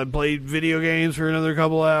because I'd played video games for another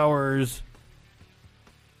couple hours.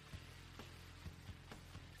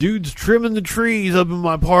 Dude's trimming the trees up in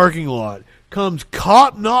my parking lot.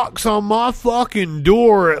 Cop knocks on my fucking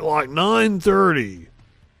door at like 9:30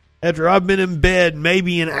 after I've been in bed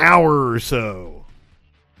maybe an hour or so.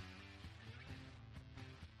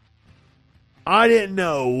 I didn't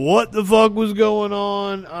know what the fuck was going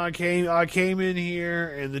on. I came in here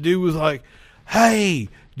and the dude was like, "Hey,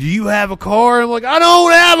 do you have a car?" I'm like, "I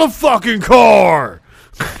don't have a fucking car."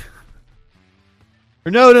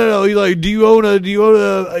 Or no. He's like, do you own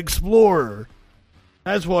a Explorer?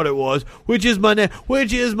 That's what it was. Which is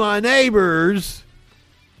my neighbors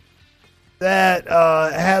that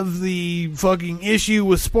have the fucking issue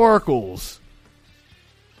with sparkles.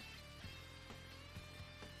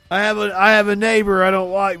 I have a neighbor I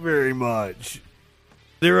don't like very much.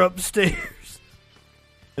 They're upstairs.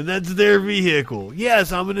 And that's their vehicle.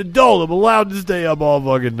 Yes, I'm an adult. I'm allowed to stay up all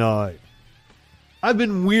fucking night. I've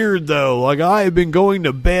been weird, though. Like, I have been going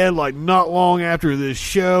to bed, like, not long after this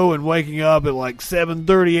show and waking up at, like,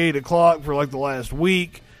 7:30, 8 o'clock for, like, the last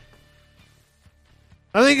week.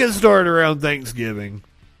 I think it started around Thanksgiving.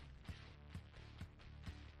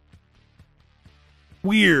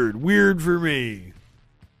 Weird for me.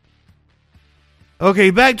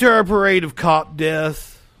 Okay, back to our parade of cop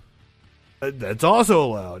death. That's also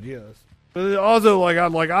allowed, yes. But also,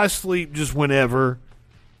 I sleep just whenever.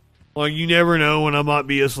 Like, you never know when I might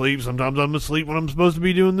be asleep. Sometimes I'm asleep when I'm supposed to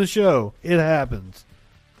be doing the show. It happens.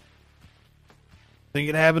 I think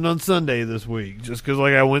it happened on Sunday this week. Just because,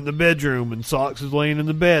 I went in the bedroom and Socks is laying in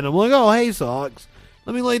the bed. I'm like, oh, hey, Socks.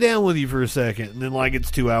 Let me lay down with you for a second. And then, it's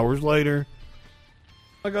 2 hours later.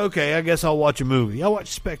 Like, okay, I guess I'll watch a movie. I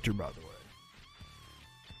watched Spectre, by the way.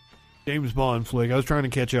 James Bond flick. I was trying to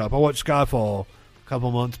catch up. I watched Skyfall a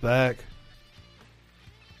couple months back.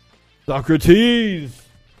 Socrates!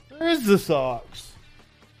 Where is the Socks?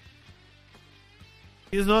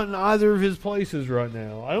 He's not in either of his places right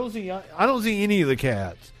now. I don't see any of the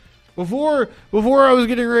cats. Before I was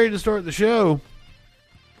getting ready to start the show,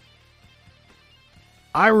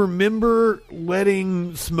 I remember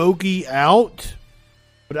letting Smokey out,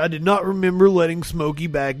 but I did not remember letting Smokey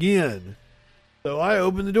back in. So I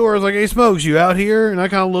opened the door. I was like, "Hey, Smokes, you out here?" And I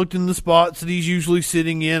kind of looked in the spots that he's usually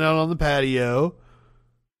sitting in out on the patio.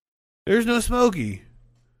 There's no Smokey.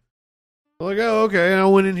 I'm like, oh, okay. And I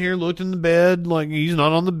went in here, looked in the bed. Like, he's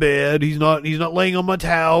not on the bed. He's not laying on my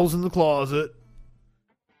towels in the closet.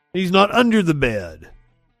 He's not under the bed.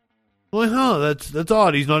 I'm like, huh, that's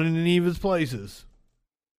odd. He's not in any of his places.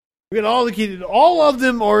 We got all the kids. All of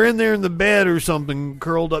them are in there in the bed or something,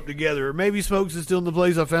 curled up together. Or maybe Smokes is still in the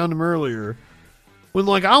place I found him earlier. When,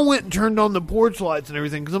 I went and turned on the porch lights and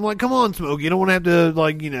everything, because I'm like, come on, Smokey. You don't want to have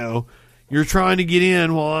to, you're trying to get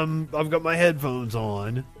in while I've got my headphones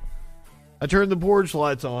on. I turned the porch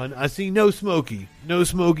lights on. I see no Smokey. No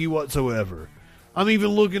Smokey whatsoever. I'm even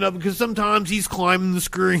looking up because sometimes he's climbing the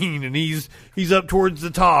screen and he's up towards the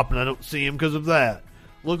top and I don't see him because of that.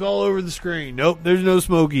 Look all over the screen. Nope, there's no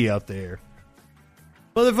Smokey out there.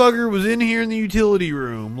 Motherfucker was in here in the utility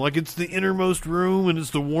room. Like it's the innermost room and it's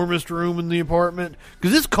the warmest room in the apartment.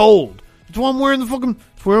 Because it's cold. That's why I'm wearing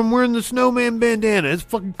the snowman bandana. It's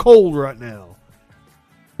fucking cold right now.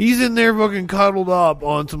 He's in there fucking cuddled up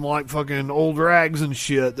on some fucking old rags and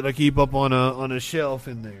shit that I keep up on a shelf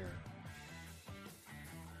in there.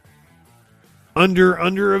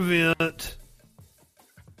 Under a vent.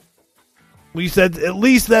 At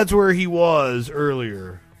least that's where he was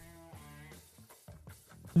earlier.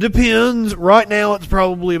 Depends. Right now it's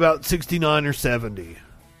probably about 69 or 70.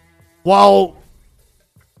 While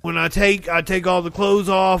when I take all the clothes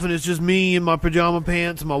off and it's just me in my pajama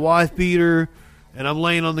pants and my wife beater and I'm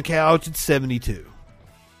laying on the couch, it's 72.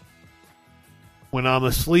 When I'm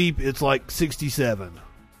asleep, it's 67.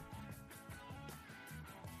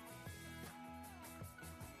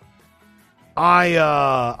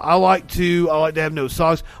 I like to have no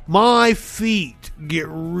socks. My feet get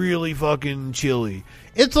really fucking chilly.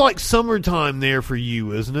 It's like summertime there for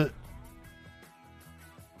you, isn't it?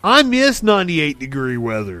 I miss 98 degree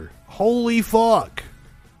weather. Holy fuck.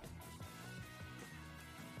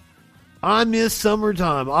 I miss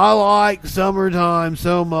summertime. I like summertime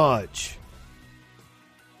so much.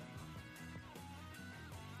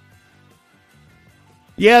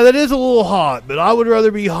 Yeah, that is a little hot, but I would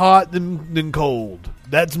rather be hot than cold.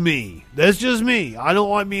 That's me. That's just me. I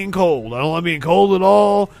don't like being cold. I don't like being cold at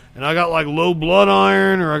all. And I got low blood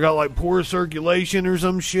iron or I got poor circulation or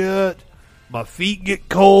some shit. My feet get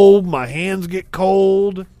cold. My hands get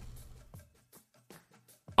cold.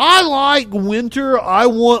 I like winter. I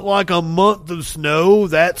want a month of snow.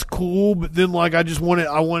 That's cool. But then I just want it.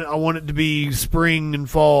 I want it to be spring and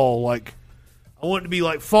fall. I want it to be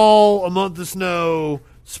fall, a month of snow,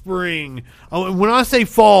 spring. When I say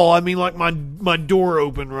fall, I mean like my door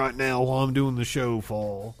open right now while I'm doing the show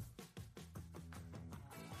fall.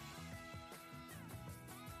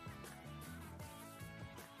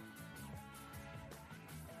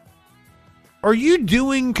 Are you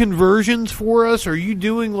doing conversions for us? Are you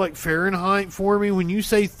doing like Fahrenheit for me when you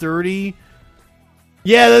say 30?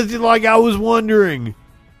 Yeah, that's like I was wondering.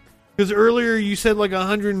 Because earlier you said like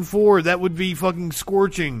 104. That would be fucking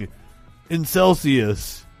scorching in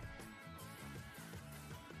Celsius.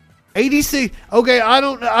 86. Okay, I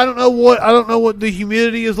don't know what the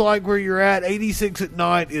humidity is like where you're at. 86 at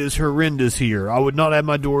night is horrendous here. I would not have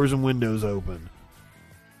my doors and windows open.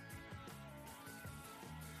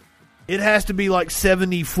 It has to be like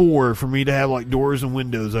 74 for me to have like doors and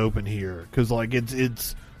windows open here, because like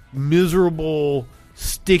it's miserable,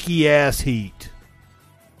 sticky ass heat.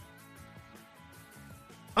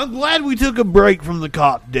 I'm glad we took a break from the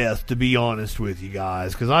cop death, to be honest with you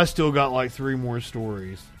guys, because I still got like 3 more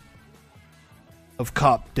stories of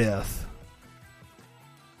cop death.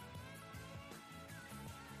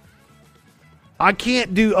 I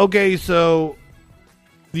can't do... Okay, so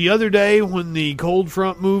the other day when the cold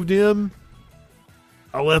front moved in,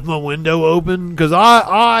 I left my window open because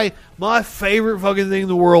my favorite fucking thing in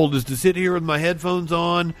the world is to sit here with my headphones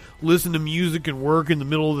on, listen to music and work in the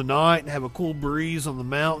middle of the night and have a cool breeze on the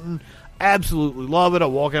mountain. Absolutely love it. I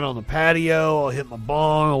walk out on the patio, I'll hit my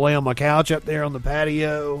bong, I'll lay on my couch up there on the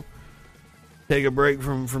patio, take a break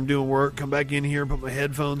from doing work, come back in here, put my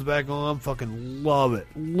headphones back on. Fucking love it.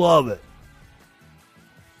 Love it.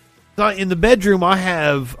 In the bedroom, I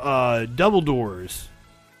have double doors.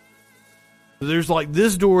 There's like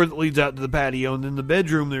this door that leads out to the patio, and then the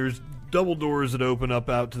bedroom, there's double doors that open up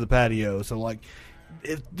out to the patio. So like,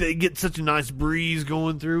 they get such a nice breeze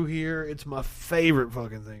going through here. It's my favorite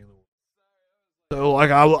fucking thing in the world. So like,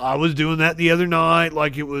 I was doing that the other night.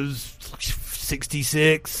 Like it was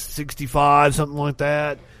 66, 65, something like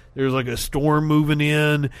that. There's like a storm moving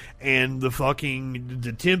in, and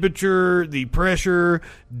the temperature, the pressure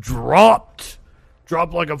dropped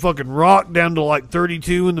like a fucking rock down to like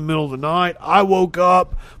 32 in the middle of the night. I woke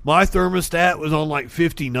up, my thermostat was on like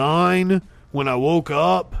 59 when I woke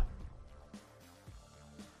up.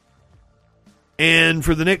 And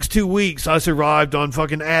for the next 2 weeks, I survived on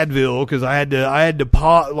fucking Advil because I had to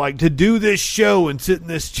pop, like, to do this show and sit in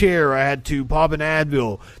this chair. I had to pop an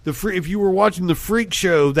Advil. If you were watching the Freak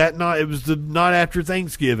Show that night, it was the night after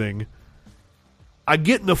Thanksgiving. I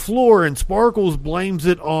get in the floor and Sparkles blames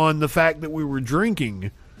it on the fact that we were drinking.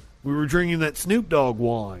 We were drinking that Snoop Dogg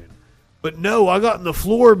wine. But no, I got in the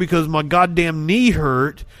floor because my goddamn knee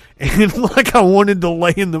hurt, and like I wanted to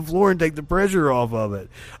lay in the floor and take the pressure off of it.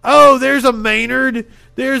 Oh, there's a Maynard.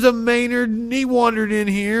 There's a Maynard. He wandered in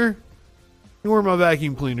here. Where my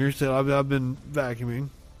vacuum cleaner? So I've been vacuuming.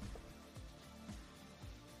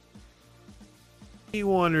 He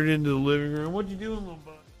wandered into the living room. What you doing, little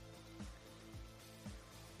bud?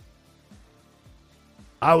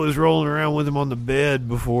 I was rolling around with him on the bed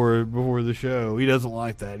before the show. He doesn't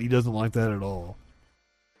like that. He doesn't like that at all.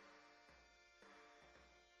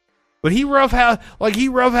 But he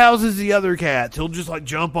roughhouses the other cats. He'll just like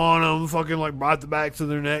jump on them, fucking like bite the backs of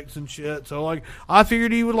their necks and shit. So like I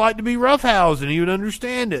figured he would like to be roughhoused and he would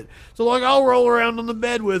understand it. So like I'll roll around on the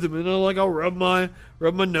bed with him and I'll rub my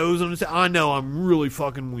nose on his. I know I'm really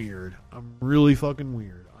fucking weird. I'm really fucking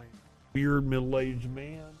weird. I'm a weird middle-aged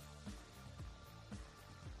man.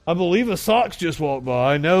 I believe a Sox just walked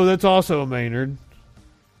by. No, that's also a Maynard.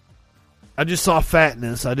 I just saw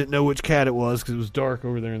Fatness. I didn't know which cat it was because it was dark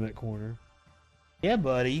over there in that corner. Yeah,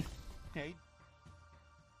 buddy. Hey.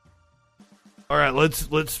 All right, let's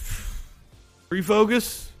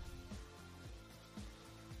refocus.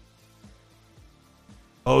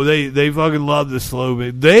 Oh, they fucking love this slow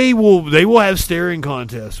bit. They will have staring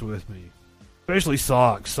contests with me, especially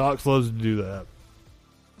Sox. Sox loves to do that.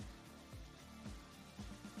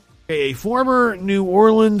 A former New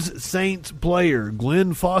Orleans Saints player,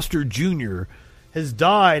 Glenn Foster Jr., has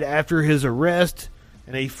died after his arrest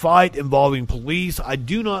in a fight involving police. I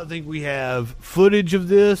do not think we have footage of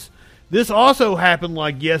this. This also happened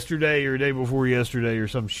like yesterday or day before yesterday or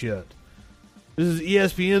some shit. This is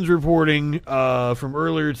ESPN's reporting from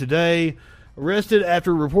earlier today. Arrested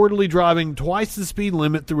after reportedly driving twice the speed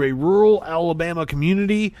limit through a rural Alabama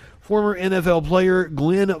community, former NFL player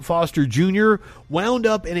Glenn Foster Jr. wound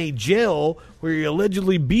up in a jail where he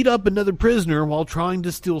allegedly beat up another prisoner while trying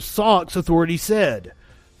to steal socks, authorities said.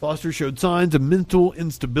 Foster showed signs of mental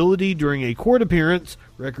instability during a court appearance,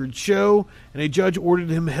 records show, and a judge ordered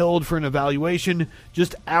him held for an evaluation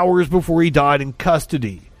just hours before he died in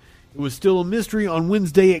custody. It was still a mystery on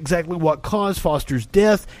Wednesday exactly what caused Foster's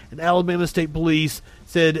death, and Alabama State Police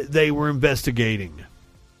said they were investigating.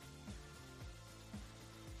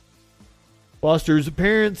 Foster's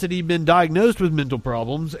parents said he'd been diagnosed with mental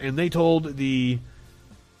problems, and they told the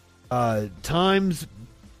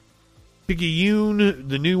Times-Picayune,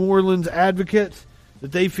 the New Orleans Advocate,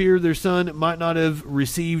 that they fear their son might not have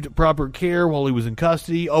received proper care while he was in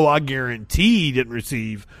custody. Oh, I guarantee he didn't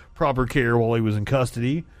receive proper care while he was in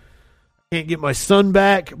custody. Can't get my son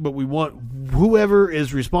back, but we want whoever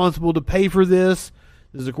is responsible to pay for this.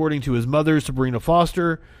 This is according to his mother, Sabrina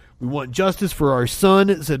Foster. We want justice for our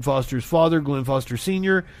son, said Foster's father, Glenn Foster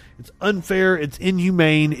Sr. It's unfair, it's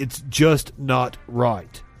inhumane, it's just not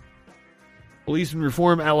right. Police in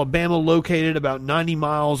Reform, Alabama, located about 90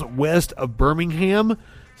 miles west of Birmingham,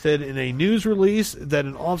 said in a news release that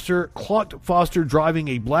an officer clocked Foster driving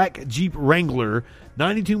a black Jeep Wrangler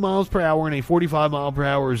 92 miles per hour in a 45 mile per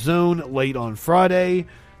hour zone late on Friday.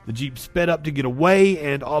 The Jeep sped up to get away,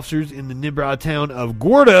 and officers in the nearby town of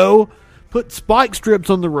Gordo put spike strips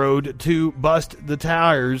on the road to bust the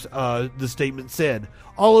tires, the statement said.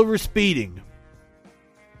 All over speeding.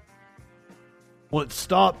 Once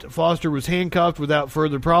stopped, Foster was handcuffed without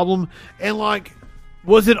further problem. And,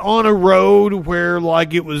 was it on a road where,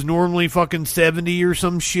 it was normally fucking 70 or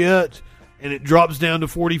some shit, and it drops down to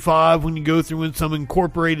 45 when you go through in some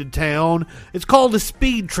incorporated town? It's called a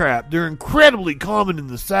speed trap. They're incredibly common in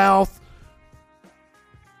the South.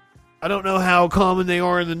 I don't know how common they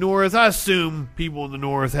are in the North. I assume people in the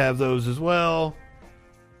North have those as well.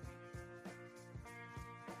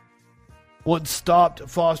 Once stopped,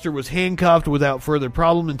 Foster was handcuffed without further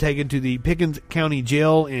problem and taken to the Pickens County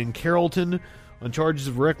Jail in Carrollton on charges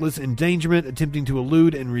of reckless endangerment, attempting to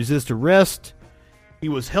elude and resist arrest. He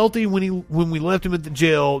was healthy when we left him at the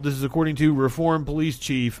jail. This is according to Reform Police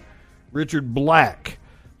Chief Richard Black.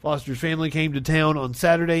 Foster's family came to town on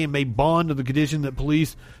Saturday and made bond on the condition that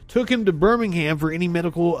police took him to Birmingham for any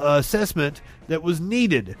medical assessment that was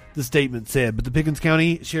needed, the statement said. But the Pickens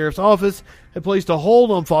County Sheriff's Office had placed a hold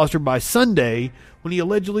on Foster by Sunday when he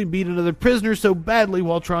allegedly beat another prisoner so badly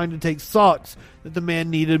while trying to take socks that the man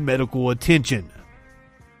needed medical attention.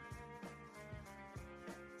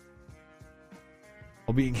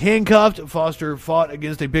 While being handcuffed, Foster fought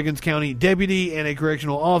against a Pickens County deputy and a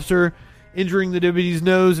correctional officer, injuring the deputy's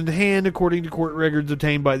nose and hand, according to court records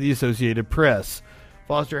obtained by the Associated Press.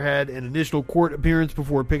 Foster had an initial court appearance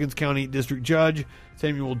before Pickens County District Judge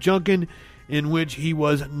Samuel Junkin, in which he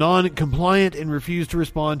was non-compliant and refused to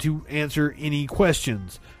respond to answer any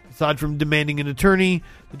questions. Aside from demanding an attorney,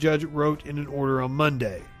 the judge wrote in an order on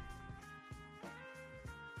Monday.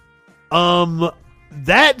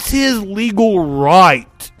 That's his legal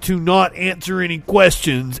right to not answer any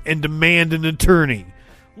questions and demand an attorney.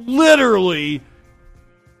 Literally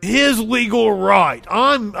his legal right.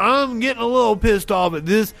 I'm getting a little pissed off at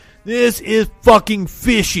this. This is fucking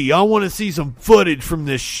fishy. I want to see some footage from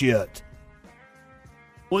this shit.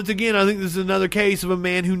 Once again, I think this is another case of a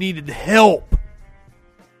man who needed help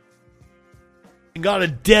and got a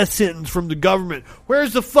death sentence from the government.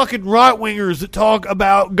 Where's the fucking right-wingers that talk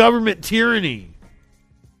about government tyranny?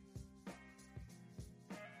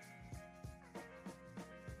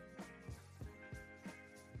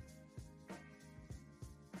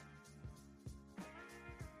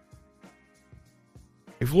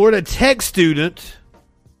 A Florida Tech student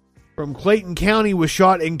from Clayton County was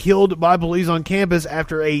shot and killed by police on campus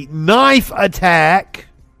after a knife attack.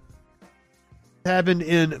 It happened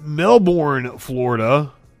in Melbourne,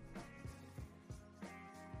 Florida.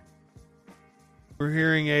 We're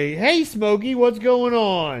hearing a, "Hey, Smokey, what's going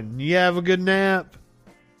on? You have a good nap?"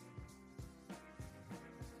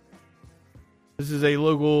 This is a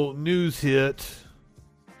local news hit.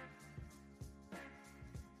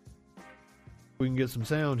 We can get some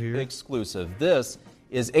sound here. Exclusive. This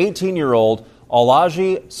is 18-year-old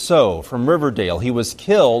Olaji So from Riverdale. He was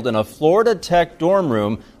killed in a Florida Tech dorm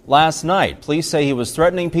room last night. Police say he was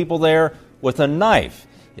threatening people there with a knife.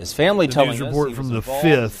 His family telling us he was from the involved in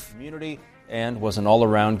the 5th. community and was an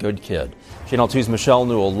all-around good kid. Channel 2's Michelle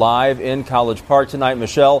Newell live in College Park tonight.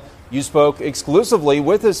 Michelle, you spoke exclusively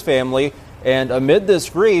with his family, and amid this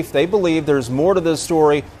grief, they believe there's more to this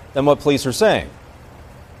story than what police are saying.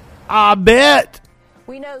 I bet.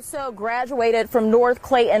 We know So graduated from North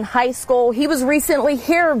Clayton High School. He was recently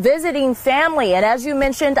here visiting family, and as you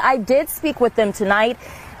mentioned, I did speak with them tonight.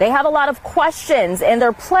 They have a lot of questions, and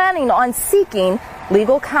they're planning on seeking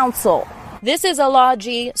legal counsel. This is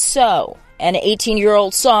Olaji So, an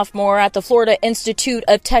 18-year-old sophomore at the Florida Institute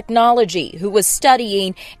of Technology who was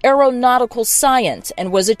studying aeronautical science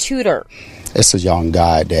and was a tutor. It's a young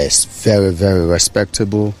guy that's very, very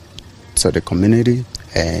respectable. to the community.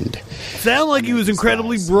 And sound like he was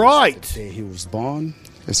incredibly bright. The day he was born.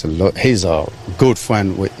 He's a good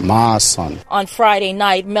friend with my son. On Friday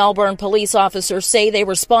night, Melbourne police officers say they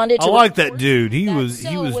responded to... I like that dude. He was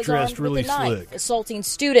dressed really slick. Assaulting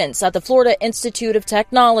students at the Florida Institute of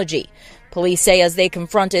Technology. Police say as they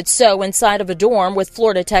confronted So inside of a dorm with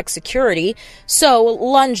Florida Tech security, So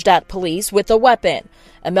lunged at police with a weapon.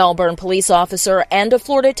 A Melbourne police officer and a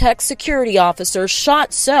Florida Tech security officer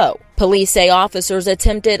shot So. Police say officers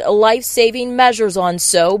attempted life-saving measures on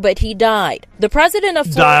So, but he died. The president of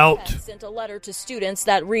Florida Tech sent a letter to students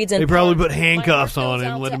that reads in They probably put handcuffs on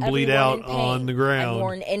him and let him bleed out on the ground.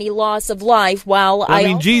 Mourn any loss of life while I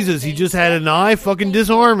mean, Jesus, he just had a knife. Fucking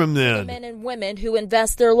disarm him then. Men and women who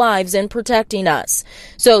invest their lives in protecting us.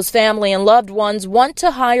 So's family and loved ones want to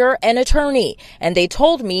hire an attorney, and they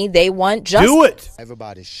told me they want justice. Do it.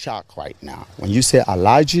 Everybody's shocked right now. When you say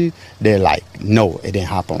Elijah, they're like, no, it didn't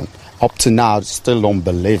happen. Up to now, still don't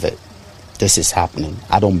believe it. This is happening.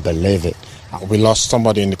 I don't believe it. We lost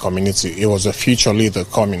somebody in the community. It was a future leader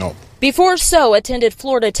coming up. Before So attended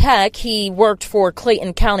Florida Tech, he worked for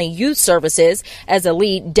Clayton County Youth Services as a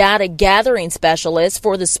lead data gathering specialist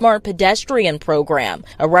for the Smart Pedestrian program.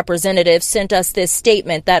 A representative sent us this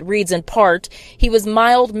statement that reads in part, he was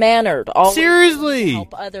mild-mannered, always seriously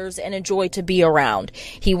help others and enjoy to be around.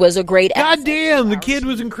 He was a great goddamn, the kid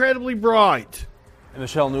was incredibly bright. And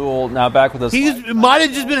Michelle Newell now back with us. He might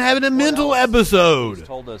have just been having a mental episode. He's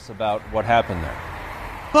told us about what happened there.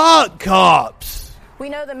 Fuck cops. We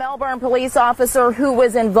know the Melbourne police officer who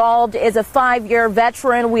was involved is a 5-year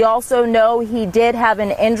veteran. We also know he did have an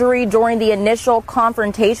injury during the initial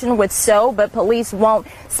confrontation with So, but police won't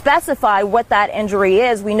specify what that injury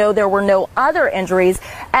is. We know there were no other injuries.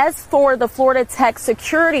 As for the Florida Tech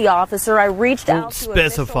security officer, I reached out to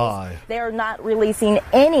officials. They are not releasing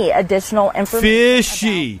any additional information.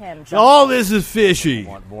 Fishy. All this is fishy. I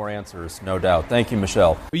want more answers, no doubt. Thank you,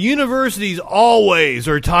 Michelle. Universities always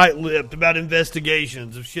are tight-lipped about investigations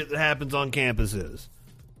of shit that happens on campuses.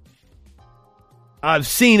 I've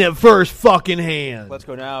seen it first fucking hand. Let's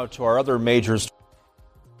go now to our other major story.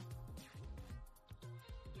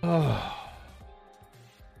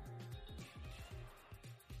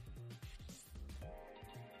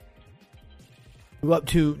 Move up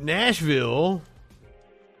to Nashville.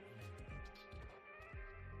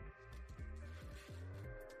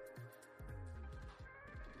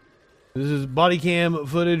 This is body cam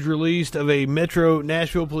footage released of a Metro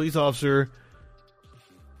Nashville police officer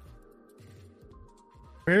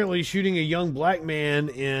apparently shooting a young black man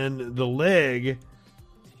in the leg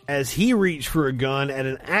as he reached for a gun at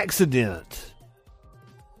an accident.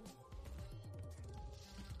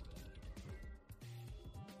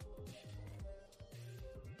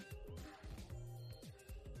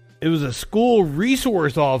 It was a school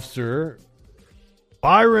resource officer,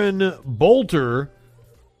 Byron Bolter.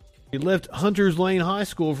 He left Hunters Lane High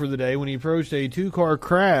School for the day when he approached a two-car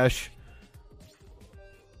crash.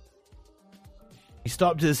 He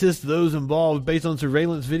stopped to assist those involved. Based on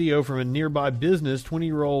surveillance video from a nearby business,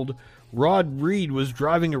 20-year-old Rod Reed was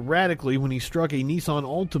driving erratically when he struck a Nissan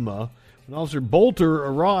Altima. When Officer Bolter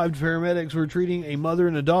arrived, paramedics were treating a mother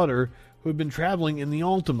and a daughter who had been traveling in the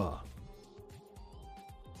Altima.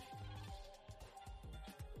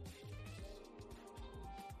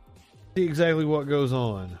 See exactly what goes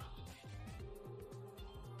on.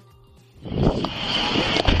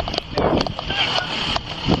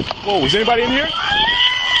 Whoa, is anybody in here?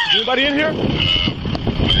 Is anybody in here?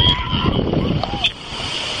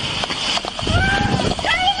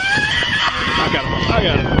 I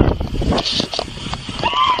got him.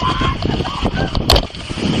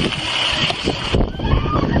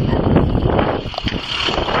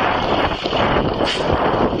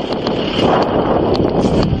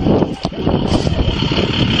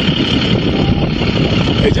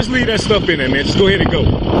 Hey, just leave that stuff in there, man. Just go ahead and go.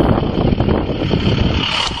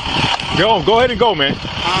 Go ahead and go, man.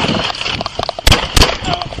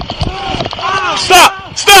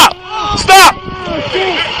 Stop! Stop! Stop!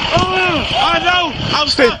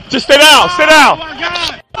 Just stay down. Stay down.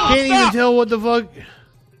 Can't even tell what the fuck.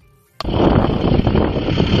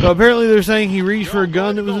 So apparently they're saying he reached for a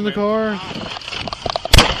gun that was in the car.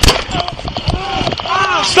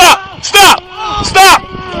 Stop! Stop! Stop!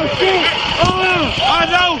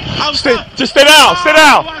 Just stay down. Stay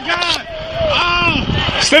down.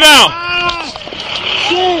 Stay down.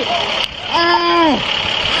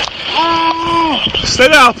 Stay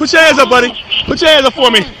down. Put your hands up, buddy. Put your hands up for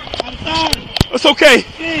me. It's okay.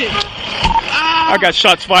 I got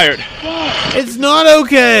shots fired. It's not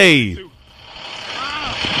okay.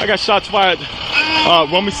 I got shots fired.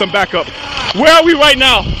 Run me some backup. Where are we right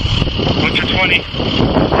now? Hunter 20.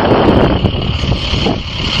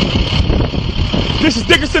 This is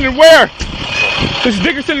Dickerson and where? This is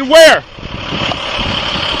Dickerson and where?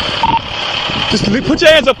 Just put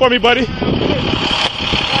your hands up for me, buddy.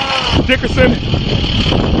 Dickerson.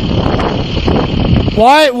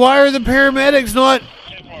 Why are the paramedics not?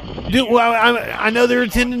 I know they're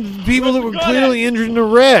attending to people that were clearly injured in the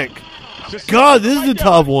wreck. God, this is a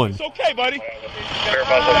tough one. It's okay, buddy.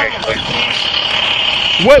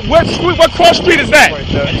 What cross street is that?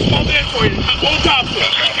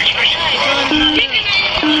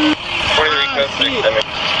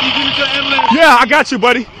 Yeah, I got you,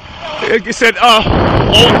 buddy. It said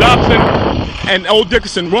Old Dobson and Old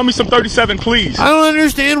Dickerson. Roll me some 37, please. I don't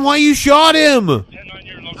understand why you shot him. Okay,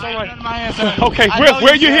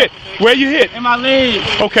 where you hit? Where you hit? In my leg.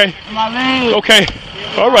 Okay. In my leg. Okay.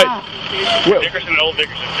 All right. Dickerson and Old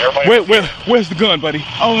Dickerson. Where's the gun, buddy?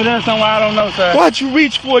 Over there somewhere. I don't know, sir. Why'd you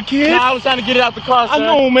reach for it, kid? No, I was trying to get it out the car, sir. I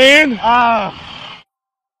know, man.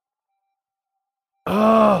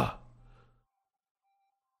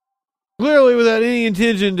 Clearly without any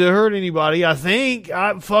intention to hurt anybody. I think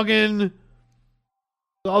Officer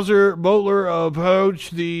Bolter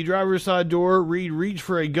approached the driver's side door. Reed reached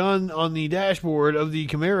for a gun on the dashboard of the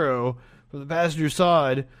Camaro from the passenger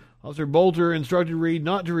side. Officer Bolter instructed Reed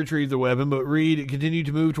not to retrieve the weapon, but Reed continued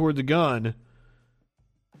to move toward the gun.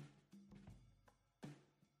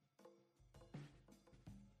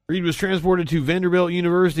 Reed was transported to Vanderbilt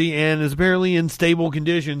University and is apparently in stable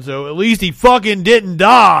condition, so at least he fucking didn't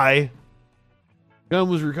die. The gun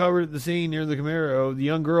was recovered at the scene near the Camaro. The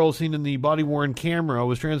young girl seen in the body-worn camera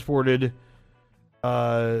was transported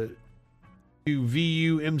to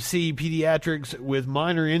VUMC Pediatrics with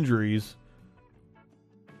minor injuries.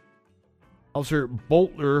 Officer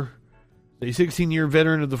Bolter, a 16-year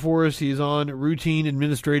veteran of the force, he is on routine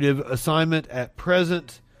administrative assignment at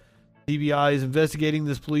present. DBI is investigating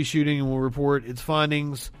this police shooting and will report its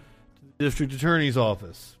findings to the district attorney's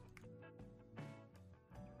office.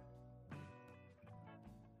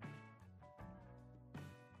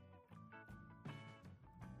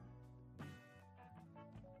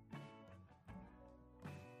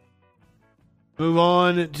 Move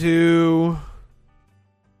on to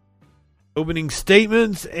opening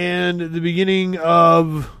statements and the beginning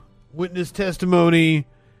of witness testimony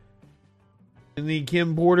in the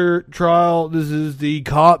Kim Porter trial. This is the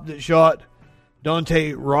cop that shot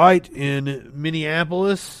Daunte Wright in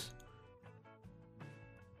Minneapolis.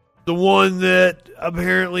 The one that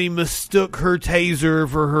apparently mistook her taser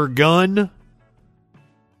for her gun.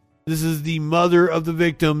 This is the mother of the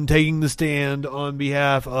victim taking the stand on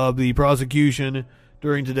behalf of the prosecution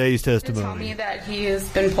during today's testimony. He told me that he has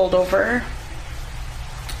been pulled over,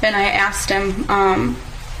 and I asked him, I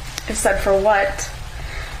said, for what?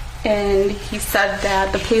 And he said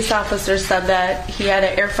that the police officer said that he had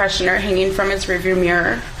an air freshener hanging from his rearview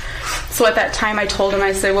mirror. So at that time I told him,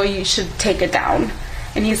 I said, well, you should take it down.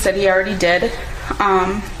 And he said he already did.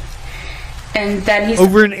 And then he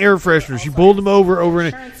over an air freshener. She pulled him over an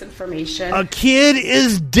insurance information. A kid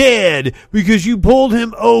is dead because you pulled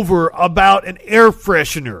him over about an air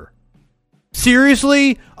freshener.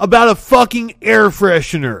 Seriously? About a fucking air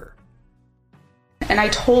freshener. And I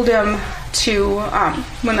told him to,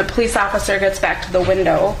 when the police officer gets back to the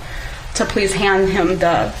window, to please hand him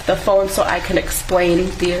the phone so I can explain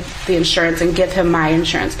the insurance and give him my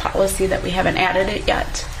insurance policy that we haven't added it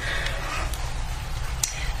yet.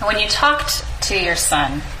 When you talked to your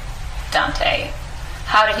son, Daunte,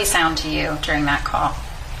 how did he sound to you during that call?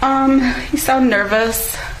 He sounded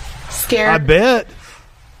nervous, scared. I bet.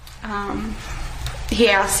 He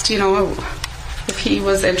asked, if he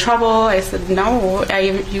was in trouble. I said, no,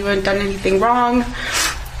 you haven't done anything wrong.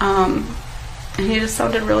 And he just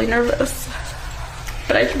sounded really nervous.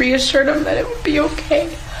 But I reassured him that it would be okay.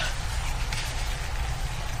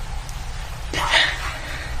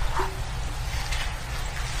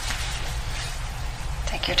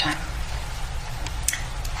 Take your time.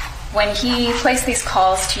 When he placed these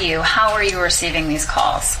calls to you, how were you receiving these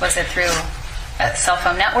calls? Was it through a cell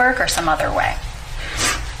phone network or some other way?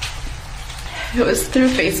 It was through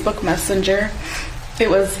Facebook Messenger. It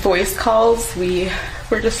was voice calls. He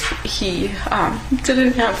didn't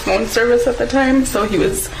have phone service at the time, so he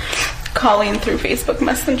was calling through Facebook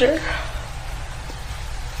Messenger.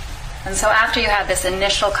 And so after you had this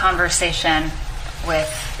initial conversation with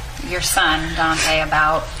your son, Daunte,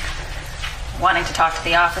 about wanting to talk to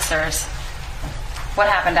the officers, what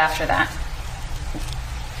happened after that?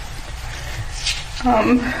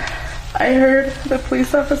 I heard the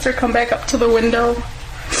police officer come back up to the window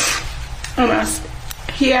and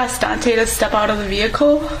he asked Daunte to step out of the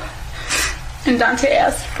vehicle, And Dante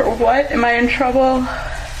asked, for what? Am I in trouble?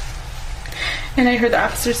 And I heard the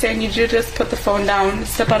officer say, I need you to just put the phone down,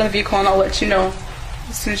 step out of the vehicle, and I'll let you know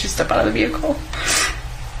as soon as you step out of the vehicle.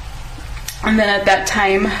 And then at that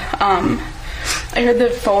time, I heard the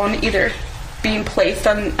phone either being placed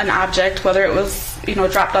on an object, whether it was,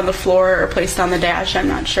 dropped on the floor or placed on the dash, I'm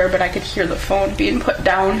not sure, but I could hear the phone being put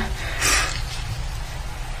down.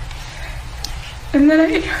 And then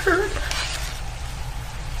I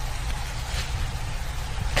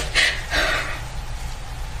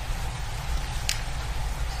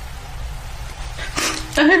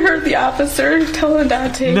heard the officer telling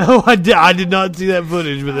Dante. No, I did not see that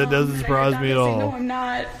footage, but that doesn't surprise me at all. No, I'm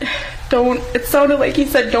not. It sounded like he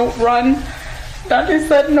said, don't run. Dante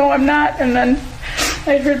said, no, I'm not. And then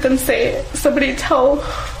I heard them say, somebody tell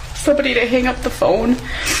somebody to hang up the phone.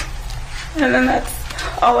 And then that's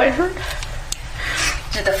all I heard.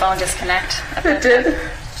 Did the phone disconnect? It did.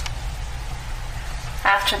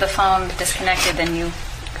 After the phone disconnected, then you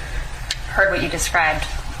heard what you described.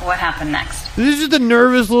 What happened next? This is just a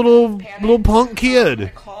nervous little punk kid. I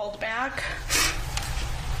called back.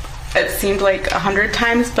 It seemed like 100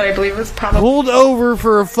 times, but I believe it was probably... Pulled over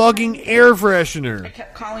for a fucking air freshener. I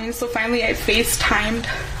kept calling, so finally I FaceTimed.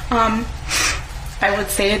 I would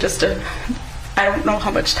say just I don't know how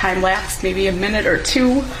much time lapsed, maybe a minute or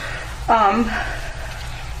two. And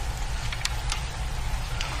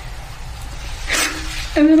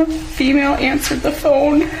then a female answered the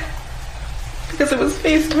phone because it was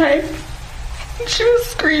FaceTime. And she was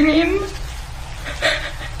screaming.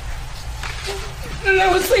 And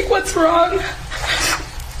I was like, what's wrong?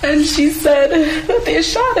 And she said that they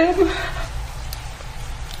shot him.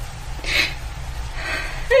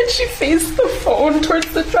 And she faced the phone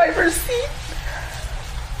towards the driver's seat.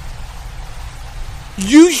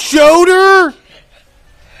 You showed her?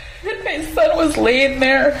 And my son was laying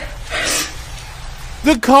there.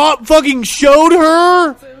 The cop fucking showed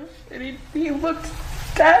her? And he looked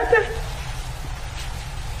dead.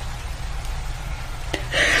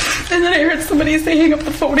 And then I heard somebody say hang up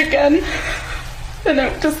the phone again. And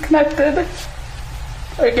it disconnected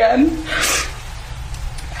again.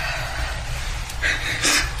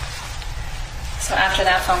 So after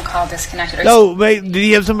that phone call disconnected... No, wait, did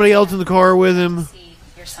he have somebody else in the car with him? See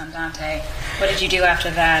your son Dante. What did you do after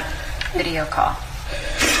that video call?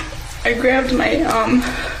 I grabbed my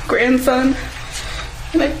grandson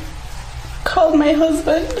and I called my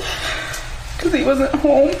husband because he wasn't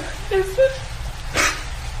home.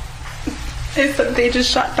 I said they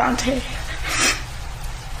just shot Dante.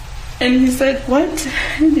 And he said, what?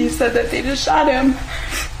 And he said that they just shot him.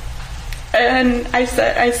 And I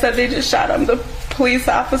said they just shot him. The police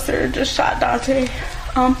officer just shot Dante.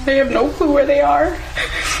 They have no clue where they are.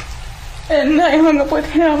 And I hung up with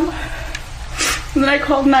him. And then I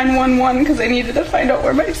called 911 because I needed to find out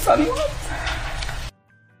where my son was.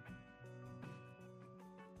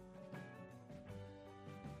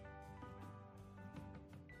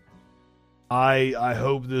 I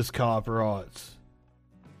hope this cop rots.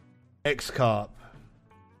 Ex-cop.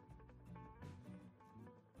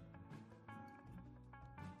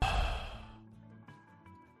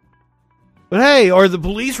 But hey, are the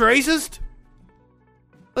police racist?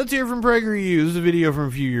 Let's hear from PragerU. This is a video from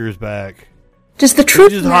a few years back. Does the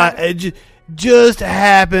truth it just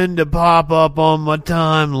happened to pop up on my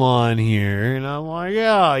timeline here, and I'm like,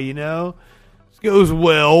 yeah, this goes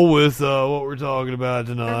well with what we're talking about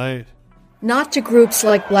tonight. Not to groups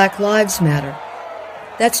like Black Lives Matter.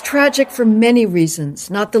 That's tragic for many reasons,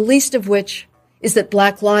 not the least of which is that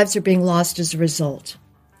black lives are being lost as a result.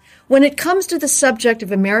 When it comes to the subject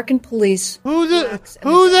of American police... Who the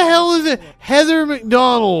hell is it? Heather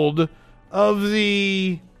McDonald of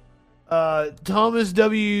the Thomas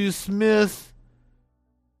W. Smith...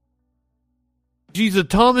 She's a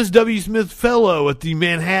Thomas W. Smith Fellow at the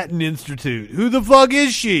Manhattan Institute. Who the fuck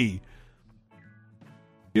is she?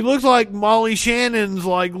 She looks like Molly Shannon's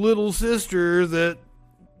little sister that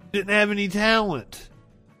didn't have any talent.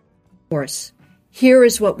 Of course, here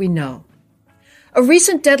is what we know. A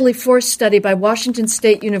recent deadly force study by Washington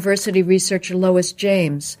State University researcher Lois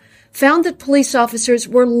James found that police officers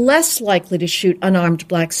were less likely to shoot unarmed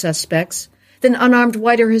black suspects than unarmed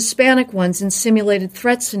white or Hispanic ones in simulated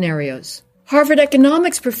threat scenarios. Harvard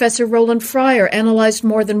economics professor Roland Fryer analyzed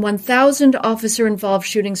more than 1,000 officer-involved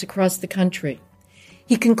shootings across the country.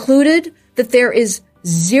 He concluded that there is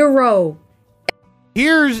zero.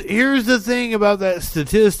 Here's the thing about that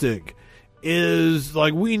statistic is,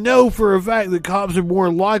 we know for a fact that cops are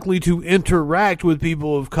more likely to interact with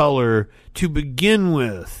people of color to begin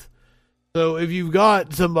with. So if you've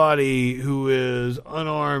got somebody who is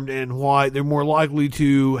unarmed and white, they're more likely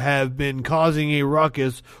to have been causing a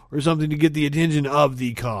ruckus or something to get the attention of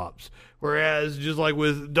the cops. Whereas, just like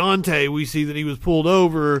with Dante, we see that he was pulled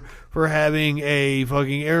over for having a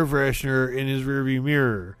fucking air freshener in his rearview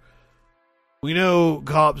mirror. We know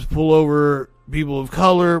cops pull over people of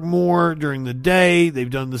color more during the day. They've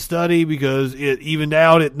done the study because it evened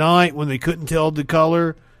out at night when they couldn't tell the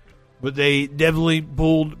color. But they definitely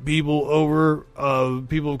pulled people over,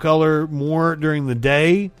 people of color, more during the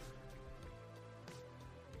day.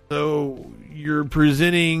 So you're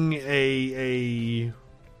presenting a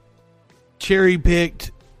cherry-picked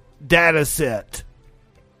data set.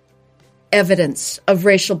 Evidence of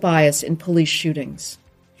racial bias in police shootings.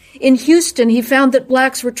 In Houston, he found that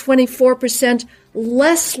blacks were 24%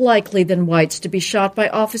 less likely than whites to be shot by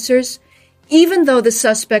officers, even though the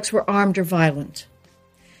suspects were armed or violent.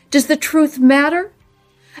 Does the truth matter?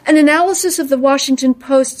 An analysis of the Washington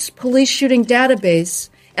Post's police shooting database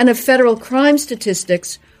and of federal crime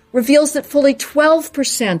statistics reveals that fully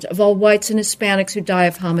 12% of all whites and Hispanics who die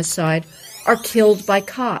of homicide are killed by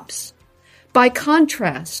cops. By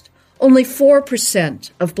contrast, only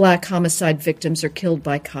 4% of black homicide victims are killed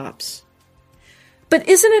by cops. But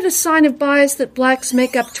isn't it a sign of bias that blacks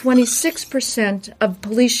make up 26% of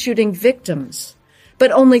police shooting victims,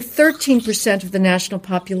 but only 13% of the national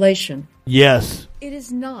population? Yes. It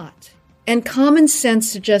is not, and common sense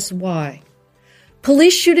suggests why.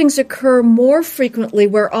 Police shootings occur more frequently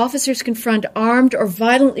where officers confront armed or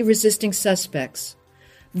violently resisting suspects.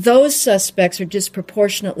 Those suspects are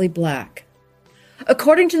disproportionately black.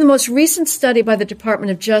 According to the most recent study by the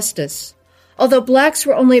Department of Justice, although blacks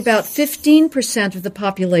were only about 15% of the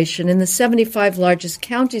population in the 75 largest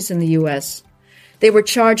counties in the U.S., they were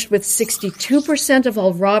charged with 62% of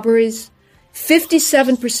all robberies,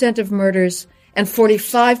 57% of murders, and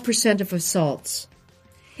 45% of assaults.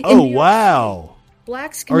 Oh, wow.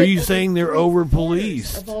 Blacks are you saying they're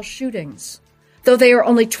over-policed? Of all shootings, though they are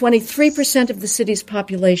only 23% of the city's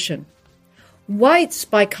population. Whites,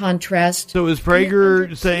 by contrast... So is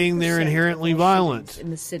Prager saying they're inherently violent?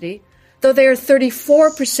 ...in the city, though they are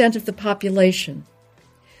 34% of the population.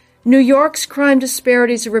 New York's crime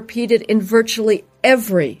disparities are repeated in virtually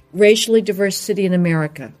every racially diverse city in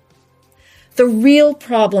America. The real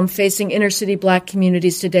problem facing inner-city black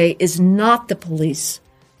communities today is not the police,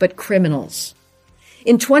 but criminals.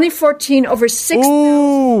 In 2014, over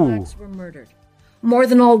 6,000 blacks were murdered, more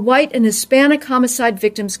than all white and Hispanic homicide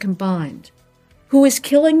victims combined. Who is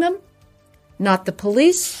killing them? Not the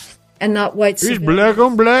police and not white civilians. It's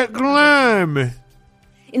black-on-black crime.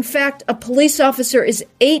 In fact, a police officer is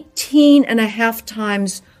 18.5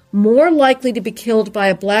 times more likely to be killed by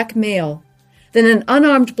a black male than an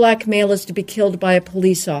unarmed black male is to be killed by a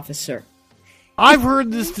police officer. I've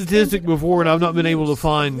heard this statistic before, and I've not been able to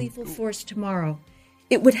find lethal force tomorrow.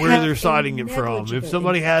 It would where have they're citing it from. If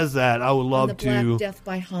somebody has that, I would love to death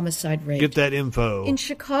by homicide rate. Get that info. In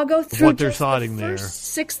Chicago, through what they're just citing the there.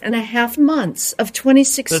 first 6.5 months of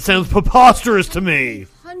 2016. That sounds preposterous to me.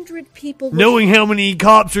 100 people. Knowing how many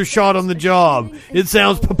cops are shot on the job, it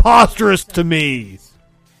sounds preposterous to me.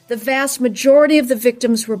 The vast majority of the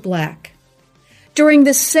victims were black. During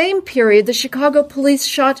this same period, the Chicago police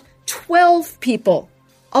shot 12 people,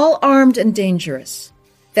 all armed and dangerous.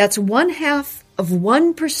 That's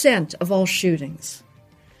 0.5% of all shootings.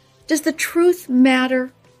 Does the truth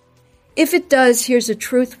matter? If it does, here's a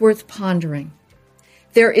truth worth pondering.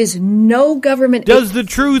 There is no government... Does the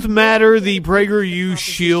truth matter, the PragerU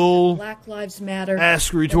shill Black Lives Matter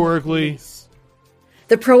ask rhetorically?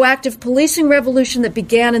 The proactive policing revolution that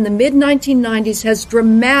began in the mid-1990s has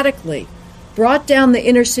dramatically brought down the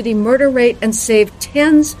inner-city murder rate and saved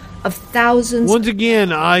tens of thousands. Once again,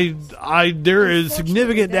 there is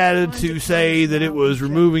significant data to say that it was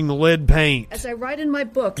removing the lead paint As I write in my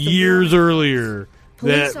book, years earlier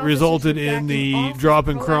that resulted in the drop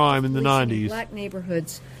in crime in the 90s. Black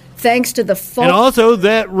neighborhoods, thanks to the fault. And also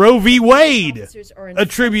that Roe v. Wade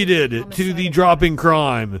attributed to the drop in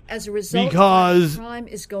crime. As a result, because crime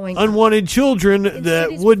is going unwanted children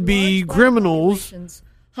that would be criminals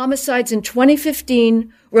homicides in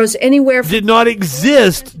 2015 rose anywhere from did not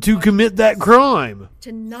exist to commit that crime.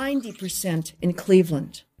 To 90% in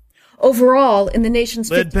Cleveland. Overall, in the nation's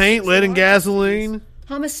lead paint, lead and gasoline.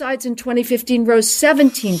 Homicides in 2015 rose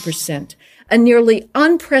 17%, a nearly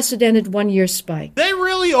unprecedented one-year spike. They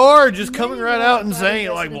really are just coming right out and saying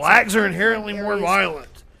it, like blacks are inherently more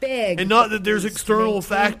violent. And not that there's external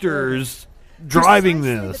factors driving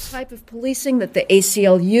this. The type of policing that the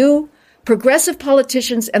ACLU, progressive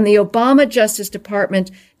politicians, and the Obama Justice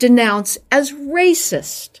Department denounce as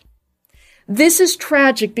racist. This is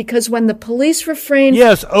tragic because when the police refrain...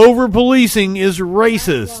 Yes, over-policing is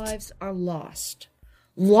racist. Lives are lost.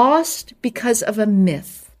 Lost because of a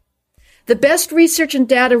myth. The best research and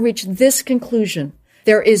data reach this conclusion.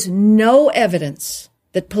 There is no evidence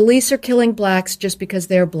that police are killing blacks just because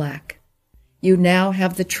they're black. You now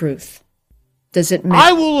have the truth. Does it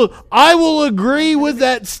matter? I will agree with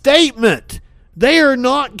that statement. They are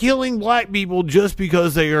not killing black people just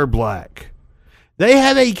because they are black. They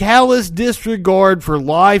have a callous disregard for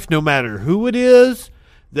life no matter who it is.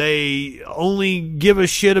 They only give a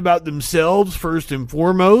shit about themselves first and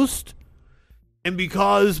foremost. And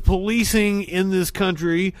because policing in this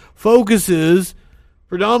country focuses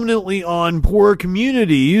predominantly on poor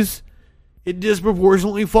communities, it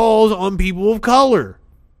disproportionately falls on people of color.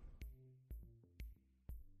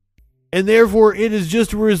 And therefore, it is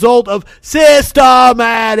just a result of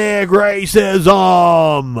systematic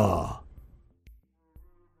racism.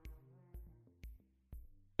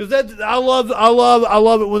 Because I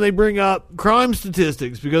love it when they bring up crime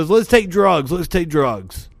statistics. Because let's take drugs.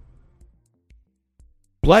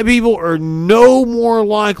 Black people are no more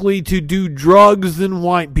likely to do drugs than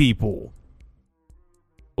white people.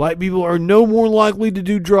 Black people are no more likely to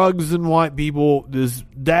do drugs than white people. This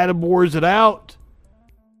data bores it out.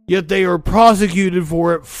 Yet they are prosecuted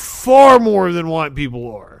for it far more than white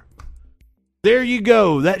people are. There you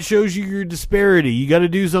go. That shows you your disparity. You got to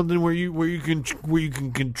do something where you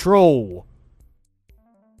can control.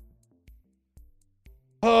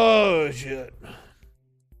 Oh shit.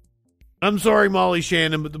 I'm sorry, Molly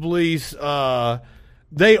Shannon, but the police,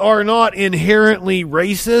 they are not inherently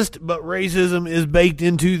racist, but racism is baked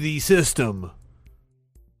into the system.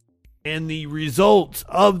 And the results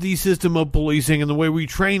of the system of policing and the way we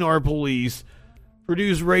train our police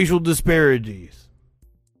produce racial disparities.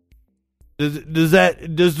 Does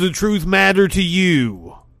the truth matter to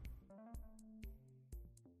you?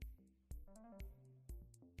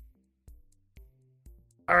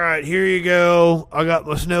 Alright, here you go. I got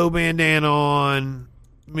my snow bandana on.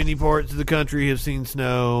 Many parts of the country have seen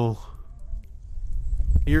snow.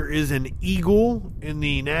 Here is an eagle in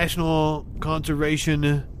the National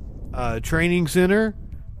Conservation Training Center.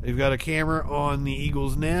 They've got a camera on the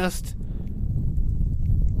eagle's nest.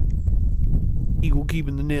 Eagle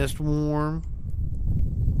keeping the nest warm.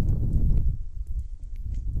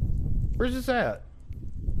 Where's this at?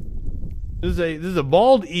 This is a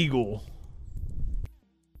bald eagle.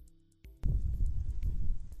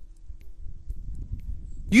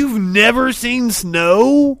 You've never seen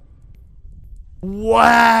snow?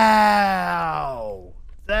 Wow.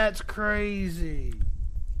 That's crazy.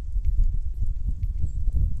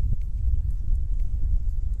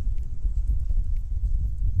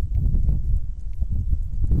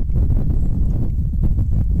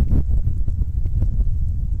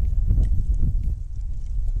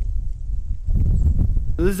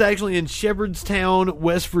 This is actually in Shepherdstown,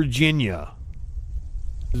 West Virginia.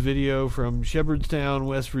 This video from Shepherdstown,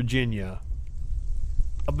 West Virginia.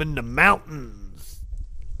 Up in the mountains.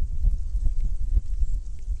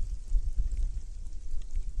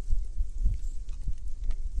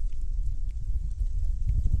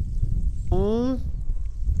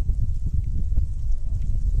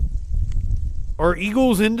 Are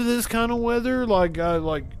eagles into this kind of weather? Like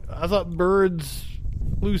I thought birds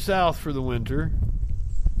flew south for the winter.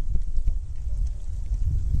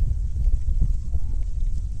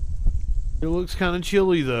 It looks kind of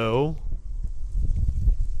chilly though,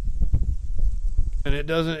 and it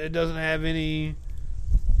doesn't have a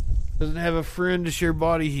friend to share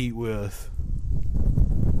body heat with.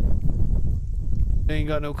 They ain't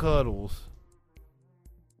got no cuddles.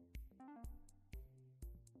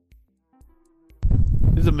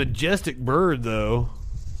 It's a majestic bird though.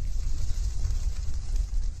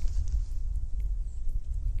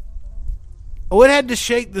 Oh, it had to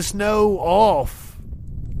shake the snow off.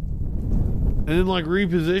 And then, like,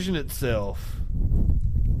 reposition itself.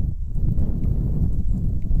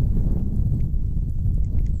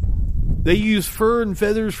 They use fur and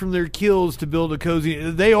feathers from their kills to build a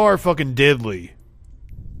cozy... They are fucking deadly.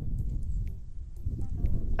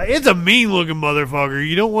 It's a mean-looking motherfucker.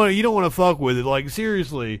 You don't want to fuck with it. Like,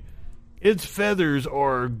 seriously. Its feathers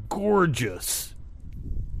are gorgeous.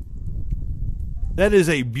 That is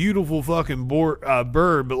a beautiful fucking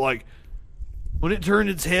bird, but, like... When it turned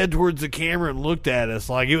its head towards the camera and looked at us,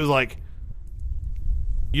 like, it was like,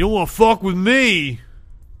 you don't want to fuck with me.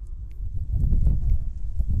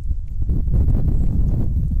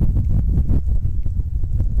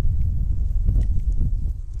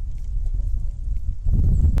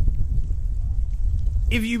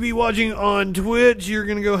 If you be watching on Twitch, you're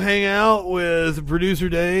going to go hang out with producer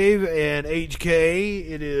Dave and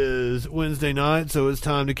HK. It is Wednesday night, so it's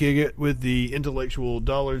time to kick it with the intellectual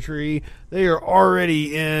Dollar Tree. They are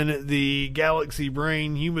already in the Galaxy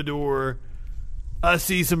Brain humidor. I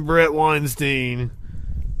see some Brett Weinstein.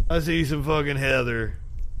 I see some fucking Heather.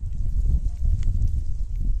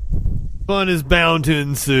 Fun is bound to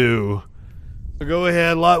ensue. So go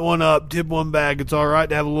ahead, light one up, tip one back. It's alright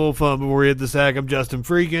to have a little fun before we hit the sack. I'm Justin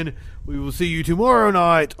Freakin. We will see you tomorrow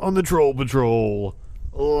night on the Troll Patrol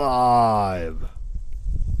Live.